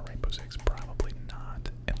ASMR Rainbow Six? Probably not,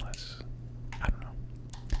 unless, I don't know.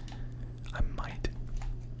 I might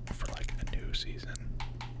for like a new season.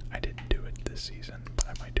 I didn't do it this season, but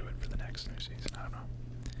I might do it for the next new season. I don't know.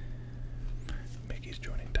 Mickey's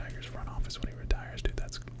joining Tiger's front office when he retires, dude.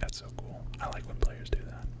 That's so cool. I like when players do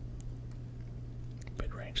that.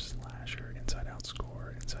 Mid-range slasher, inside out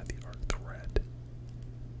score, inside the arc thread.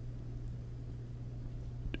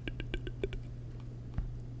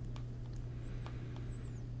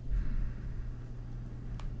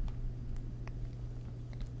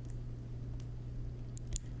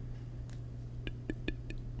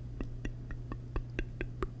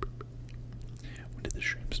 When did the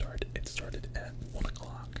stream start? It started at 1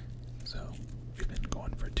 o'clock. So we've been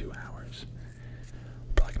going for 2 hours.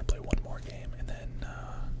 We're probably gonna play one more game and then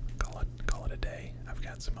call it a day. I've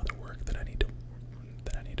got some other work that I need to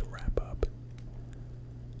wrap up.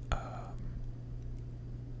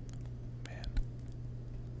 Man,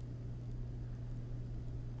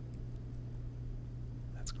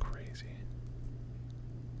 that's crazy.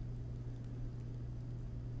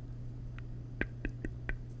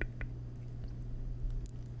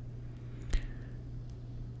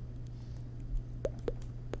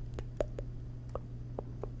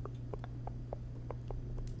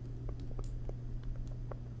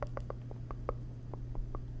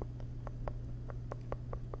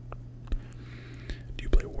 Do you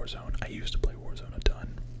play Warzone? I used to play Warzone a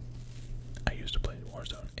ton.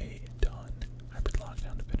 Hybrid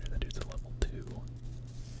Lockdown Defender, that dude's a level 2.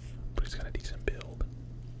 But he's got a decent build.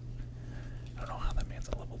 I don't know how that man's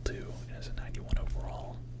a level 2 and is a 91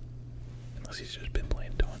 overall. Unless he's just been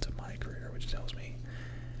playing tons of my career, which tells me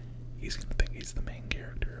he's gonna think he's the main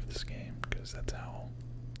character of this game, because that's how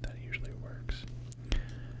that usually works.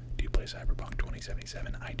 Do you play Cyberpunk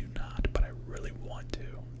 2077? I do not, but I really want to.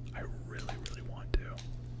 I really want to.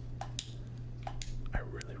 I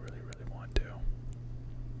really want to.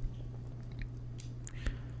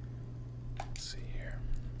 Let's see here.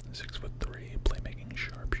 6'3", playmaking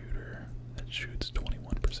sharpshooter that shoots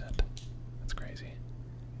 21%. That's crazy.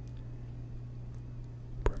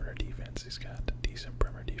 Perimeter defense, he's got decent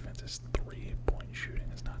perimeter defense. His 3-point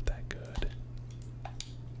shooting is not that good.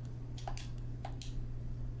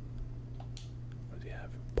 What does he have?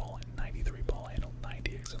 93 ball handle,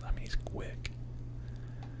 90. I mean, he's quick.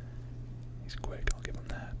 He's quick, I'll give him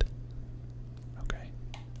that. Okay.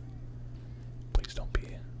 Please don't be.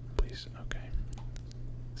 Please, okay.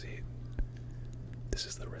 See, this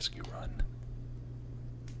is the risk you run.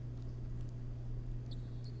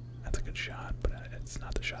 That's a good shot, but it's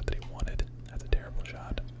not the shot that he wanted. That's a terrible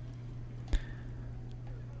shot.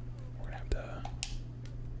 We're gonna have to.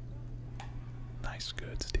 Nice,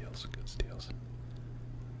 good steals, good steals.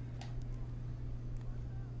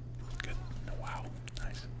 Good. Wow.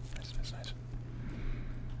 Nice. Nice.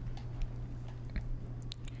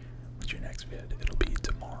 What's your next vid? It'll be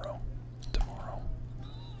tomorrow.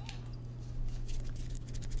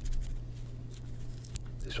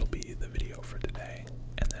 this will be the video for today,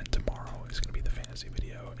 and then tomorrow is going to be the fantasy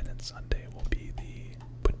video, and then Sunday will be the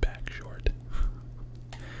putback short.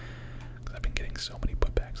 Because I've been getting so many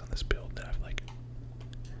putbacks on this build that I've like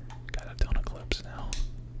got a ton of clips now.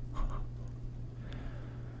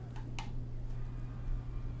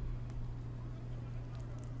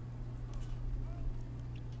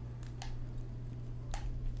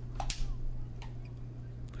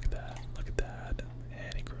 Look at that,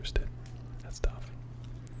 and he cruised it. That's tough.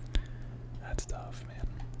 That's tough, man.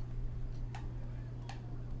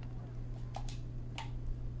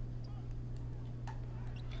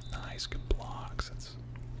 Nice, good blocks. That's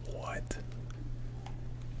what?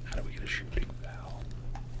 How do we get a shooting foul?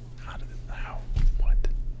 How? What?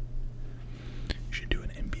 You should do an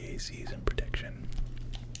NBA season prediction.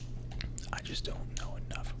 I just don't know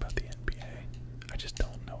enough about the NBA. I just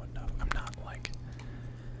don't know enough. I'm not like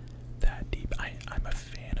that deep. I'm a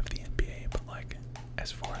fan of the NBA, but like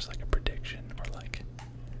as far as like a prediction or like,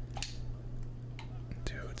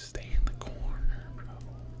 dude, stay in the corner,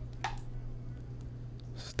 bro.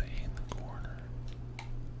 Stay in the corner.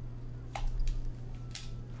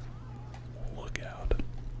 Look out.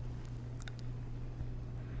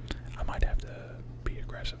 I might have to be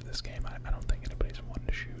aggressive this game. I don't think anybody's wanting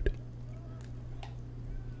to shoot.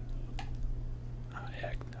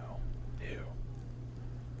 Heck no. Ew.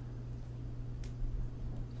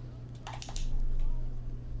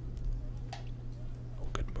 Oh,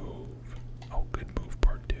 good move. Oh, good move,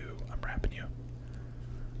 part 2. I'm wrapping you.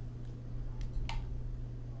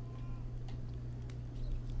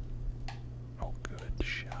 Oh, good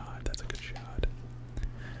shot. That's a good shot.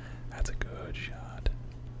 That's a good shot.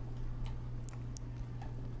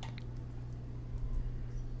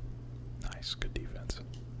 Nice, good defense.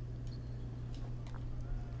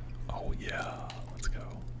 Oh yeah, let's go.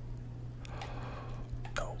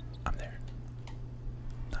 No, I'm there.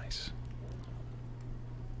 Nice.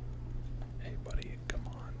 Hey buddy, come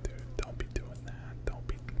on, dude. Don't be doing that. Don't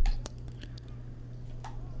be.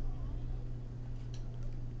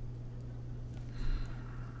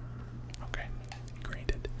 Okay,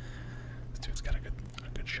 greened. This dude's got a good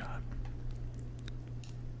shot.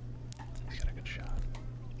 He's got a good shot.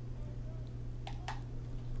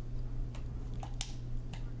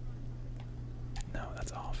 No,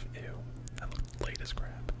 that's off. Ew. That looked late as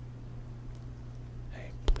crap.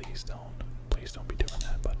 Hey, please don't be doing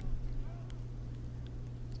that, bud.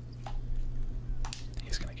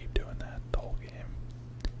 He's gonna keep doing that the whole game.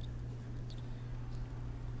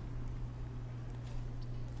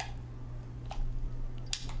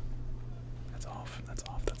 That's off. That's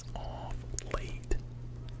off. That's off. Late.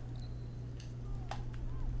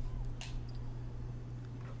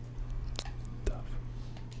 Tough.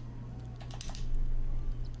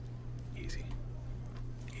 Easy.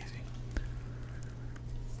 Easy.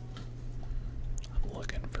 I'm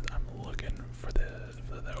looking for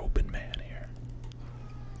the open man here.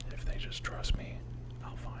 If they just trust me,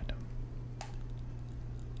 I'll find him.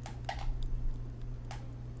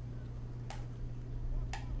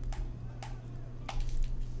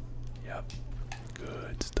 Yep.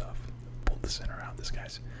 Good stuff. Pulled the center out. This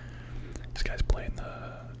guy's playing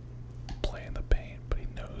the paint, but he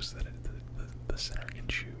knows that the center can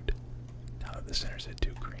shoot. Now that the center's hit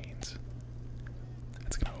 2 greens,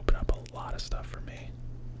 that's gonna open up a lot of stuff for me.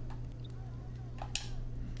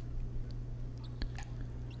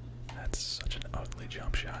 That's such an ugly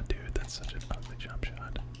jump shot, dude. That's such an ugly jump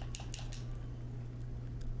shot.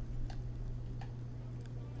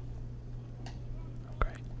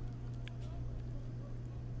 Okay.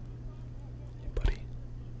 Hey, buddy.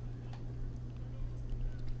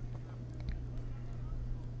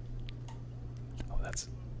 Oh,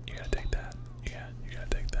 you gotta take that. Yeah, you gotta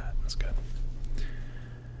take that. That's good.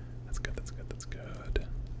 That's good, that's good, that's good.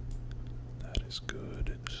 That is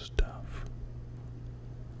good stuff.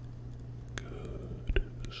 Good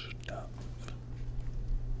stuff.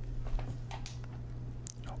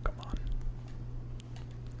 Oh, come on.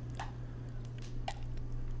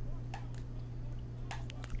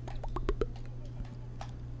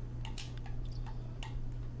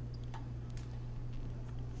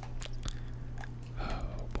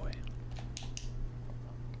 Oh boy.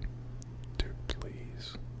 Dude,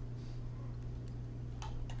 please.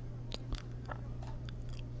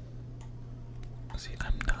 See,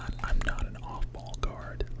 I'm not an off-ball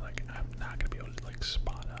guard. Like, I'm not gonna be able to like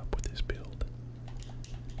spot up with this build.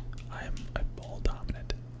 I am a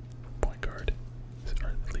ball-dominant point guard, or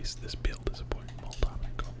at least this build is a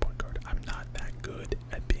ball-dominant point guard. I'm not that good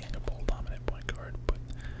at being a ball-dominant point guard, but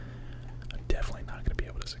I'm definitely not gonna be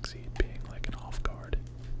able to succeed being like an off guard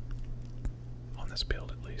on this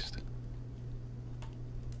build, at least.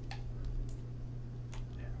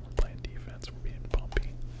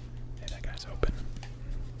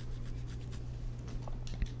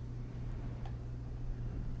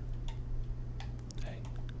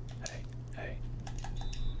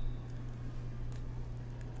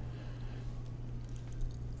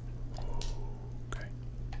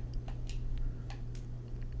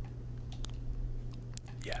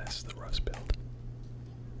 Yeah, this is the Russ build.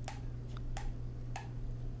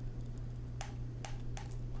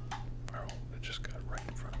 Oh, it just got right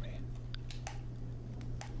in front of me.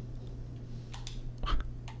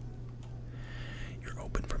 You're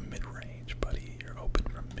open from mid-range, buddy. You're open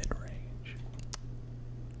from mid-range.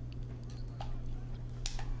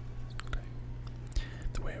 Okay.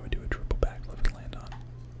 The way I would do a triple backflip and land on.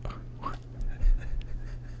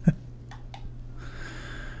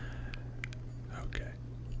 Okay.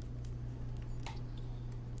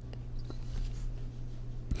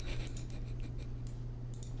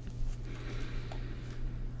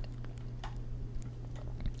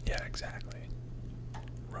 Yeah, exactly.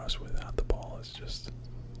 Russ without the ball is just,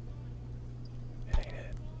 it ain't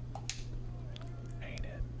it. Ain't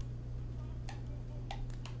it.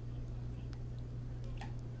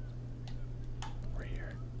 We're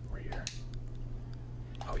here. We're here.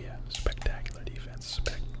 Oh yeah, spectacular defense.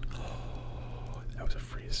 Oh, that was a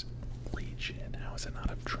freeze. Reach in. How is it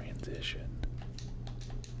not a transition?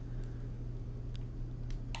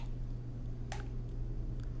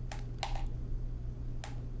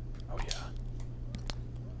 Oh yeah.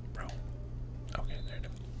 Bro. Okay, there it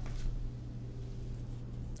is.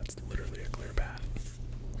 That's literally a clear path.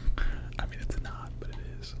 I mean, it's not, but it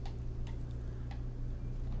is.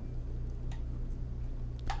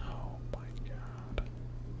 Oh my god.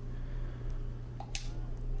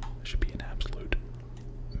 It should be an absolute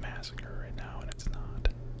massacre right now, and it's not.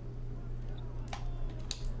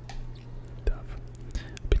 Tough.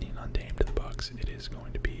 Opinion on Dame to the Bucks. It is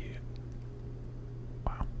going to be.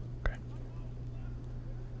 Wow. Okay.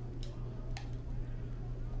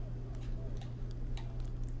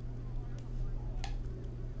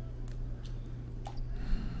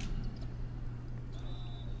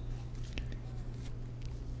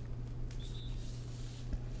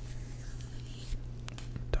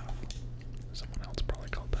 Tough. Someone else probably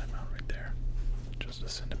called timeout right there. Just to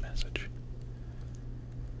send a message.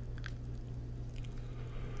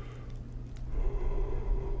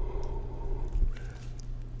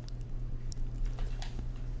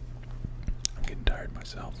 I'm getting tired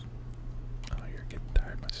myself. Oh, you're getting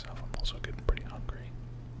tired myself. I'm also getting pretty hungry.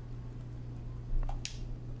 I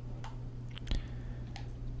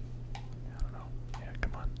don't know. Yeah,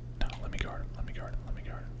 come on. No, let me guard him. Let me guard him. Let me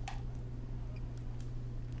guard him.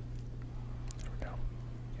 There we go.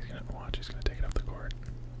 He's gonna watch. He's gonna take it off the court.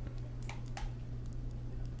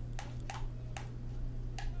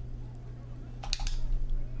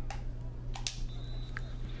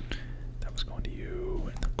 That was going to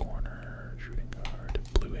you in the corner. Shooting guard.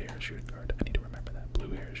 Blue hair shooting guard. I need to remember that.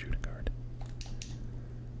 Blue hair shooting guard.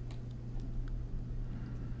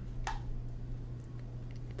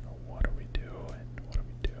 Bro, what are we doing? What are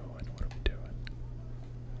we doing? What are we doing?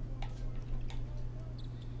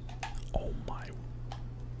 Oh my.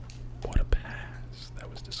 What a pass. That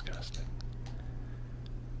was disgusting.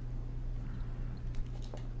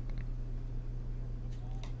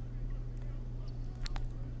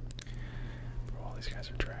 Bro, all these guys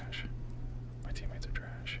are trash. My teammates are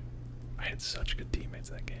trash. I had such good teammates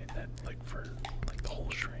that game, that like for like the whole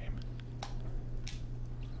stream.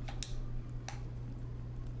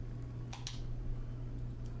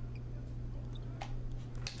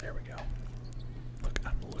 There we go. Look,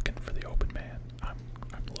 I'm looking for the open man. I'm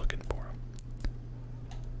looking for him.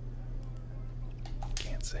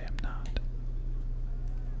 Can't say I'm not.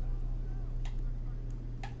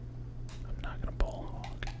 I'm not gonna ball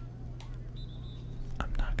hog.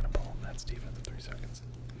 I'm not gonna ball. That's defense in 3 seconds.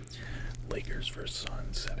 Lakers vs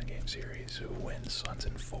Suns 7-game series. Who wins? Suns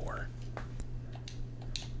in 4.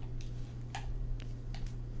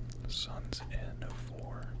 Suns in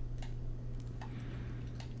 4.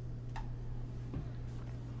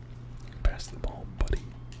 Pass the ball, buddy.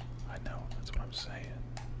 I know, that's what I'm saying.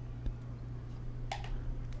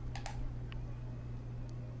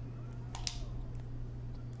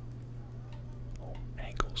 Oh,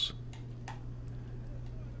 ankles.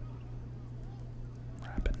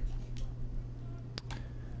 Rapping.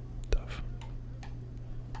 Tough.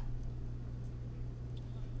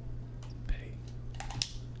 Hey.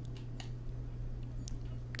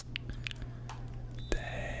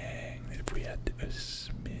 Dang, if we had a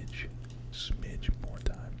smidge more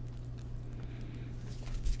time.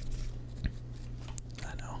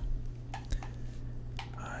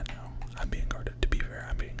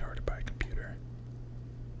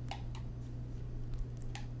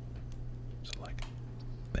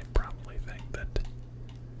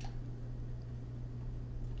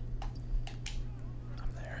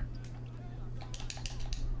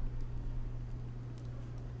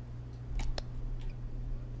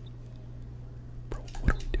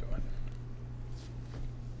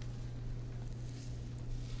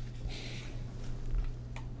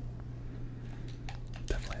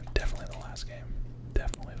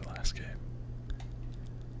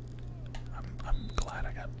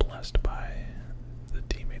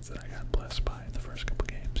 teammates that I got blessed by in the first couple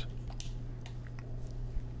games.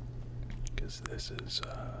 Because this is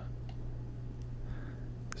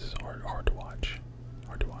hard to watch.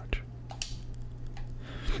 Hard to watch.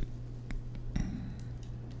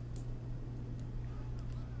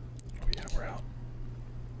 Oh yeah, we're out.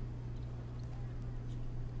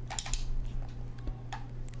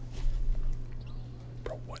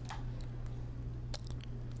 Bro, what?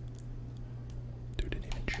 Dude didn't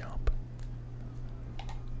even jump.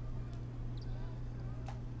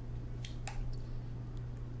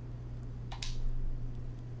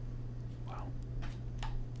 Wow.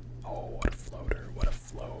 Oh, what a floater. What a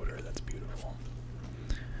floater. That's beautiful.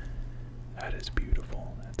 That is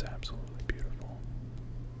beautiful. That's absolutely beautiful.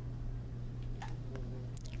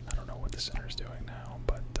 I don't know what the center's doing now,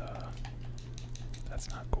 but that's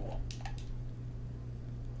not cool.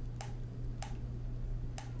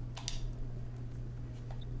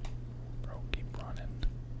 Bro, keep running.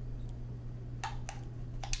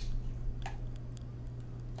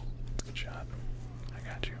 Good shot. I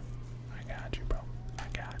got you. I got you, bro. I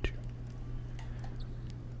got you.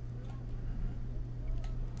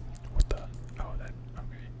 What the? Oh, that.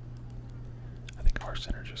 Okay. I think our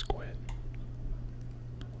center just quit.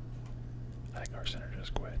 I think our center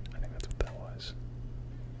just quit. I think that's what that was.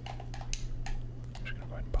 I'm just gonna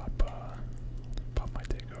go ahead and pop my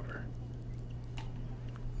takeover.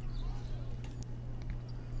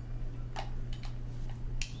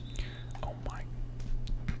 Oh my.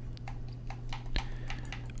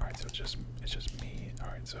 Alright, so it's just me.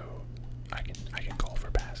 Alright, so I can call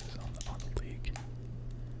for passes on the league.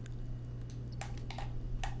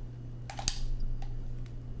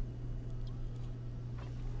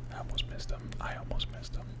 I almost missed him. I almost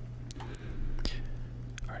missed him.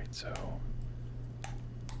 Alright, so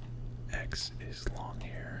X is long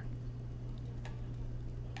hair.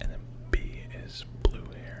 And then B is blue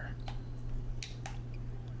hair.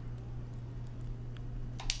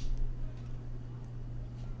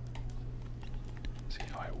 See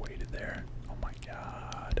how I waited there? Oh my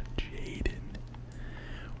god. Jaden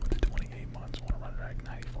with the 28 months, want to run back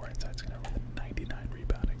 94 inside, it's gonna run the 99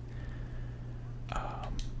 rebounding.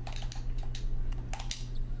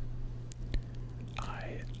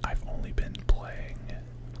 I've only been playing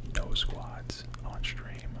no squads on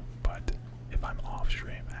stream, but if I'm off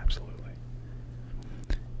stream, absolutely.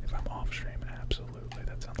 If I'm off stream, absolutely.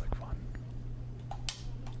 That sounds like fun.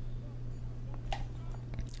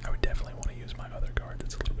 I would definitely want to use my other card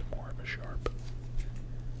that's a little bit more of a sharp.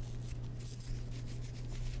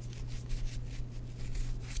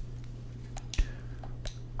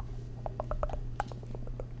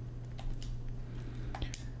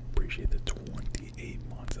 Appreciate the 28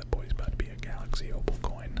 months. That boy's about to be a Galaxy Opal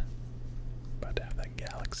coin. About to have that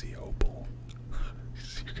Galaxy Opal.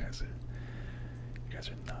 You guys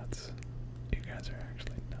are nuts. You guys are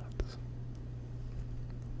actually nuts.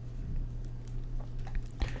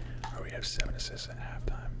 Alright, we have 7 assists at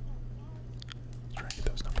halftime. Let's try and get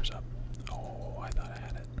those numbers up. Oh, I thought I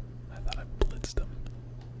had it. I thought I blitzed them.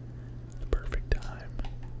 The perfect time.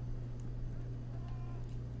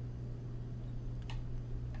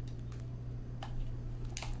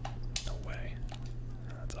 No way.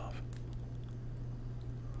 That's off.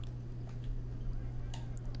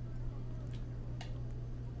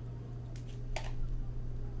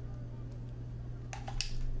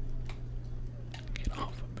 Get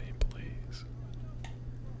off of me, please.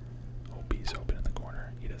 Oh, B's open in the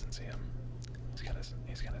corner. He doesn't see him. He's got us.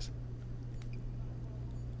 He's got us.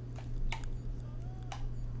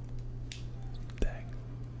 Dang.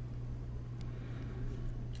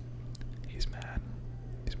 He's mad.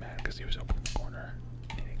 He's mad because he was open in the corner.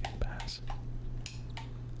 And he didn't get the pass.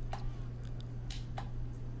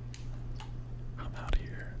 I'm out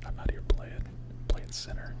here. I'm out here playing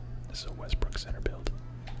center. This is a Westbrook center build.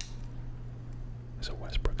 This is a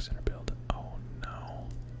Westbrook center build. Oh no.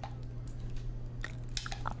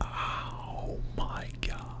 Oh my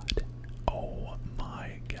god. Oh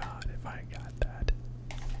my god, if I got that.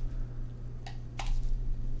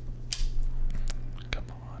 Come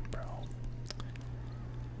on, bro.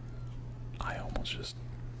 I almost just.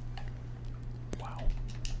 Wow.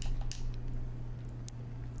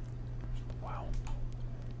 Wow.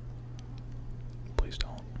 Please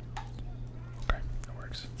don't. Okay, that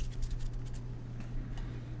works.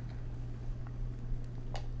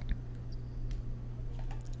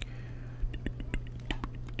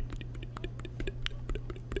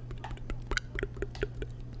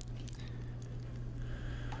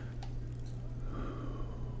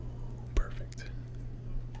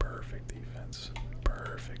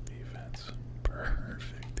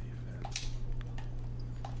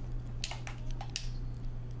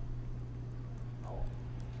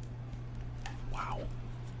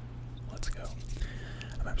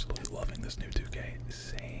 this new 2K.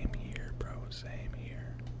 Same here, bro. Same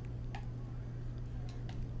here.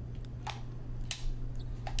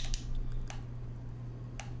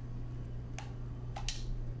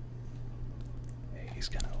 Hey, he's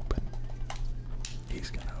gonna open.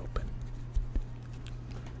 He's gonna open.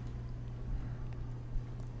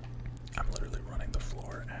 I'm literally running the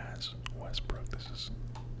floor as Westbrook. This is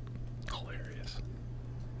hilarious.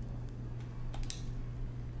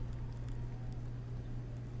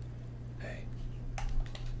 Hey.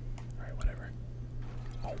 Alright, whatever.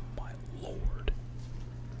 Oh my lord.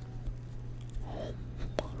 Oh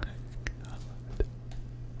my god.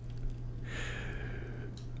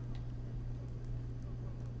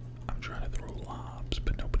 I'm trying to throw lobs,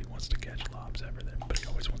 but nobody wants to catch lobs ever. Everybody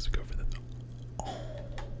always wants to go for the. Oh,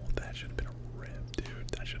 that should have been a rip, dude.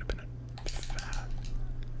 That should have been a fat.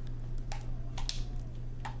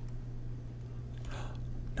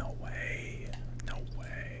 No way. No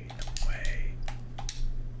way. No way.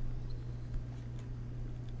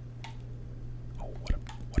 Oh,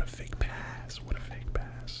 what a fake pass. What a fake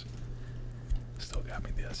pass. Still got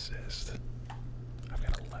me the assist. I've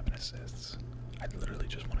got 11 assists. I literally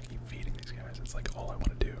just want to keep feeding these guys. It's like all I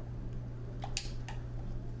want to do.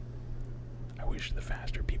 I wish the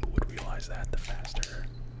faster people would realize that, the faster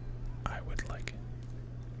I would like.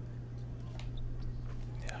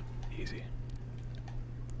 Yeah, easy.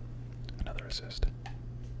 Another assist.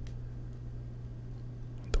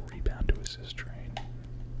 The rebound to assist train.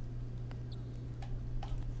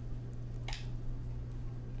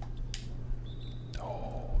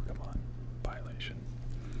 Oh, come on. Violation.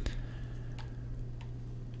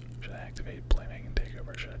 Should I activate playmaking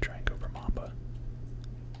takeover? Should I try and go for Mamba?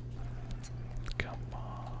 Come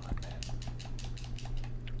on, man.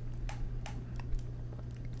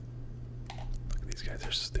 Look, these guys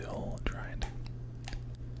are still trying to.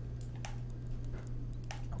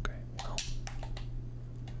 Okay, well.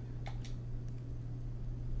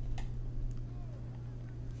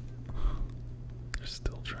 They're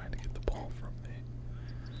still trying to get the ball from me.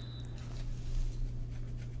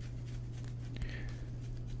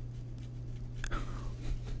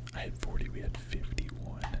 I had 40, we had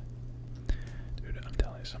 51. Dude, I'm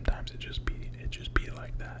telling you, sometimes it just be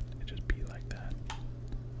like that. It just be like that.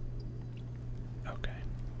 Okay.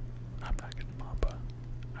 I'm not getting Mamba.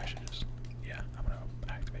 I should just, yeah, I'm gonna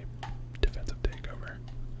activate defensive takeover.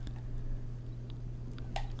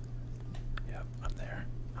 Yep, I'm there.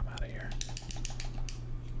 I'm out of here.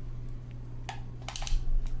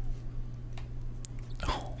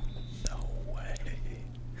 Oh, no way.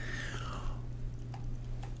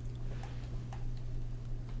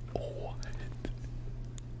 What?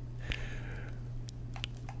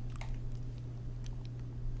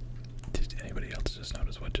 Did anybody else just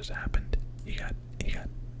notice what just happened? He got a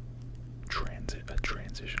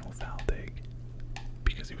transitional foul take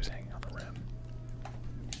because he was hanging on the rim.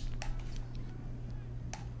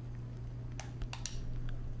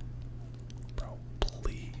 Bro,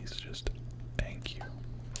 please just thank you.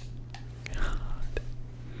 God.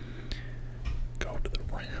 Go to the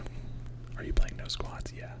rim. Are you playing no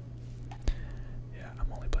squads? Yeah. Yeah,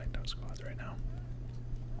 I'm only playing no squads right now.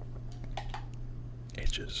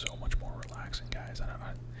 It's just so much more relaxing, guys.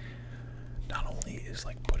 Not only is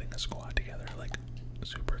like putting a squad together like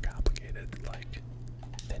super complicated, like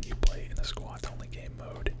then you play in the squads only game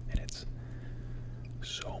mode and it's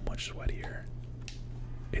so much sweatier.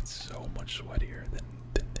 It's so much sweatier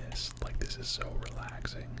than this. Like this is so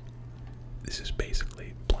relaxing. This is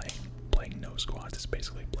basically playing no squads. It's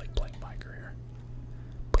basically like playing my career,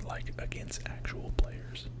 but like against actual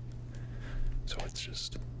players. So it's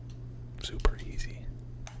just super easy.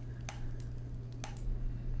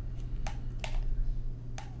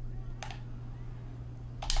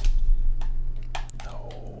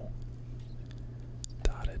 No.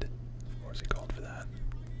 Dotted. Or was he called for that?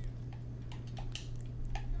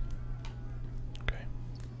 Okay.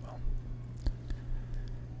 Well.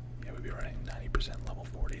 Yeah, we'd be running 90% level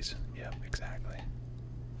 40s. Yep, exactly.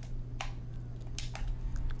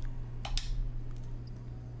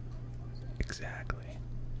 Exactly.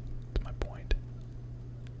 That's my point.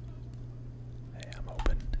 Hey, I'm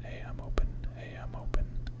open. Hey, I'm open. Hey, I'm open.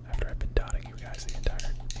 After I've been dotting you guys the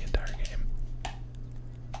entire game.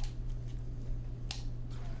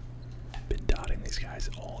 Been dotting these guys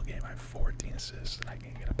all game. I have 14 assists and I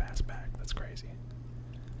can't get a pass back. That's crazy.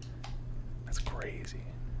 That's crazy.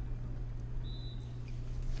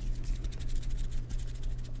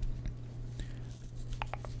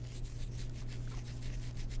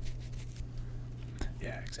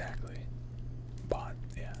 Yeah, exactly. Bot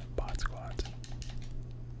squads.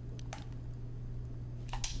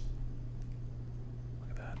 Look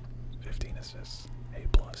at that. 15 assists. A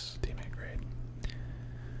plus teammate grade.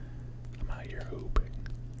 I'm out here hooping.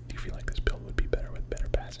 Do you feel like this build would be better with better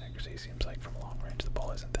pass accuracy? Seems like from long range the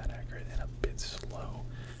ball isn't that accurate and a bit slow.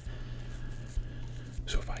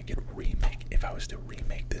 So if I was to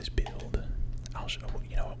remake this build, I'll show,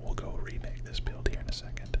 you know what, we'll go remake this build here in a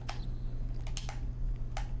second.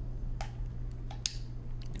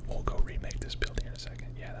 We'll go remake this build here in a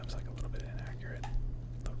second. Yeah, that was like a little bit inaccurate.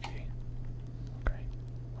 Okay. Okay.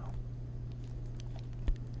 Well.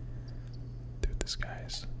 Dude, this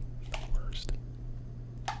guy's the worst.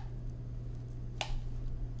 Yeah,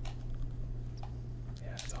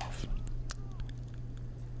 it's off.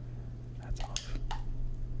 That's off.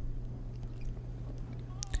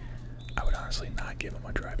 I would honestly not give him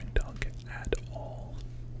a driving dunk at all.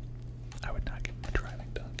 I would not give him a driving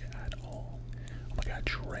dunk at all. Oh my god,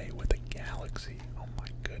 Trey with the Galaxy. Oh my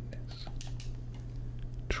goodness.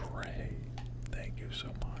 Trey, thank you so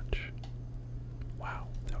much. Wow,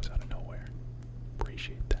 that was out of nowhere.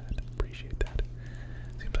 Appreciate that. Appreciate that.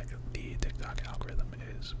 Seems like the TikTok algorithm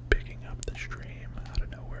is picking up the stream out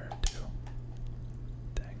of nowhere too.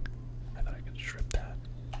 Dang. I thought I could strip that.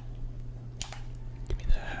 Give me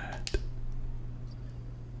that.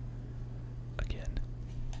 Again.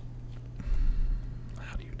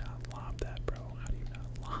 How do you not lob that, bro? How do you not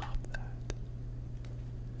lob that?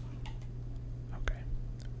 Okay.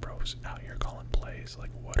 Bro's out here calling plays.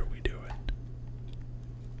 Like, what are we doing?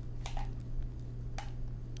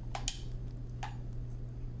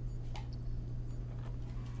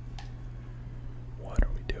 What are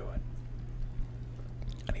we doing?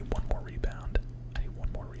 I need one more rebound. I need one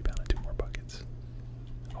more rebound and 2 more buckets.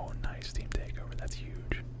 Oh, nice team takeover. That's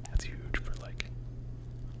huge. That's huge for like.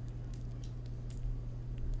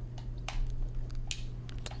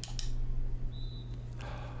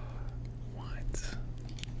 What?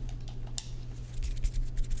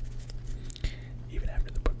 Even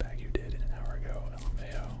after the putback you did an hour ago,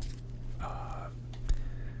 LMAO.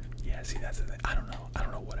 Yeah, see, that's the thing. I don't know. I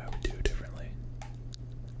don't know what I would do differently.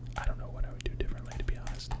 I don't know what I would do differently, to be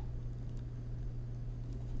honest.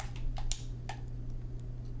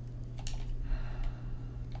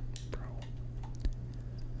 Bro.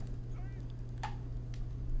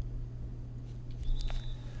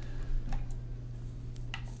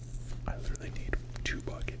 I literally need 2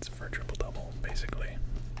 buckets for a triple double, basically.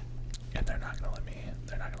 And they're not gonna let me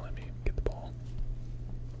get the ball.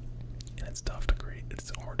 And it's tough to create.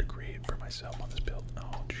 It's hard to create for myself on this build.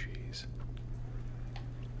 Oh jeez.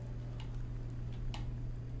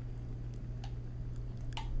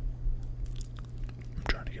 I'm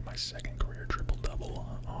trying to get my second career triple double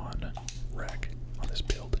on rec on this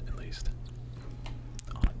build at least.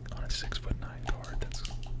 On a 6'9" guard. That's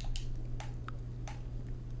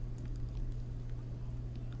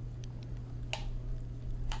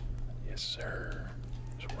yes, sir.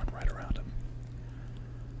 Just run right around him.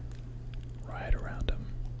 Right around him.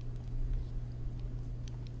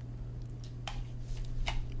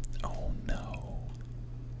 Oh no.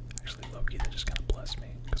 Actually, Loki, that just kind of blessed me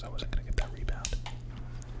because I wasn't going to get that rebound.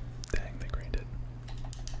 Dang, they greened it.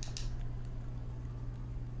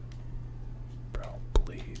 Bro,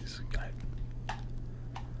 please.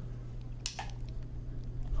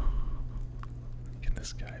 Can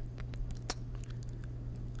this guy.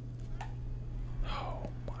 Oh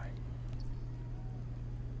my.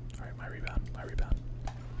 Alright, my rebound. My rebound.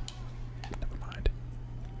 Never mind.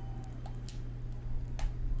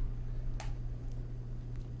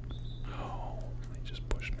 Oh, he just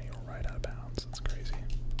pushed me right out of bounds. That's crazy.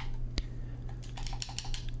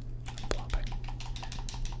 I'm flopping.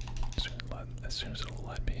 As soon as it'll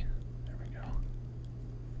let me. There we go.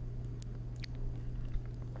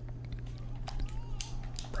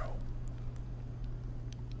 Bro.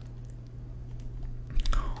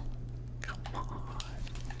 Oh, come on.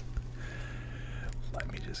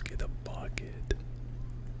 Let me just get a bucket.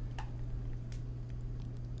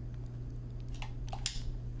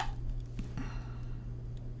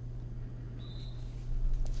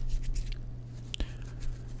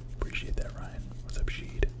 Appreciate that, Ryan. What's up,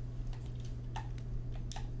 Sheed?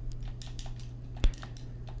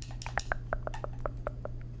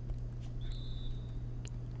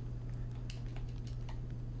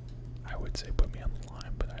 I would say put me on the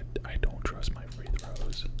line, but I don't trust my free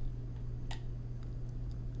throws.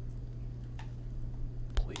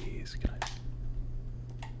 Please, can I?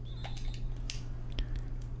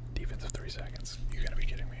 Defense of 3 seconds. You gotta be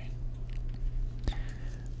kidding me.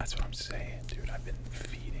 That's what I'm saying, dude. I've been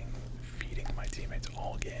feeding my teammates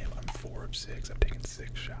all game. I'm 4 of 6. I've taken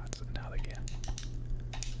 6 shots, and now they can't.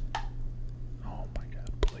 Oh my god,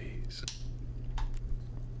 please.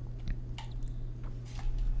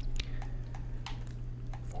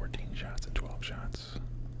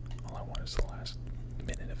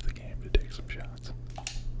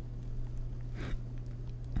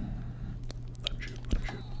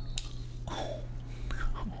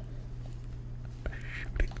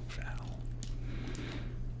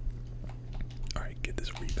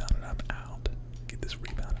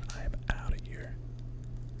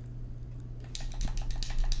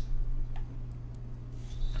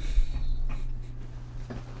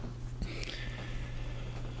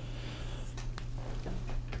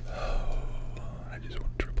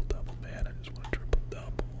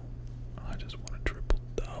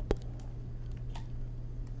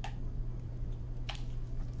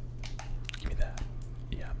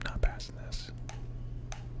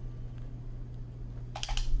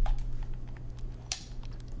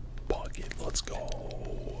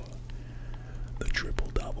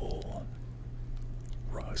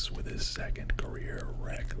 Russ with his second career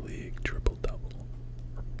rec league triple-double.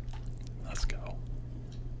 Let's go.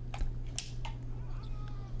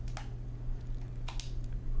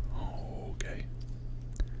 Okay.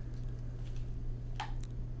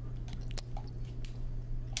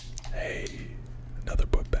 Hey, another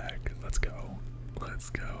putback. Let's go. Let's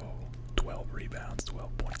go. 12 rebounds,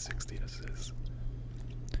 12.16 assists.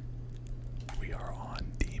 We are on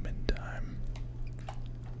demon time.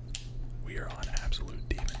 We are on absolute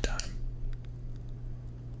demon time.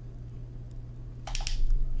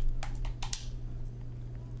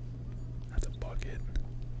 That's a bucket.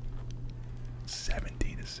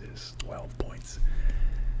 17 assists, 12 points.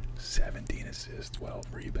 17 assists, 12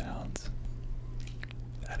 rebounds.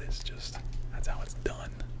 That is just, that's how it's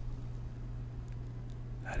done.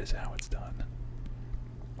 That is how it's done.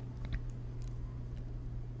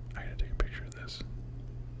 I gotta take a picture of this.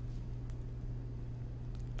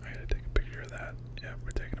 I gotta take a picture of that. Yeah,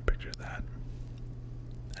 we're taking a picture of that.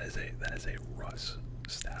 That is a Russ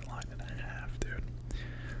stat line and a half, dude.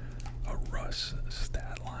 A Russ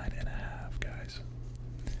stat line and a half, guys.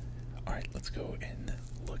 Alright, let's go and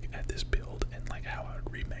look at this build and like how I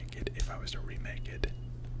would remake it if I was to remake it.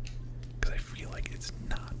 Because I feel like it's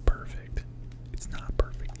not perfect. It's not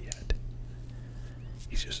perfect yet.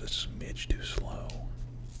 He's just a smidge too slow.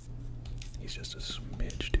 He's just a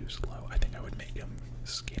smidge too slow. I think I would make him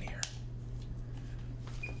skinnier.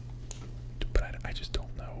 But I just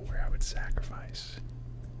don't know where I would sacrifice.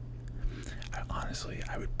 Honestly,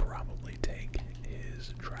 I would probably take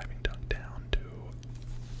his driving dunk down to,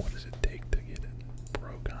 what does it take to get it?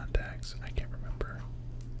 Pro contacts? I can't remember.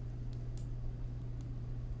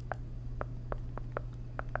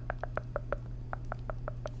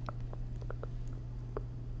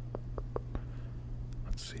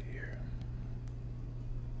 Let's see here.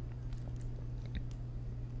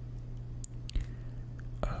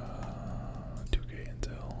 2K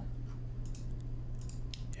Intel.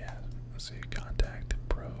 Yeah, let's see. Contact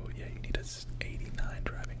Pro. Yeah, you need a 89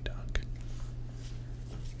 driving dunk.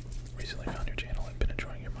 Recently found your channel and been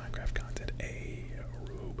enjoying your Minecraft content. Hey,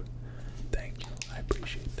 Rube. Thank you. I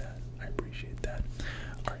appreciate that. I appreciate that.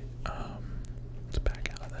 Alright, let's back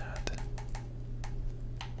out of that.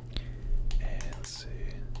 And let's see.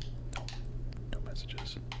 No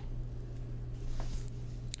messages.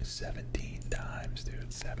 17 times,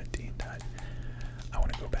 dude. 17 times. I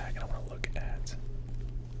want to go back and I want to look at.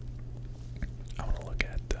 Look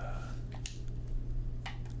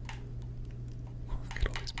at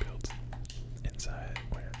all these builds. Inside,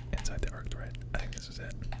 where? Inside the arc thread. I think this is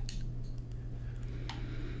it.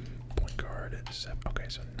 Point guard. Okay,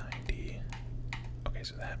 so 90. Okay,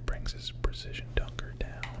 so that brings his precision dunker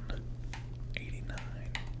down. 89.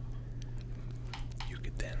 You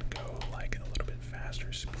could then go like a little bit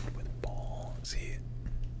faster speed with ball. See,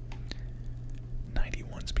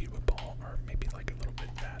 91 speed with ball, or maybe like a little bit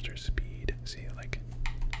faster speed. See, like,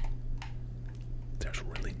 there's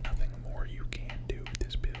really nothing more you can do with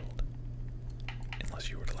this build. Unless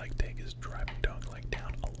you were to like take his driving dunk like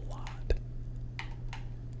down a lot.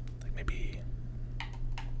 Like maybe,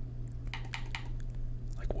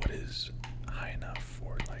 like what is high enough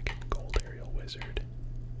for like gold aerial wizard?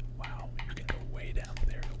 Wow, you can go way down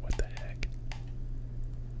there. What the heck?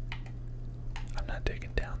 I'm not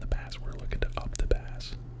taking down the pass, we're looking to up the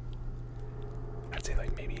pass. I'd say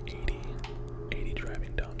like maybe 80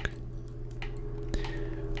 driving dunk.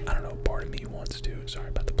 I don't know, part of me wants to, sorry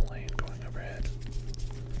about the plane going overhead.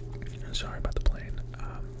 Sorry about the plane.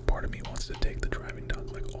 Part of me wants to take the driving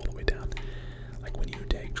dunk like all the way down. Like when you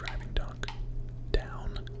take driving dunk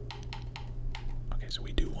down. Okay, so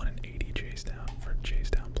we do want an 80 chase down for chase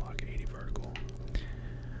down block, 80 vertical.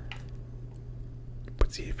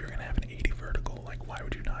 But see, if you're gonna have an 80 vertical, like why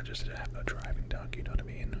would you not just have a driving dunk, you know what I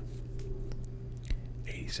mean?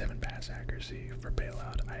 87 pass accuracy for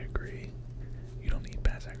bailout, I agree. You don't need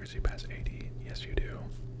pass accuracy past 80. Yes, you do.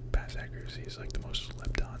 Pass accuracy is like the most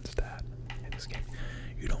slept on stat in this game.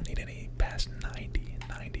 You don't need any past 90.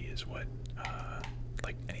 90 is what,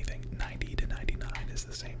 like anything 90 to 99 is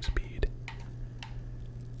the same speed.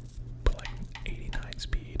 But like 89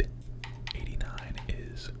 speed, 89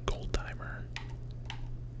 is gold timer.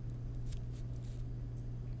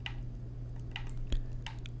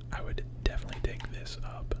 I would definitely take this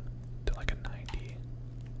up to like a 90.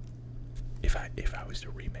 If I was to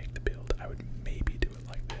remake the build, I would maybe do it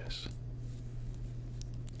like this.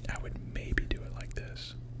 I would maybe do it like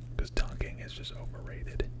this. Because dunking is just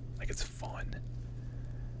overrated. Like, it's fun.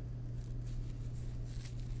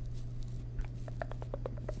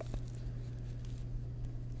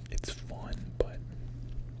 It's fun, but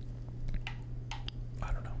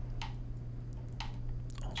I don't know.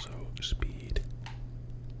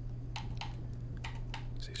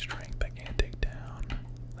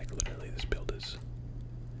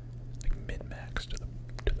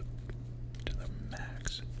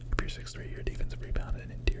 your defensive rebound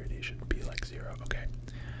and interiority should be like 0. Okay.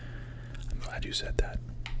 I'm glad you said that.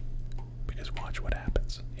 Because watch what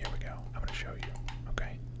happens. Here we go. I'm gonna show you.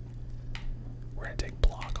 Okay. We're gonna take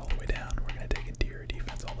block all the way down. We're gonna take interior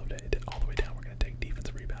defense all the way down. We're gonna take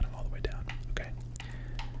defensive rebounding all the way down. Okay.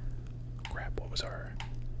 Crap, what was our,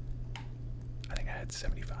 I think I had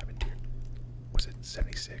 75 interior. Was it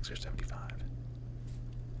 76 or 75?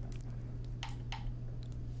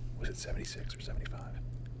 Was it 76 or 75?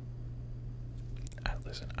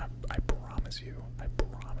 Listen, I promise you,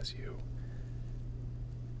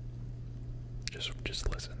 just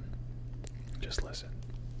listen. Just listen.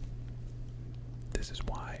 This is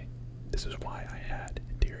why I had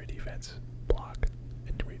interior defense, block,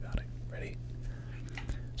 and rebounding. Ready?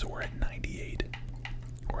 So we're at 98.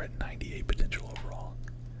 We're at 98 potential overall.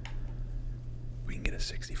 We can get a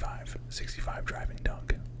 65 driving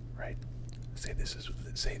dunk, right? Say this is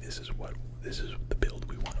the build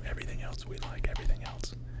we want. Everything else we like. Everything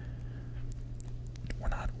else. We're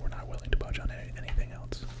not willing to budge on anything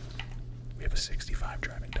else. We have a 65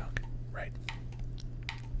 driving dunk, right?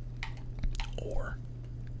 Or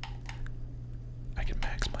I can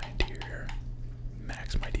max my interior,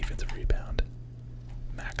 max my defensive rebound,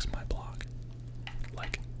 max my block.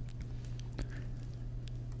 Like,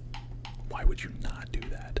 why would you not do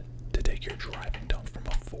that? To take your driving dunk from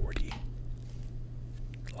a 40?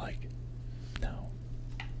 Like, no.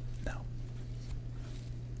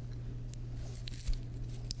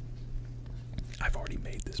 I've already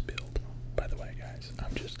made this build, by the way, guys.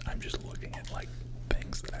 I'm just looking at like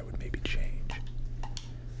things that I would maybe change.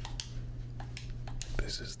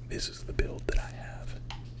 This is the build that I have.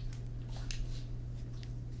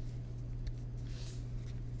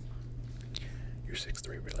 You're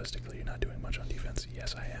 6'3", realistically, you're not doing much on defense.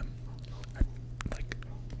 Yes, I am.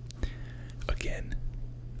 Again,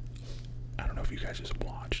 I don't know if you guys just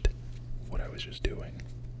watched what I was just doing,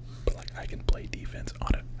 but like I can play defense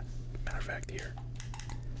on it. Matter of fact, here,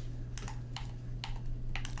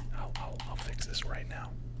 I'll fix this right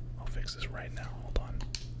now. I'll fix this right now. Hold on,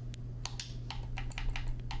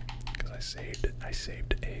 because I saved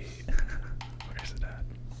a. Where is it at?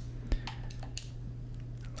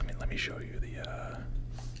 Let me show you the.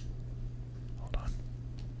 Hold on.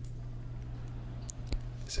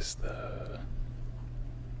 Is this the?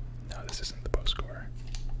 No, this isn't the post score.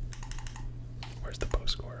 Where's the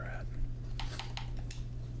post score at?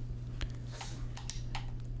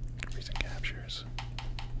 Recent captures.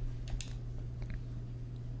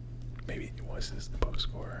 Maybe was this the post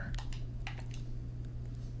score?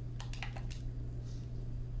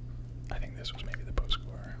 I think this was maybe the post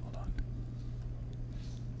score. Hold on.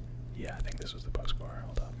 Yeah, I think this was the post score.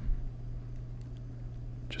 Hold up.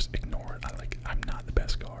 Just ignore it. I'm not the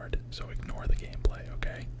best guard, so ignore the gameplay,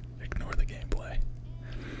 okay? Ignore the gameplay.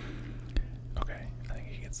 Okay, I think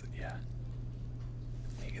he gets the, yeah.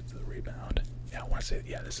 He gets the rebound. Yeah, I want to say,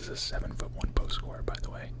 yeah, this is a 7'1" post score, by the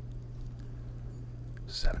way.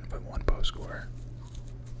 7'1" post score.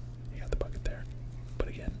 He got the bucket there. But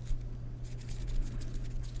again,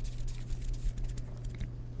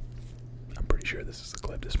 I'm pretty sure this is the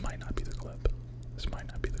clip. This might not be the clip. This might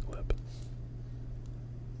not be the clip.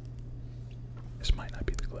 This might not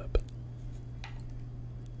be the clip.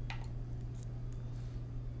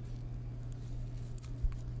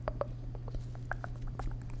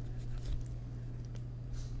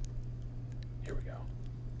 Here we go.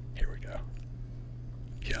 Here we go.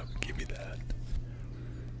 Yep, give me that.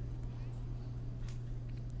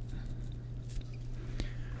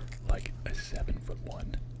 Like a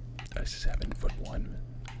 7'1". A 7'1".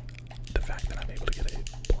 The fact that I'm able to get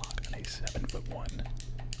a block on a 7'1".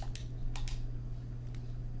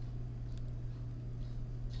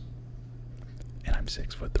 And I'm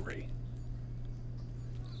 6'3".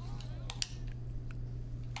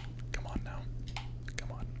 Come on now.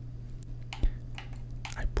 Come on.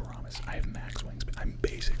 I promise I have max wingspan. I'm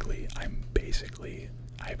basically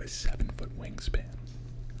I have a 7-foot wingspan.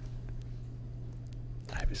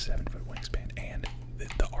 I have a 7-foot wingspan, and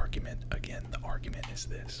the argument, again, the argument is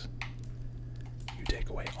this. You take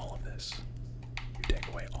away all of this. You take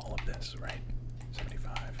away all of this, right?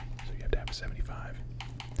 75. So you have to have a 75.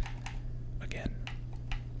 Again,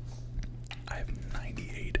 I have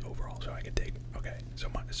 98 overall, so I could take, okay, so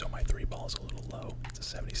my 3 ball is a little low. It's a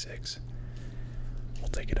 76. We'll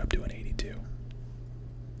take it up to an 82.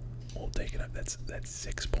 We'll take it up, that's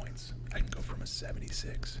 6 points. I can go from a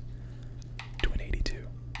 76 to an 82,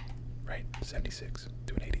 right? 76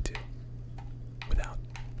 to an 82 without,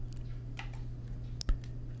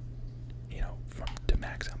 you know, to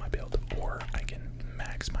max out my build. Or I can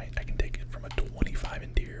take it from a 25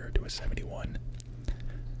 interior to a 71,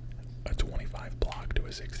 a 75 block to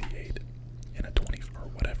a 68 and a 20 or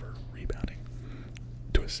whatever rebounding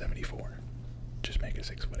to a 74. Just make a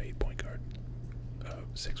 6'8" point guard.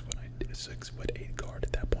 6'8" guard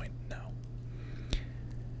at that point. No.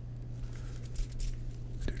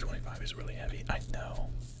 225 is really heavy. I know.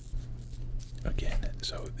 Again,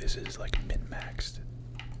 so this is like min-maxed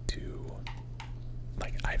to,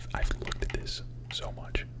 like, I've looked at this so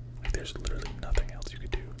much. Like, there's literally nothing else you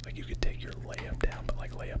could do. Like, you could take your layup down, but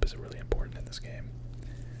like layup is really important in this game.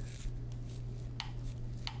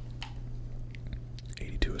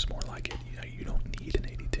 82 is more like it. You don't need an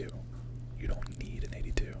 82. You don't need an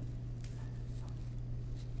 82.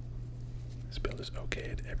 This build is okay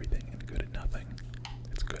at everything and good at nothing.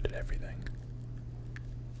 It's good at everything.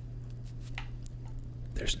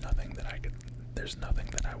 There's nothing that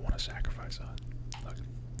I want to sacrifice on. Look.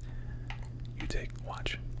 You take,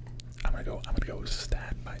 watch. I'm gonna go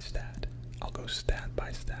stat by stat. I'll go stat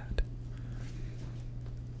by stat.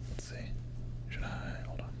 Let's see. Should I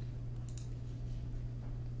hold on?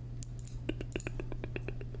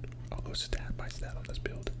 I'll go stat by stat on this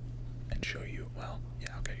build and show you. Well,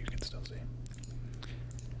 yeah, okay, you can still see.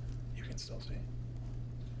 You can still see.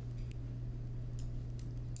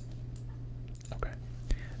 Okay.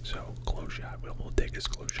 So close shot. We'll take his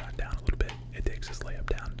close shot down a little bit. It takes his layup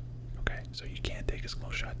down. Okay, so you can't take his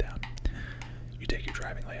close shot down. You take your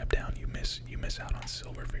driving layup down. You miss out on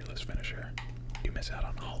silver fearless finisher. You miss out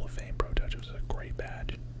on Hall of Fame pro touch, which is a great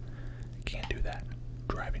badge. Can't do that.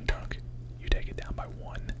 Driving dunk. You take it down by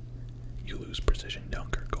 1. You lose precision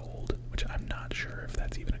dunk or gold, which I'm not sure if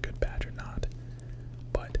that's even a good badge or not.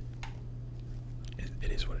 But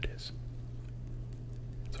it is what it is.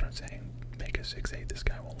 That's what I'm saying. Make a 6'8". This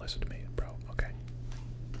guy won't listen to me, bro. Okay.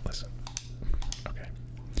 Listen. Okay.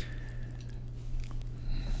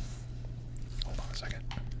 Hold on a second.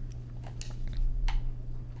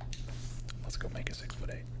 Let's go make a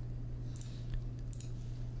 6'8".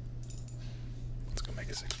 Let's go make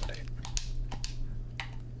a 6'8".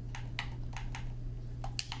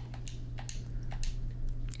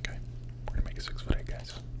 Okay. We're gonna make a 6'8",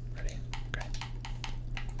 guys. Ready? Okay.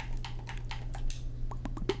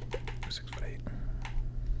 6'8".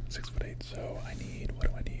 6'8". So I need, what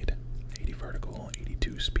do I need? 80 vertical,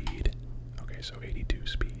 82 speed. Okay, so 82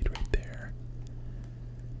 speed right there.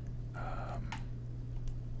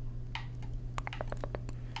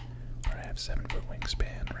 I have 7-foot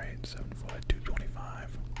wingspan, right? 7 foot,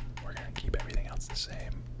 225. We're gonna keep everything else the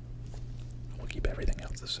same. We'll keep everything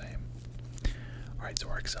else the same. Alright, so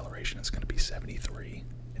our acceleration is gonna be 73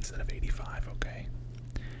 instead of 85, okay?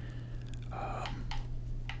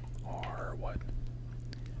 Our what?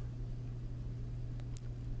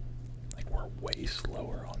 Like, we're way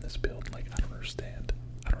slower on this build. Like, I don't understand.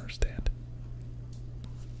 I don't understand.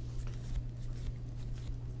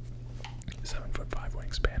 7'5"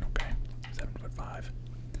 wingspan, okay. 7'5".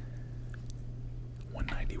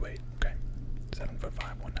 190 weight, okay.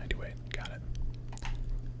 7'5", 190 weight. Got it.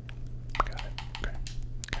 Got it. Okay.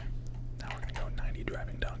 Okay. Now we're gonna go 90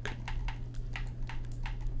 driving dunk.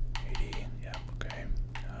 80, yeah, okay.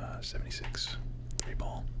 76 3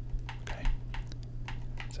 ball. Okay.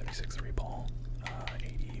 76 3 ball.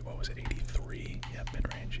 80, what was it? 83. Yep,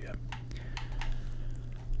 mid range, yep.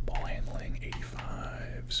 Ball handling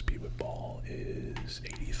 85. Speed with ball is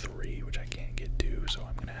 83, which I can't get to, so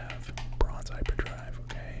I'm gonna have bronze hyperdrive,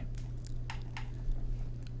 okay.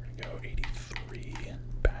 We're gonna go 83.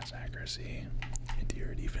 Pass accuracy.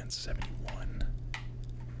 Interior defense 71.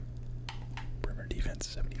 Perimeter defense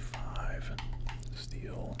 75.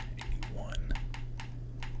 Steal 81.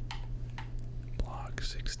 Block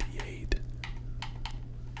 68.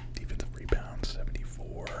 Defensive rebound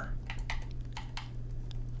 74.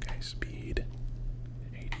 Okay, speed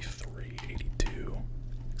 83, 82.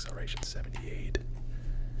 Acceleration 78.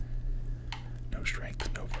 No strength,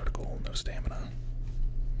 no vertical, no stamina.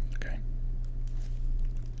 Okay.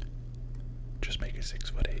 Just make it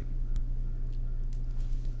 6'8".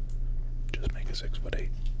 Just make it 6'8".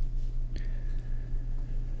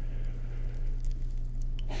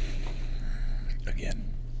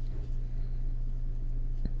 Again,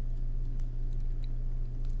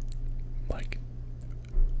 like,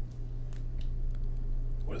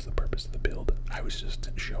 what is the purpose of the build? I was just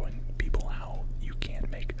showing people how you can't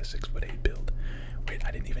make a 6'8" build. Wait,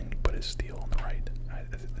 I didn't even put his steal on the right.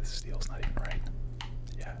 The steal's not even right.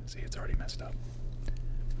 Yeah, see, it's already messed up.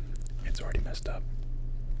 It's already messed up.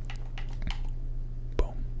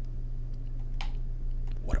 Boom.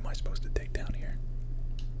 What am I supposed to take down here?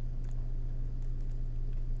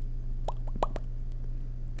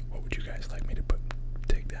 What would you guys like me to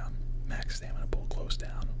take down? Max stamina, pull close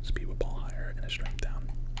down, speed with ball higher, and a strength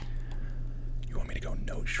down.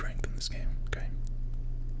 no strength in this game, okay?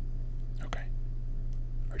 Okay.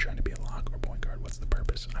 Are you trying to be a lock or point guard? What's the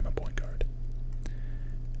purpose? I'm a point guard.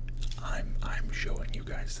 I'm showing you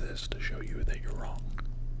guys this to show you that you're wrong.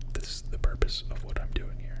 This is the purpose of what I'm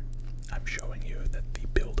doing here. I'm showing you that the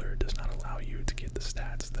builder does not allow you to get the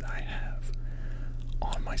stats that I have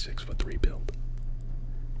on my 6'3" build.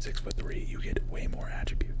 6'3", you get way more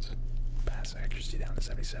attributes. Pass accuracy down to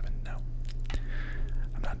 77. No.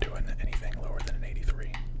 I'm not doing anything lower than an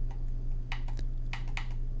 83.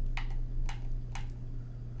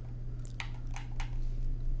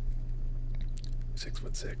 Six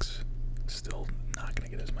foot 6, still not going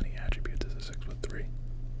to get as many attributes as a 6'3".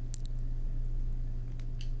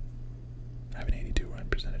 I have an 82 run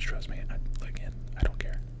percentage, trust me. Again, I don't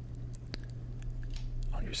care.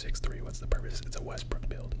 On your 6'3", what's the purpose? It's a Westbrook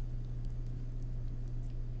build.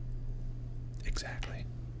 Exactly.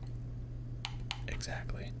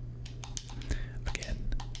 Exactly. Again,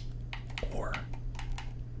 or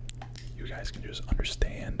you guys can just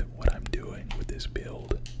understand what I'm doing with this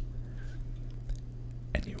build,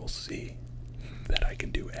 and you will see that I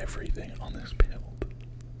can do everything on this build.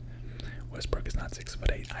 Westbrook is not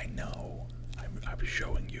 6'8". I know. I was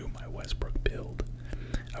showing you my Westbrook build.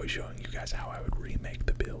 I was showing you guys how I would remake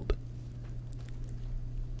the build.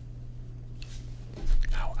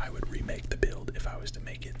 How I would remake the build if I was to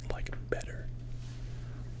make it like better.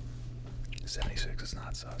 76 is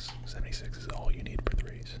not sus. 76 is all you need for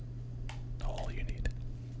threes. All you need.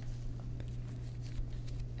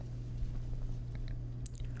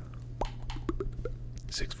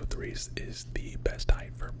 Six foot 3 is the best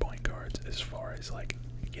height for point guards as far as like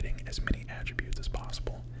getting as many attributes as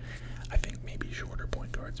possible. I think maybe shorter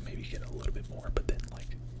point guards maybe get a little bit more, but then like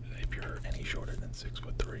if you're any shorter than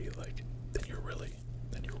 6'3", like then you're really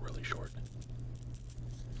short.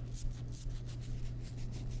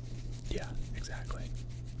 Yeah, exactly.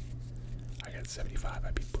 I got 75.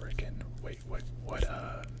 I'd be bricking. Wait, what?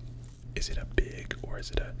 Is it a big or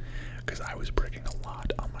is it a? Because I was bricking a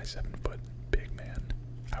lot on my 7-foot big man.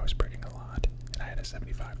 I was bricking a lot, and I had a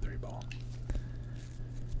 75 3 ball.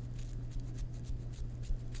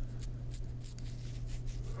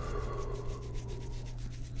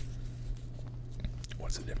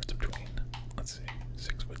 What's the difference between? Let's see,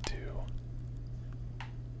 6'2".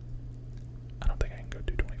 I don't think I can go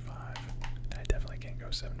 225, and I definitely can't go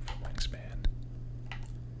 7-foot wingspan.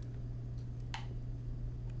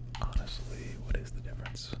 Honestly, what is the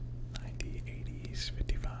difference? 90, 80s,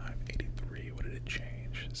 55, 83. What did it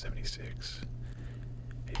change? 76,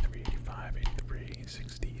 83, 85, 83,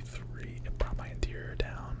 63. It brought my interior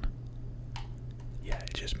down. Yeah,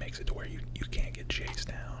 it just makes it to where you can't get chased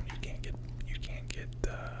down. You can't get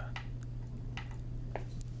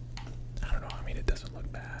I don't know. I mean, it doesn't look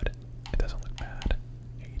bad. It doesn't look bad.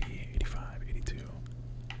 80, 85, 82.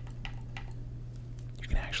 You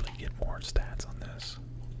can actually get more stats on this.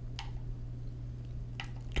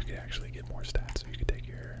 You could actually get more stats, so you could take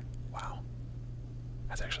your... Wow.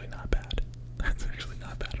 That's actually not bad. That's actually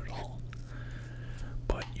not bad at all.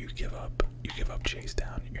 But you give up chase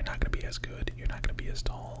down. You're not going to be as good. You're not going to be as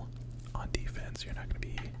tall on defense. You're not going to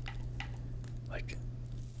be like,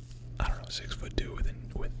 I don't know,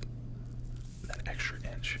 6'2" with that extra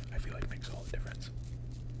inch. I feel like makes all the difference.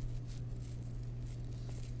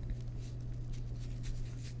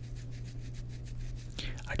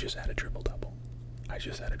 I just had a triple double. I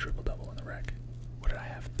just had a triple double in the rec. What did I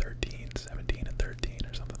have? 13, 17, and 13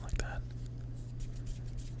 or something like that.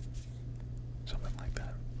 Something like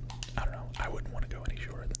that. I don't know. I wouldn't want to go any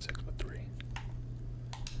shorter than 6'3".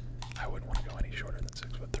 I wouldn't want to go any shorter than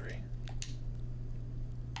 6'3".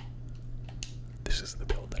 This is the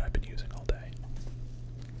build that I've been using all day.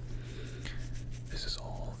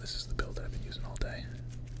 This is the build that I've been using all day.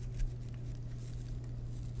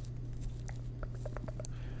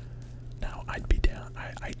 Now I'd be down.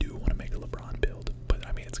 I do want to make a LeBron build, but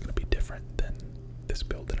I mean it's gonna be different than this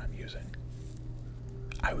build that I'm using.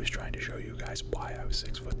 I was trying to show you guys why I was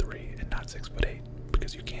 6'3" and not 6'8",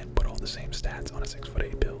 because you can't put all the same stats on a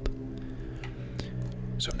 6'8" build.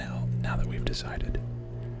 So now that we've decided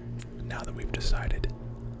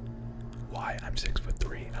why I'm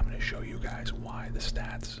 6'3", I'm going to show you guys why the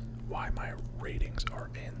stats, why my ratings are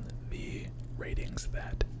in the ratings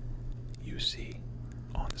that you see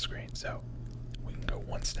on the screen. So we can go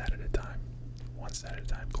one stat at a time.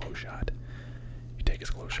 Close shot. You take his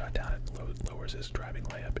close shot down, it lowers his driving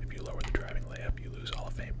layup. If you lower the driving layup, you lose Hall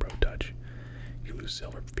of Fame Pro Touch. You lose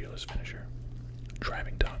Silver Fearless Finisher.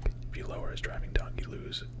 Driving dunk. If you lower his driving dunk, you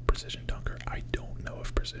lose Precision Dunker. I don't know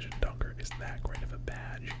if Precision Dunker is that great of a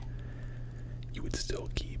badge. You would still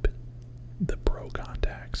keep the pro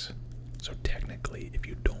contacts So technically, if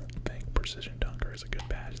you don't think Precision Dunker is a good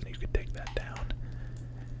badge, then you could take that down.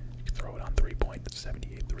 You could throw it on 3-point,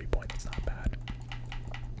 78 3-point, that's not bad.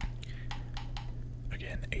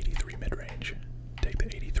 Again, 83 mid-range. Take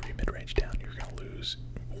the 83 mid-range down, you're going to lose.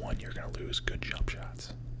 One, you're going to lose good jump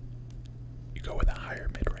shots. You go with a higher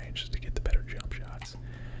mid-range to get the better jump shots.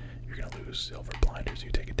 You're going to lose silver blinders.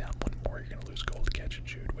 You take it down one more, you're going to lose gold catch and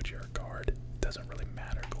shoot, which you're a guard. Doesn't really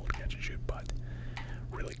matter, gold catch and shoot, but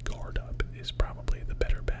really guard up is probably the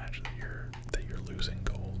better badge that you're losing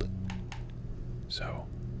gold. So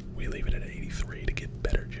we leave it at 83 to get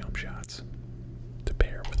better jump shots to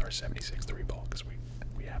pair with our 76 3-ball, because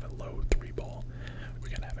we have a low 3-ball. We're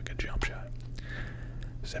going to have a good jump shot.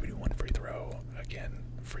 71 free throw. Again,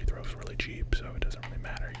 free throw is really cheap, so it doesn't really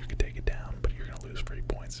matter. You can take it down, but you're going to lose free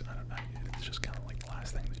points. It's just kind of like the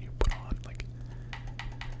last thing that you put on. Like,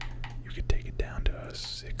 you could take it down to a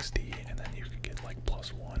 60, and then you could get like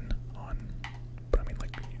 +1 on. But I mean,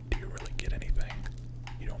 like, do you really get anything?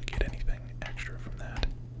 You don't get anything extra from that.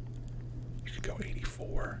 You could go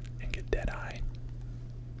 84 and get Deadeye.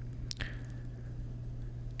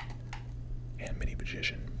 And Mini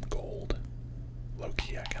Magician gold.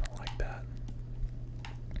 Low-key, I kind of like that.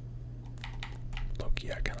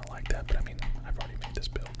 Low-key, I kind of like that, but I mean, I've already made this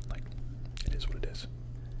build. Like, it is what it is.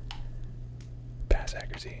 Pass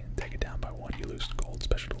accuracy, take it down by 1, you lose gold.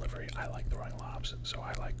 Special delivery, I like throwing lobs, so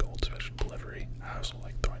I like gold special delivery. I also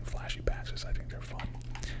like throwing flashy passes, I think they're fun.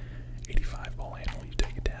 85 ball handle, you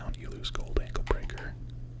take it down, you lose gold ankle breaker.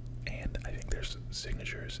 And I think there's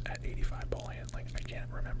signatures at 85 ball handling. I can't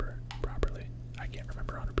remember properly. I can't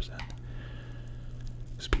remember 100%.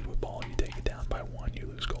 Speed with ball, you take it down by 1, you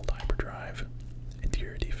lose gold hyperdrive.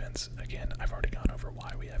 Interior defense, again, I've already gone over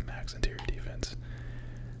why we have max interior defense.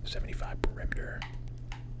 75 perimeter.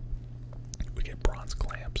 We get bronze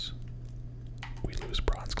clamps. We lose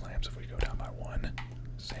bronze clamps if we go down by 1.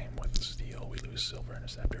 Same with steel, we lose silver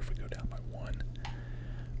interceptor if we go down by 1.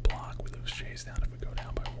 Block, we lose chase down if we go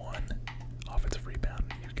down by 1. Offensive rebound,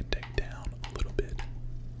 you can take down a little bit,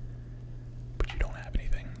 but you don't have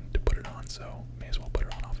anything to put it on, so may as well put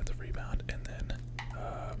it on offensive rebound. And then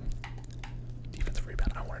defensive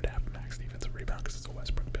rebound, I wanted to have max defensive rebound because it's a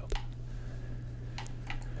Westbrook build.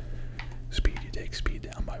 Speed, you take speed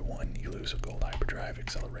down by 1, you lose a gold hyperdrive.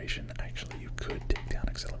 Acceleration, actually you could take down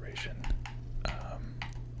acceleration,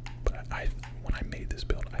 but when I made this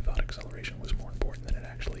build, I thought acceleration was more important than it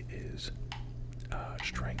actually is.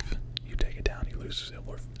 Strength, you take it down, you lose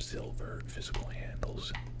silver physical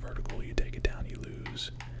handles. Vertical, you take it down, you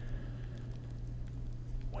lose.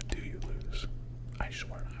 What do you lose? I just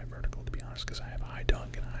want a high vertical, to be honest, because I have a high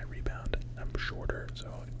dunk and a high rebound. I'm shorter, so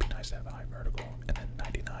it'd be nice to have a high vertical. And then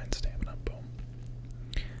 99 stamina, boom.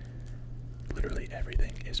 Literally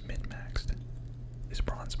everything is min-maxed. Is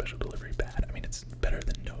bronze special delivery bad? I mean, it's better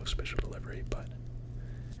than no special delivery, but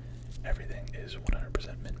everything is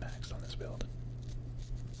 100% min-maxed on this build.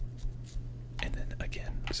 And then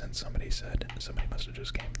again, since somebody must have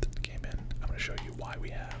just came in, I'm going to show you why we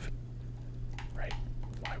have, right?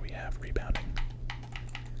 Why we have rebounding.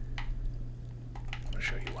 I'm going to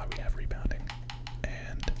show you why we have rebounding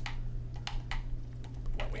and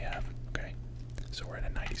what we have, okay? So we're at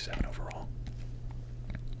a 97 overall.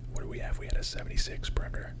 What do we have? We had a 76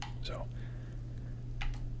 perimeter. So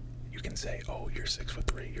you can say, oh, you're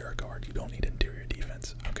 6'3", you're a guard, you don't need interior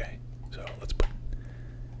defense. Okay, so let's put,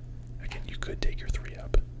 again, you could take your 3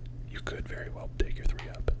 up. You could very well take your 3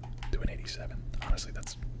 up to an 87. Honestly,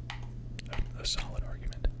 that's a solid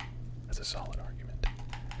argument. That's a solid argument.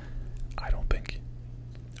 I don't think,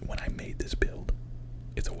 when I made this build,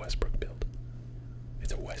 it's a Westbrook build.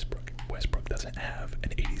 It's a Westbrook. Westbrook doesn't have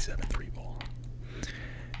an 87 3-ball.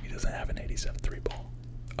 He doesn't have an 87 3-ball.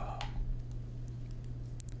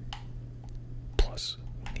 Plus,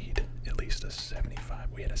 we need at least a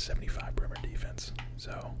 75. We had a 75 perimeter defense,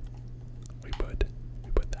 so we put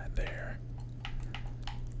that there.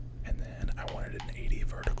 And then I wanted an 80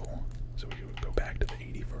 vertical, so we would go back to the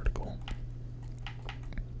 80 vertical.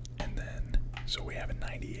 And then, so we have a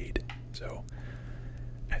 98. So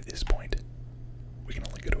at this point, we can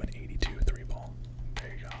only go to an 82 3-ball.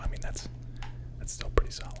 There you go. I mean, that's still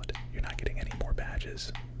pretty solid. You're not getting any more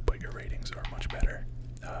badges, but your ratings are much better.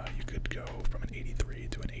 You could go from an 83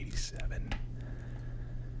 to an 87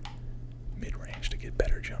 mid-range to get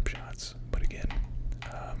better jump shots. But again,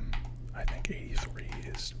 I think 83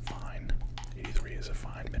 is fine. 83 is a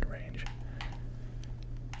fine mid-range.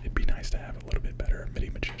 It'd be nice to have a little bit better Mini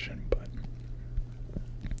Magician, but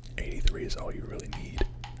 83 is all you really need.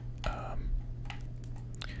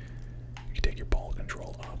 You can take your ball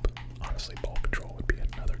control up. Honestly, ball control would be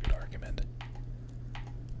another good argument.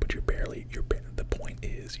 But you're barely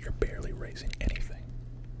is you're barely raising anything.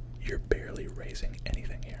 You're barely raising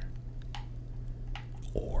anything here.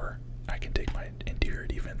 Or I can take my interior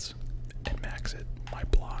defense and max it, my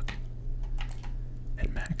block,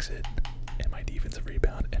 and max it, and my defensive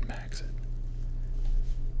rebound and max it.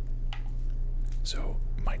 So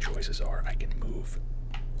my choices are I can move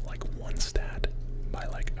like one stat by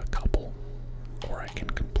like a couple, or I can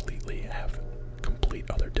completely have complete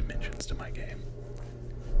other dimensions to my game.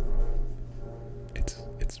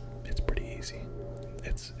 It's pretty easy.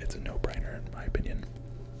 It's a no-brainer in my opinion.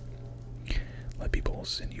 Let people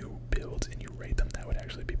send you builds and you rate them. That would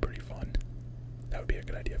actually be pretty fun. That would be a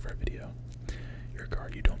good idea for a video. You're a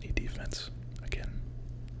guard, you don't need defense. Again,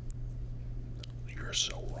 you're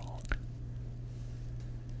so wrong.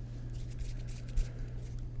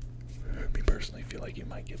 Me personally feel like you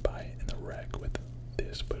might get by in the wreck with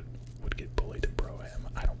this, but would get bullied in Pro-Am.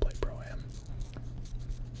 I don't play Pro-Am.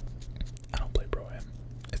 I don't play Pro-Am.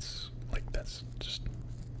 It's like, that's just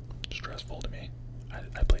stressful to me.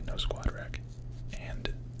 I play no squad wreck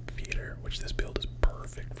and theater, which this build is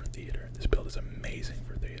perfect for theater. This build is amazing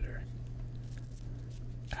for theater.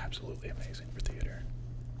 Absolutely amazing for theater.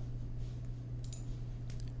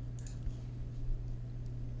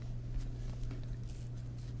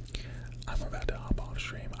 I'm about to hop off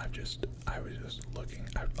stream. I was just looking.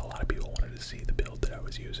 A lot of people wanted to see the build that I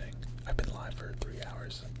was using. I've been live for 3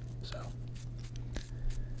 hours, so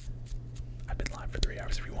I've been live for 3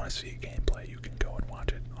 hours. If you want to see gameplay, you can go and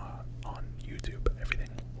watch it on YouTube. Everything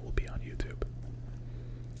will be on YouTube.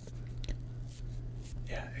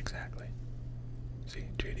 Yeah, exactly. See,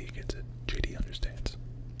 JD gets it. JD understands.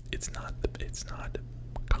 It's not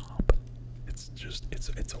comp. It's just it's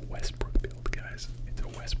a Westbrook build, guys. It's a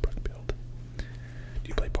Westbrook build. Do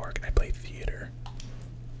you play Park? I play theater.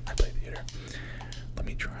 I play theater. Let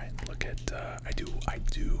me try and look at I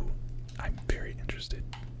do I'm very interested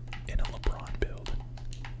in a LeBron build.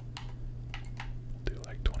 Do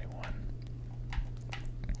like 21.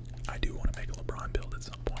 I do want to make a LeBron build at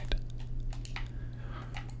some point.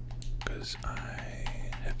 Because I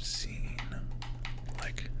have seen,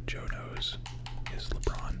 like, Joe knows his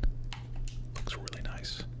LeBron looks really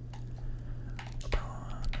nice.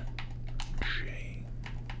 LeBron James.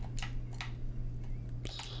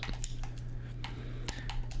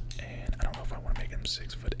 And I don't know if I want to make him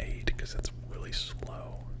 6'8" because that's really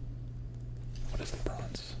slow. What is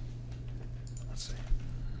LeBron's? Let's see.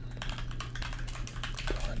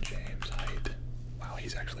 LeBron James height. Wow,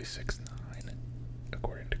 he's actually 6'9",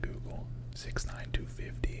 according to Google. 6'9",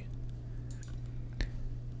 250.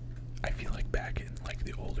 I feel like back in like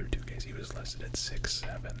the older 2Ks, he was listed at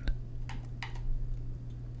 6'7".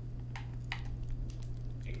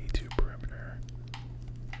 82 perimeter.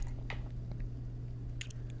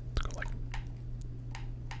 Let's go like.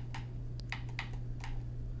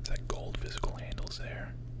 Is that gold physical handles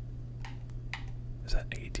there? Is that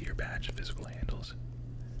A tier badge physical handles?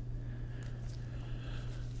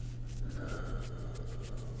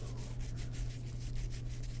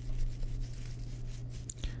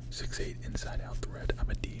 6'8" inside out thread. I'm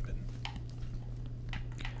a demon.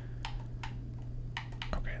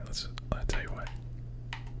 Okay, I'll tell you what.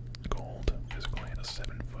 Gold, physical handle,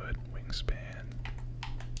 7 foot, wingspan.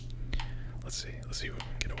 Let's see what we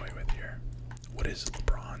can get away with here. What is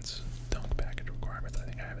LeBron's dunk package requirements? I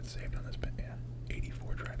think I have it saved on this bit. Yeah,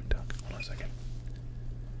 84 driving dunk. Hold on a second.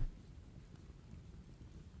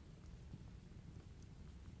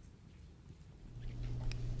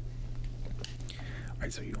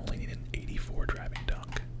 Alright, so you only need an 84 driving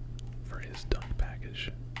dunk for his dunk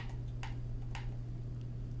package.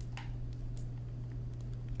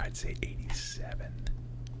 I'd say 87.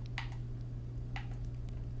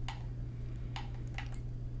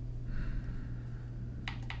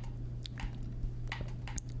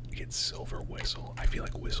 You get silver whistle. I feel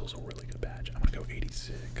like whistle's a really good badge. I'm gonna go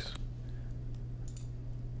 86.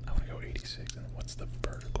 I'm gonna go 86, and what's the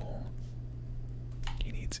vertical?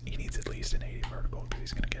 He needs at least an 80 vertical because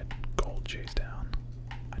he's gonna get gold chase down.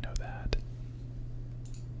 I know that.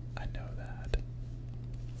 I know that.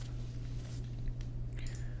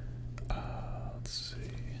 Let's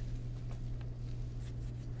see.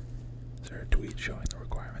 Is there a tweet showing the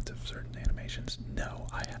requirements of certain animations? No,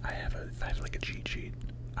 I have like a cheat sheet.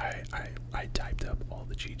 I typed up all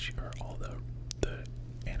the cheat sheet or all the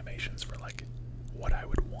animations for like what I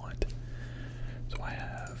would want. So I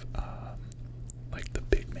have like the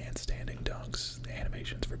big man standing dunks, the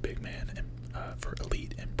animations for big man and for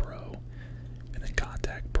elite and pro, and then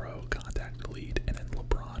contact pro, contact elite, and then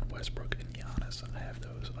LeBron, Westbrook, and Giannis. I have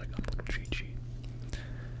those like on a little cheat sheet.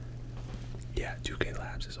 Yeah, 2K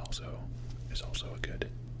Labs is also a good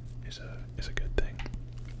thing.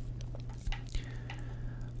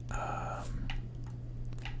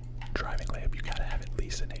 Driving layup, you gotta have at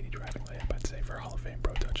least an 80 driving layup, I'd say, for Hall of Fame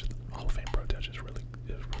Pro Touch. Hall of Fame Pro Touch is really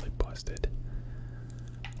busted.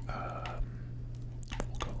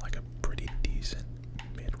 We'll go like a pretty decent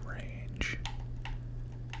mid-range,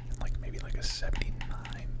 like maybe like a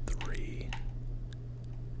 79.3.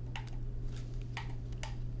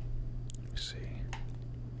 Let me see.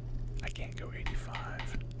 I can't go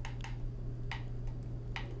 85.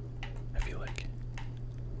 I feel like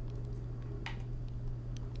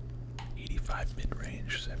 85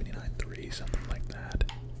 mid-range, 79.3, something like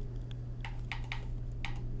that.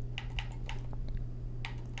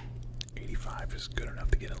 85 is good enough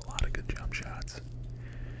to get a lot of good jump shots.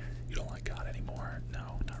 You don't like God anymore?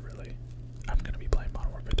 No, not really. I'm gonna be playing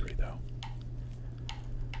Modern Warfare 3 though.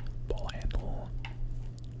 Ball handle.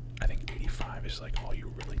 I think 85 is like all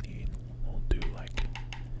you really need. We'll do like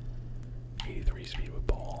 83 speed with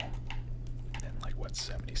ball, and then like what,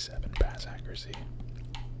 77 pass accuracy.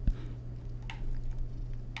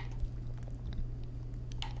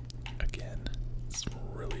 Again, it's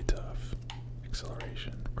really tough.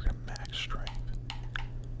 Acceleration. We're gonna max strength.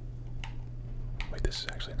 Wait, this is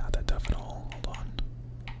actually not that tough at all. Hold on.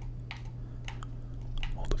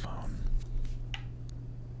 Hold the phone.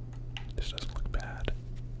 This doesn't look bad.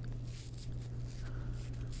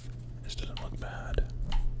 This doesn't look bad.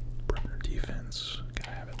 Perimeter defense.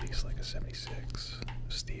 Gotta have at least like a 76.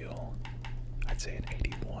 Steal. I'd say an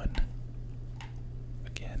 81.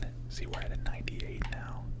 Again, see, we're at a 98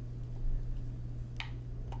 now.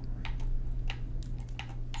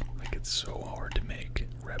 Like, it's so hard to make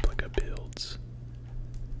replica builds.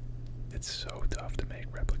 It's so tough to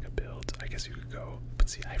make replica builds. I guess you could go, but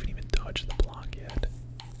see, I haven't even touched the block yet.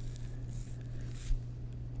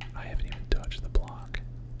 I haven't even touched the block.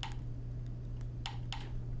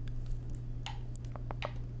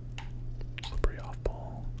 Slippery off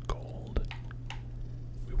ball, gold.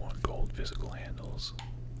 We want gold physical handles.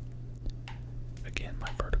 Again, my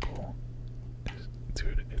vertical is,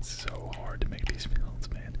 dude, it's so hard to make these builds,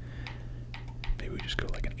 man. Maybe we just go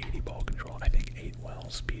like an 80 ball control. I think 8 well,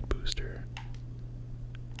 speed booster.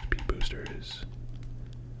 Speed boosters.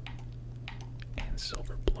 And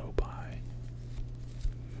silver blow by.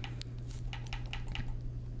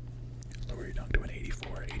 Lower your dunk to an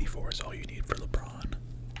 84. 84 is all you need for LeBron.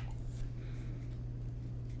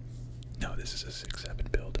 No, this is a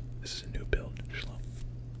 6-7 build. This is a new build, Shlomo.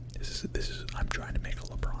 This is I'm trying to make a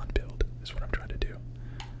LeBron build. This is what I'm trying to do.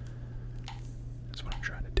 That's what I'm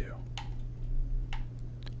trying to do.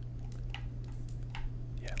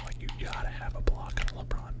 Yeah, like you gotta have a block on a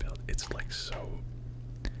LeBron build. It's like it's so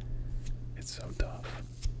tough.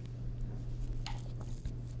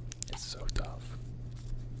 It's so tough.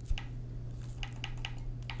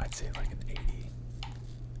 I'd say like an 80.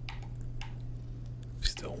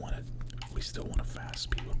 We still want a fast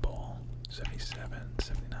speed with ball. 77,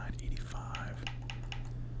 79, 85.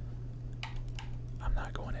 I'm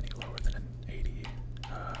not going any lower than an 80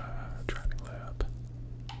 driving layup.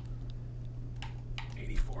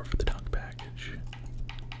 84 for the dunk package.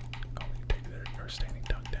 Oh, we can take our standing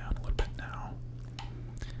dunk down a little bit now.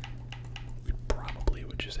 We probably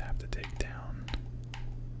would just have to take down.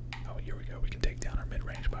 Oh, here we go. We can take down our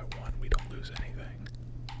mid-range by 1. We don't lose anything.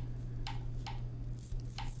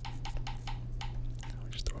 We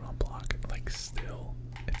just throw it on block. Like, still,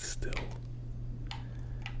 it's still.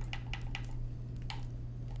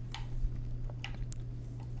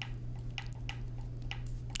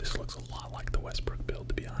 This looks a lot like the Westbrook build,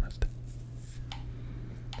 to be honest.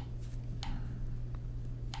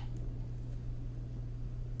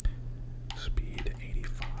 Speed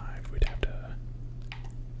 85. We'd have to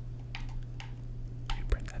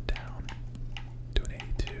bring that down to an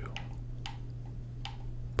 82.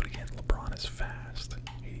 But again, LeBron is fast.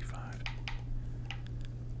 85.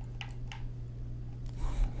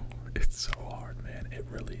 It's so hard, man. It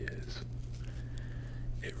really is.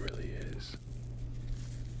 It really is.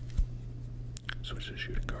 Switch to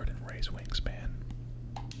shooting guard and raise wingspan.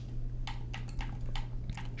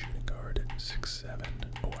 Shooting guard 6'7".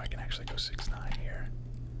 Oh, I can actually go 6'9" here.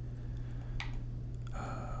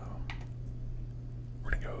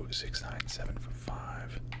 We're gonna go 6'9",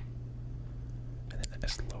 7'5", and then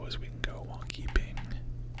as low as we can go while keeping.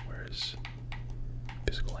 Whereas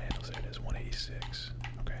physical handles it is 186.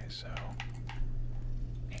 Okay, so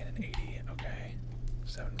and an 80. Okay,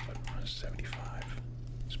 7 foot 75.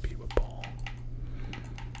 Speed with ball.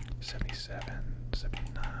 77,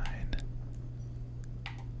 79.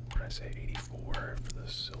 What did I say? 84 for the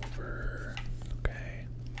silver. Okay.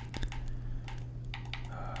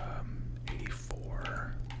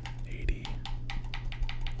 84, 80,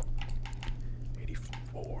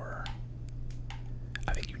 84.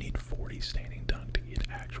 staining dunk to get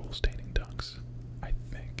actual staining dunks. I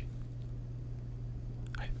think.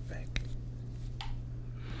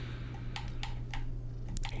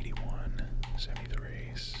 81,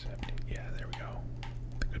 73, 70. Yeah, there we go.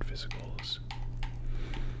 The good physicals.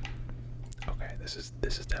 Okay, this is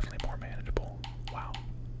definitely more manageable. Wow.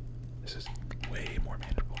 This is way more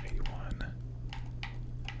manageable. 81.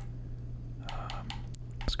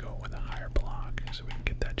 Let's go with a higher block so we can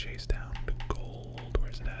get that chase down to gold.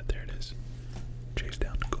 Where's it at? There it is. Chase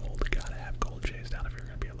down to gold. Gotta have gold chase down if you're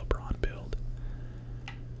gonna be a LeBron build.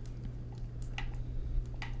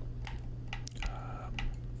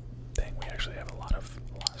 Dang, we actually have a lot of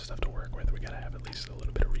stuff to work with. We gotta have at least a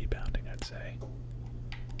little bit of rebounding, I'd say.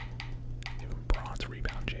 Even bronze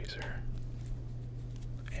rebound chaser.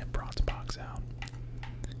 And bronze box out.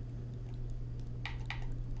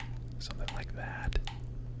 Something like that.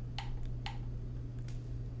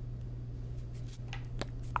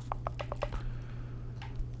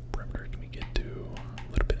 Perimeter, can we get to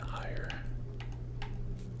a little bit higher?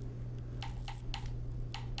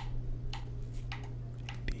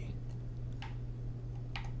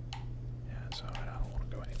 Yeah, so I don't want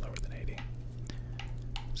to go any lower than 80.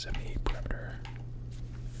 78 perimeter.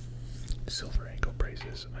 Silver ankle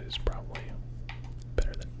braces is probably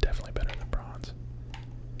better than, definitely better than bronze.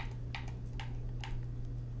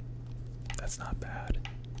 That's not bad.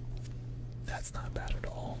 That's not bad at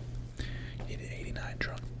all. You need an 89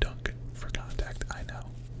 dunk for contact. I know.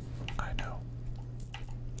 I know.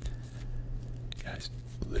 Guys,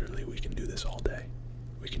 literally we can do this all day.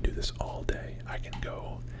 We can do this all day. I can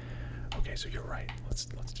go. Okay, so you're right. Let's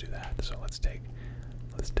do that. So let's take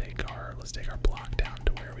our block down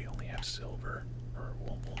to where we only have silver, or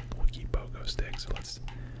we'll keep pogo sticks. So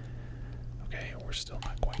okay, we're still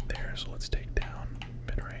not quite there. So let's take down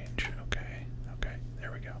mid range. Okay,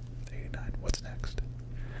 there we go. 89. What's next?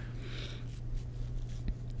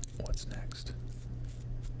 What's next?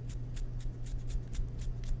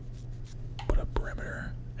 Put a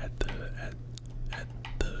perimeter at the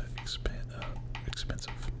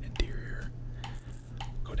expensive interior.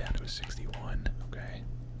 Go down to a 61. Okay.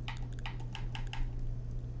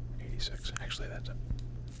 86. Actually, that's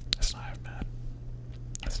not half bad.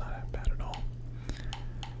 That's not half bad at all.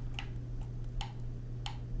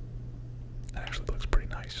 That actually looks pretty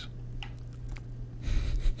nice.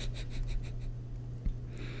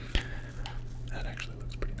 That actually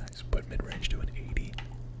looks pretty nice. But mid-range to an 80.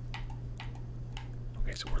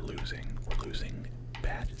 Okay, so we're losing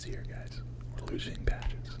badges here, guys. We're losing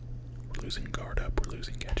badges. We're losing guard up. We're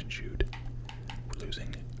losing catch and shoot. We're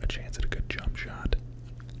losing a chance at a good jump shot.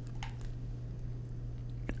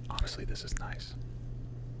 Honestly, this is nice.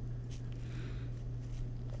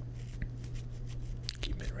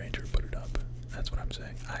 Keep mid-range or put it up. That's what I'm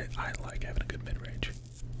saying. I like having a good mid-range.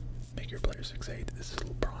 Make your player 6'8". This is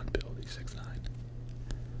LeBron build. He's 6'9".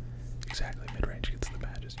 Exactly, mid-range gets the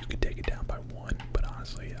badges. You could take it down by 1, but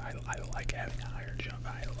honestly, I like having a higher jump.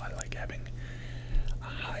 I like having a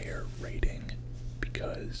higher rating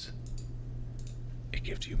because it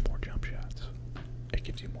gives you more jump shots. It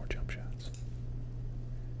gives you more jump shots.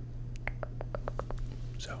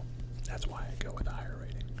 So that's why I go with a higher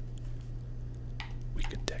rating. We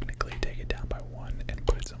could technically take it down by 1 and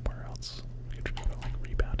put it somewhere else. We could go to like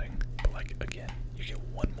rebounding, but like again, you get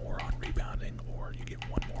 1 more on rebounding, or you get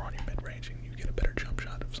 1 more on your mid-range, and you get a better jump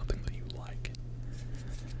shot of something that you like.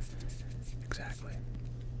 Exactly.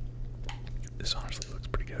 This honestly looks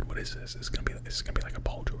pretty good. What is this? This is gonna be like a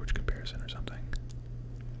Paul George comparison or something.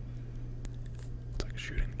 It's like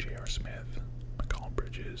shooting J.R. Smith, McCall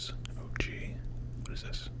Bridges, OG. What is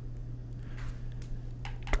this?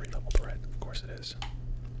 3-level threat. Of course it is.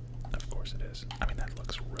 Of course it is. I mean, that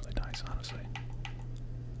looks really nice, honestly.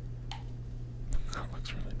 That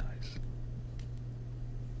looks really nice.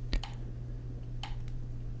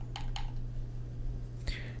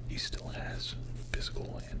 He still has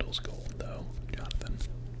physical handles gold, though, Jonathan.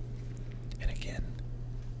 And again,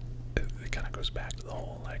 it kind of goes back to the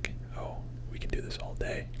whole, like, oh, we can do this all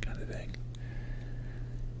day kind of thing.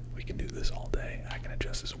 We can do this all day. I can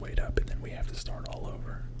adjust his weight up, and then we have to start all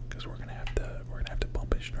over because we're gonna have to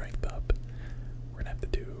bump his strength up. We're gonna have to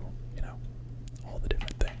do, you know, all the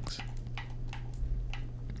different things.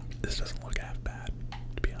 This doesn't look half bad,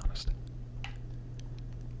 to be honest.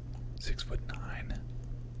 6'9".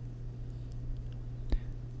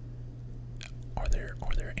 Are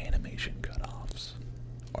there animation cutoffs?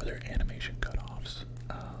 Are there animation cutoffs?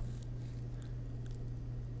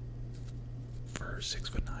 For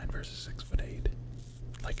 6'9" versus 6'8",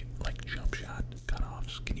 like jump shot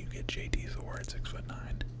cutoffs. Can you get JT Thor at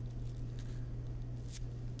 6'9"?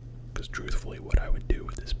 Because truthfully, what I would do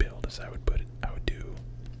with this build is I would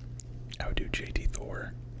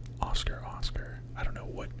 4. Oscar, Oscar. I don't know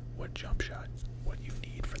what jump shot, what you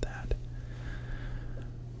need for that.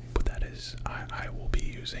 But that is, I will be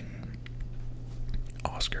using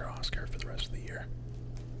Oscar, Oscar for the rest of the year.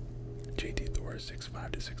 JT Thor is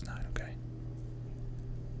 6'5" to 6'9", okay?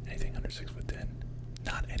 Anything under 6'10"?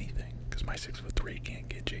 Not anything, because my 6'3" can't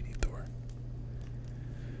get JT Thor.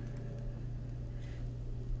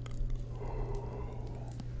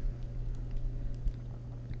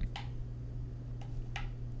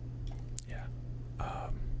 Yeah.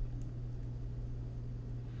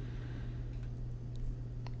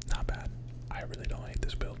 Not bad. I really don't hate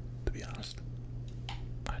this build, to be honest.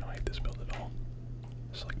 I don't hate this build at all.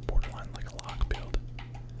 It's like borderline like a lock build.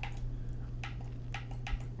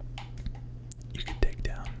 You could take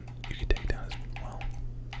down his, well,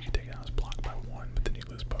 you could take down his block by 1, but then you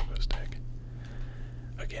lose Pogo Stick.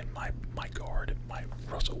 Again, my guard, my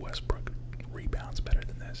Russell Westbrook rebounds better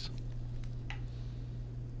than this.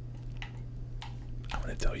 I'm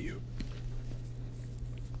gonna tell you.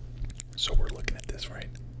 So we're looking at this, right?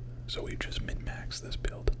 So we just min-maxed this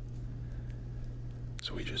build.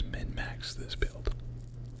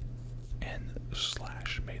 And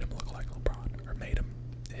Slash made him look like LeBron, or made him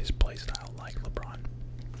his playstyle like LeBron.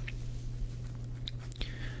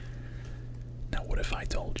 Now, what if I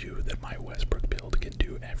told you that my Westbrook build can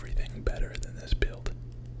do everything better than this build?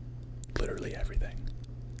 Literally everything.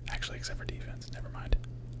 Actually, except for defense. Never mind.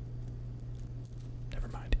 Never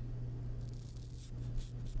mind.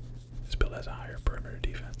 This build has a higher perimeter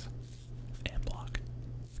defense and block.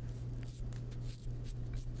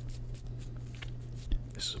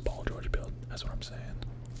 This is a Paul George build, that's what I'm saying.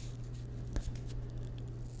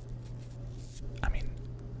 I mean,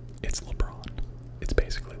 it's LeBron. It's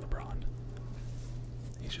basically LeBron.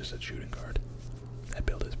 He's just a shooting guard. That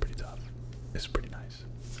build is pretty tough. It's pretty nice.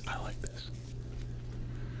 I like this.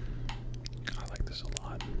 I like this a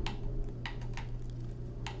lot.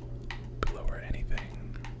 Could lower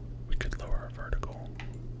anything. We could lower our vertical.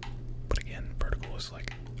 But again, vertical is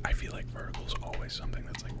like, I feel like vertical is always something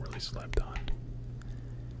that's like really slept on.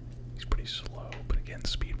 He's pretty slow, but again,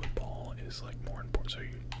 speed with ball is like more important. So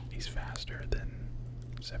he's faster than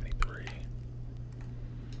 73.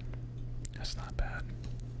 That's not bad.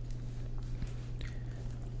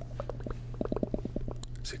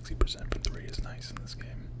 60% from 3 is nice in this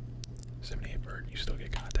game. 78 vert, you still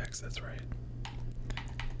get contacts, that's right.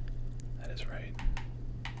 That is right.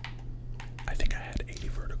 I think I had 80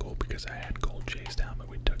 vertical because I had gold chase down, but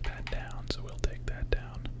we took that down, so we'll take that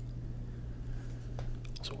down.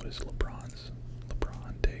 Also, what is LeBron's?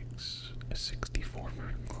 LeBron takes a 64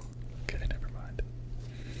 vertical. Okay, never mind.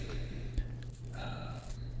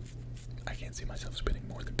 I can't see myself spending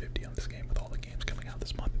more than 50 on this game with all the games coming out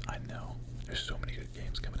this month. I know. There's so many good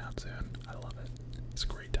games coming out soon. I love it. It's a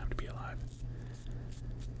great time to be alive.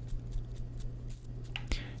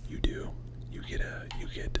 You do. You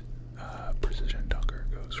get precision dunker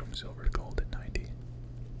goes from silver to gold at 90.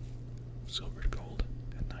 Silver to gold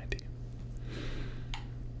at 90.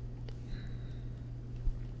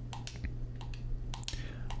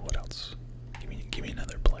 What else? Give me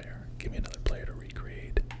another player. Give me another player to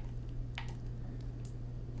recreate.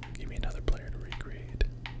 Give me another player to recreate.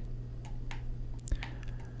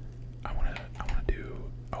 I wanna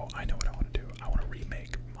do, oh, I know what I wanna do. I wanna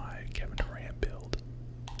remake my Kevin Durant build.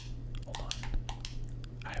 Hold on.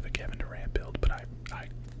 I have a Kevin Durant build, but I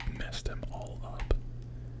messed him all up.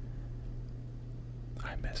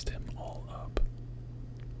 I messed him all up.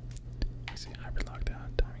 Let's see, hybrid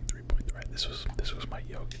lockdown, timing 3-point threat. This was my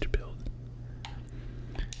Jokic build.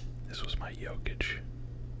 This was my Jokic.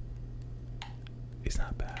 He's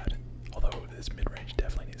not bad. Although his mid-range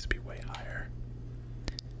definitely needs to be way higher.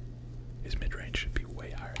 His mid-range should be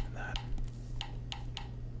way higher than that.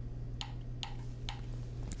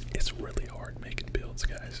 It's really hard making builds,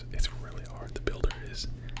 guys. It's really hard. The builder is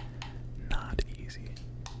not easy.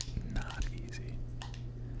 Not easy.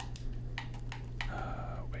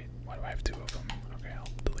 Wait, why do I have 2 of them? Okay, I'll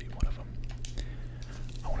delete one of them.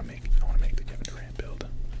 I want to make the Kevin Durant build.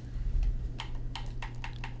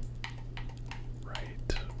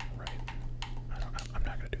 Right. I'm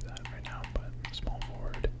not gonna do that right now, but small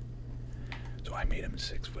forward. So I made him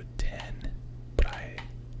 6'10", but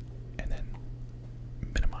and then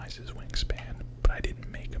minimize his wingspan, but I didn't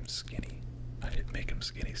make him skinny.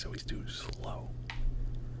 So he's too slow.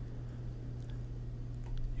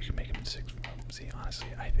 You can make him 6. See, honestly,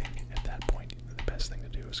 I think at that point the best thing to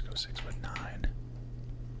do is go 6'9".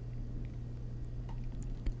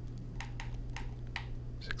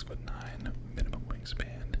 6'9", minimum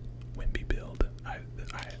wingspan, Wimby build. I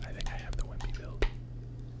think I have the Wimby build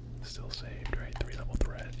still saved, right? 3-level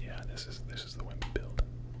threat. Yeah, this is the Wimby build.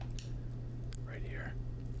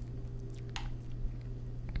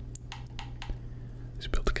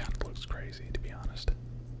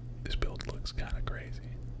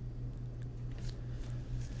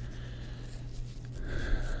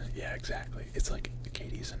 exactly. It's like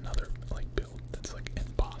Katie's another like build that's like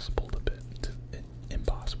impossible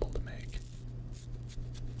impossible to make.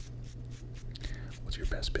 What's your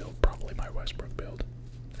best build? Probably my Westbrook build.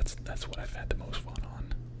 That's what I've had the most fun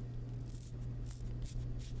on.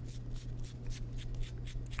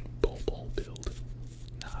 Bull build.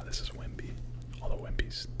 Nah, this is Wimby. Although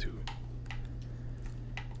Wimby's too.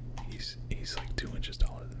 He's like 2 inches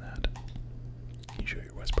taller than that. Can you show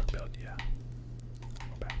your Westbrook build? Yeah.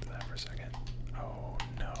 Go back to that for a second. Oh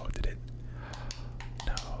no, did it?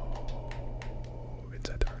 No.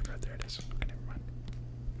 Inside the hard drive. There it is. Okay, never mind.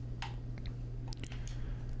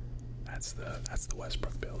 That's the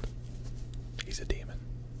Westbrook build. He's a demon.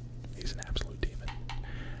 He's an absolute demon.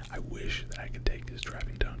 I wish that I could take his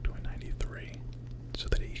driving dunk to a 93 so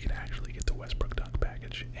that he could actually get the Westbrook dunk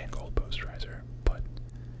package and gold posterizer, but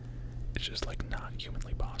it's just like not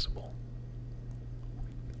humanly possible.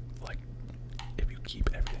 Like, if you keep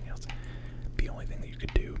everything else, the only thing that you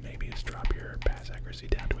could do maybe is drop your pass accuracy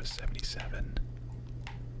down to a 77.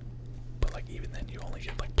 But like even then you only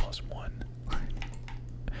get like +1.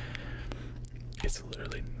 It's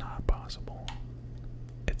literally not possible.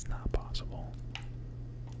 It's not possible.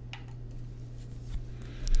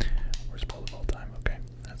 Worst build of all time. Okay,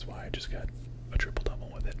 that's why I just got a triple double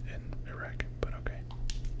with it in Iraq. But okay.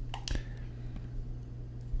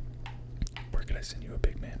 Where could I send you a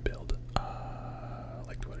big man build?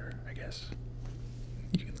 Like Twitter, I guess.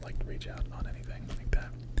 You can like reach out on anything like that.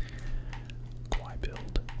 Kawhi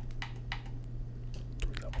build.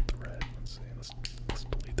 3-level thread. Let's see. Let's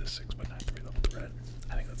delete this 6x9 3-level thread.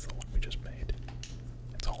 I think that's the one we just made.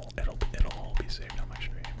 It'll all be saved on my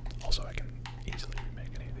stream. Also, I can easily remake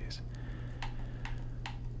any of these.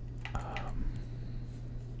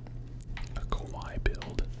 A Kawhi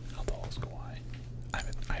build. How tall is Kawhi? I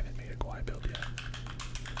haven't made a Kawhi build yet.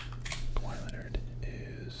 Kawhi Leonard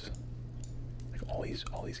is like all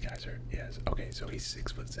these guys are. Yes. Okay, so he's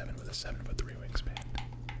 6'7" with a 7'3" wingspan.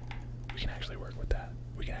 We can actually work with that.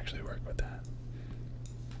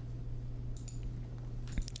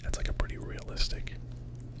 That's like a pretty realistic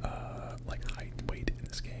like height and weight in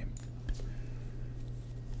this game.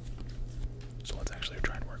 So let's actually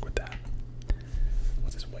try and work with that.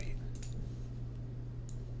 What's his weight?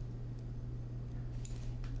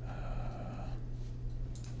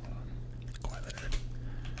 Kawhi Leonard.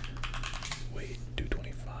 Weight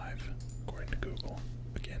 225 according to Google.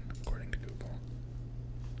 Again, according to Google.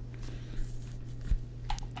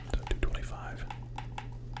 So 225.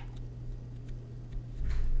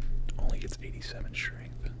 Only gets 87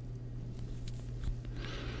 strength.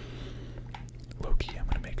 Low-key, I'm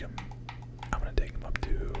gonna take him up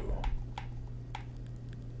to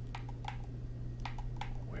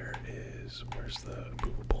where's the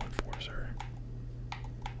movable enforcer?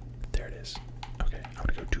 There it is. Okay, I'm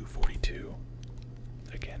gonna go 242.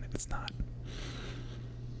 Again, it's not.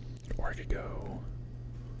 Or I could go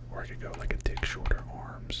like a tick shorter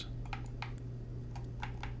arms.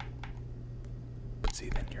 But see,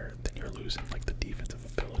 then you're losing like the defensive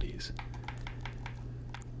abilities.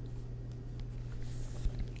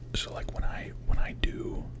 So like when I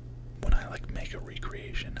like make a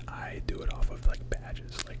recreation, I do it off of like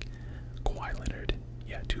badges. Like Kawhi Leonard,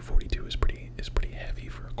 yeah, 242 is pretty heavy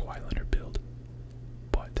for a Kawhi Leonard build.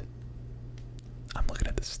 But I'm looking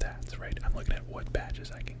at the stats, right? I'm looking at what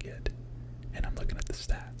badges I can get, and I'm looking at the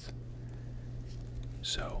stats.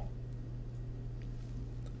 So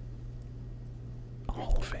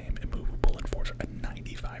Hall of Fame immovable enforcer, a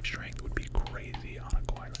 95 strength would be crazy on a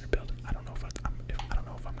Kawhi Leonard build. I don't know if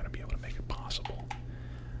I'm gonna be able to make it possible,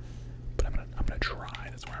 but I'm gonna try.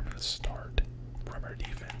 That's where I'm gonna start. Perimeter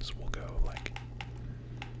defense will go like,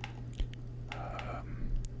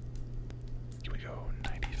 can we go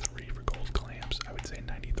 93 for gold clamps? I would say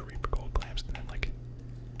 93 for gold clamps, and then like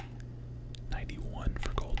 91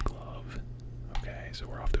 for gold glove. Okay, so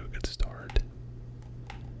we're off to a good start.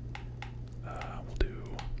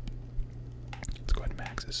 Let's go ahead and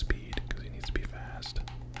max his speed because he needs to be fast.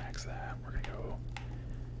 Max that. We're gonna go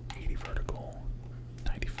 80 vertical,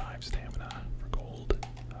 95 stamina for gold,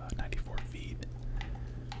 94 feet.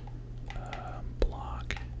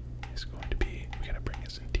 Block is going to be. We gotta bring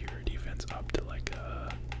his interior defense up to like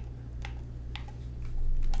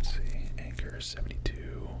let's see, anchor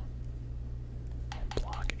 72,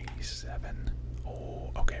 block 87.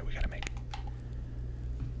 Oh, okay. We gotta make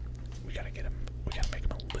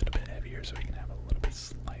him a little bit heavier so he can have a little bit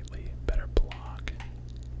slightly better block.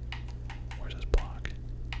 Where's his block?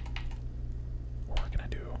 Or what can I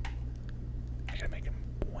do? I gotta make him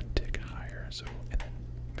one tick higher, so, and then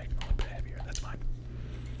make him a little bit heavier. That's fine.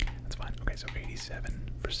 That's fine. Okay, so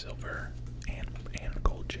 87 for silver and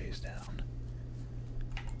gold chase down.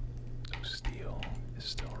 So steel is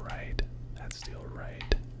still right. That's still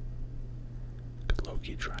right. Could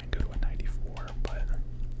low-key try and go to a 94, but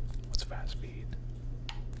what's fast speed?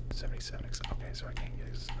 77. Okay, so I can't get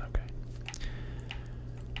his. Okay.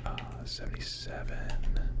 77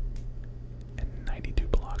 and 92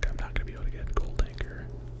 block. I'm not gonna be able to get gold anchor.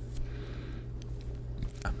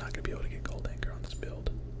 I'm not gonna be able to get gold anchor on this build.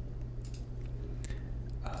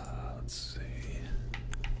 Let's see.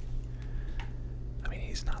 I mean,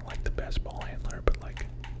 he's not like the best ball handler, but like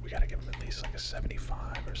we gotta give him at least like a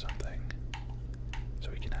 75 or something,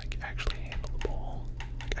 so he can actually handle the ball.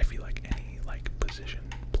 Like I feel like any like position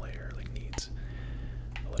player like needs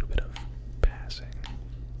a little bit of passing.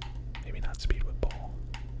 Maybe not speed with ball.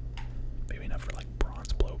 Maybe enough for like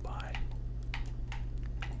bronze blow by.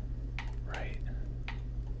 Right?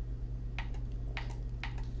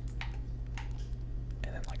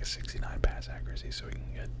 And then like a 69 pass accuracy so we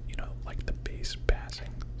can get, you know, like the base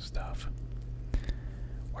passing stuff.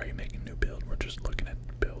 Why are you making a new build? We're just looking at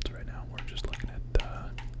builds right now. We're just looking at,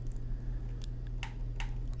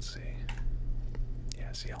 let's see.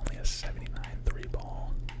 Yeah, see, only a 79 3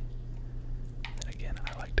 ball. And again,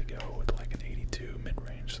 I like to go with like an 82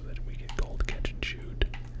 mid-range so that we get gold catch and shoot.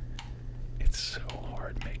 It's so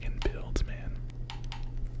hard making builds, man.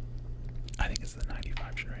 I think it's the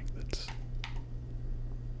 95 strength that's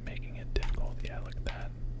making it difficult. Yeah, look at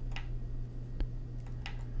that.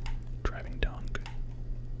 Driving dunk.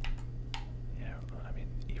 Yeah, I mean,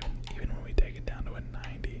 even when we take it down to a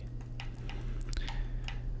 90,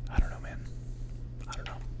 I don't know, man. I don't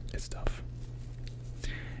know. It's tough.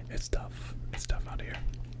 It's tough. It's tough out here.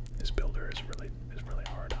 This builder is really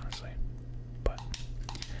hard, honestly. But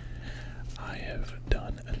I have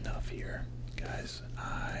done enough here, guys.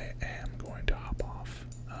 I am going to hop off.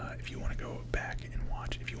 If you want to go back and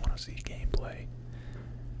watch, if you want to see gameplay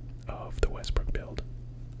of the Westbrook build,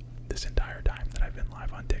 this entire time that I've been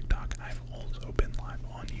live on TikTok, I've also been live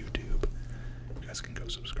on YouTube. You guys can go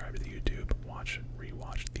subscribe to the YouTube, rewatch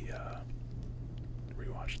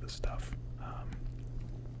the stuff,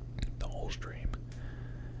 the whole stream.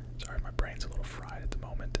 Sorry, my brain's a little fried at the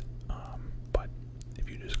moment. But if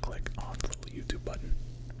you just click on the little YouTube button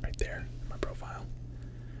right there in my profile,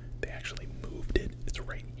 they actually moved it. It's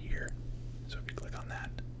right here. So if you click on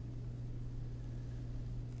that,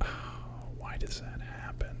 why does that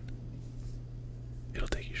happen? It'll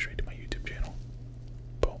take you straight to my YouTube channel.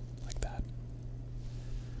 Boom, like that.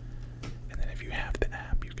 And then if you have the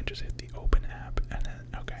app, you can just hit the open app, and then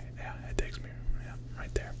okay, yeah, it takes me, yeah,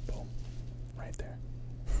 right there. Boom, right there.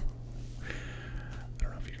 I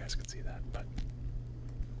don't know if you guys can see that, but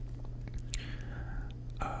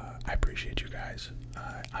I appreciate you guys.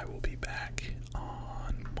 I will be back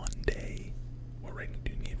on Monday. What rating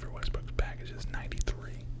do you need for Westbrook's packages?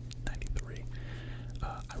 93. 93.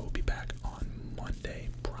 I will be back on Monday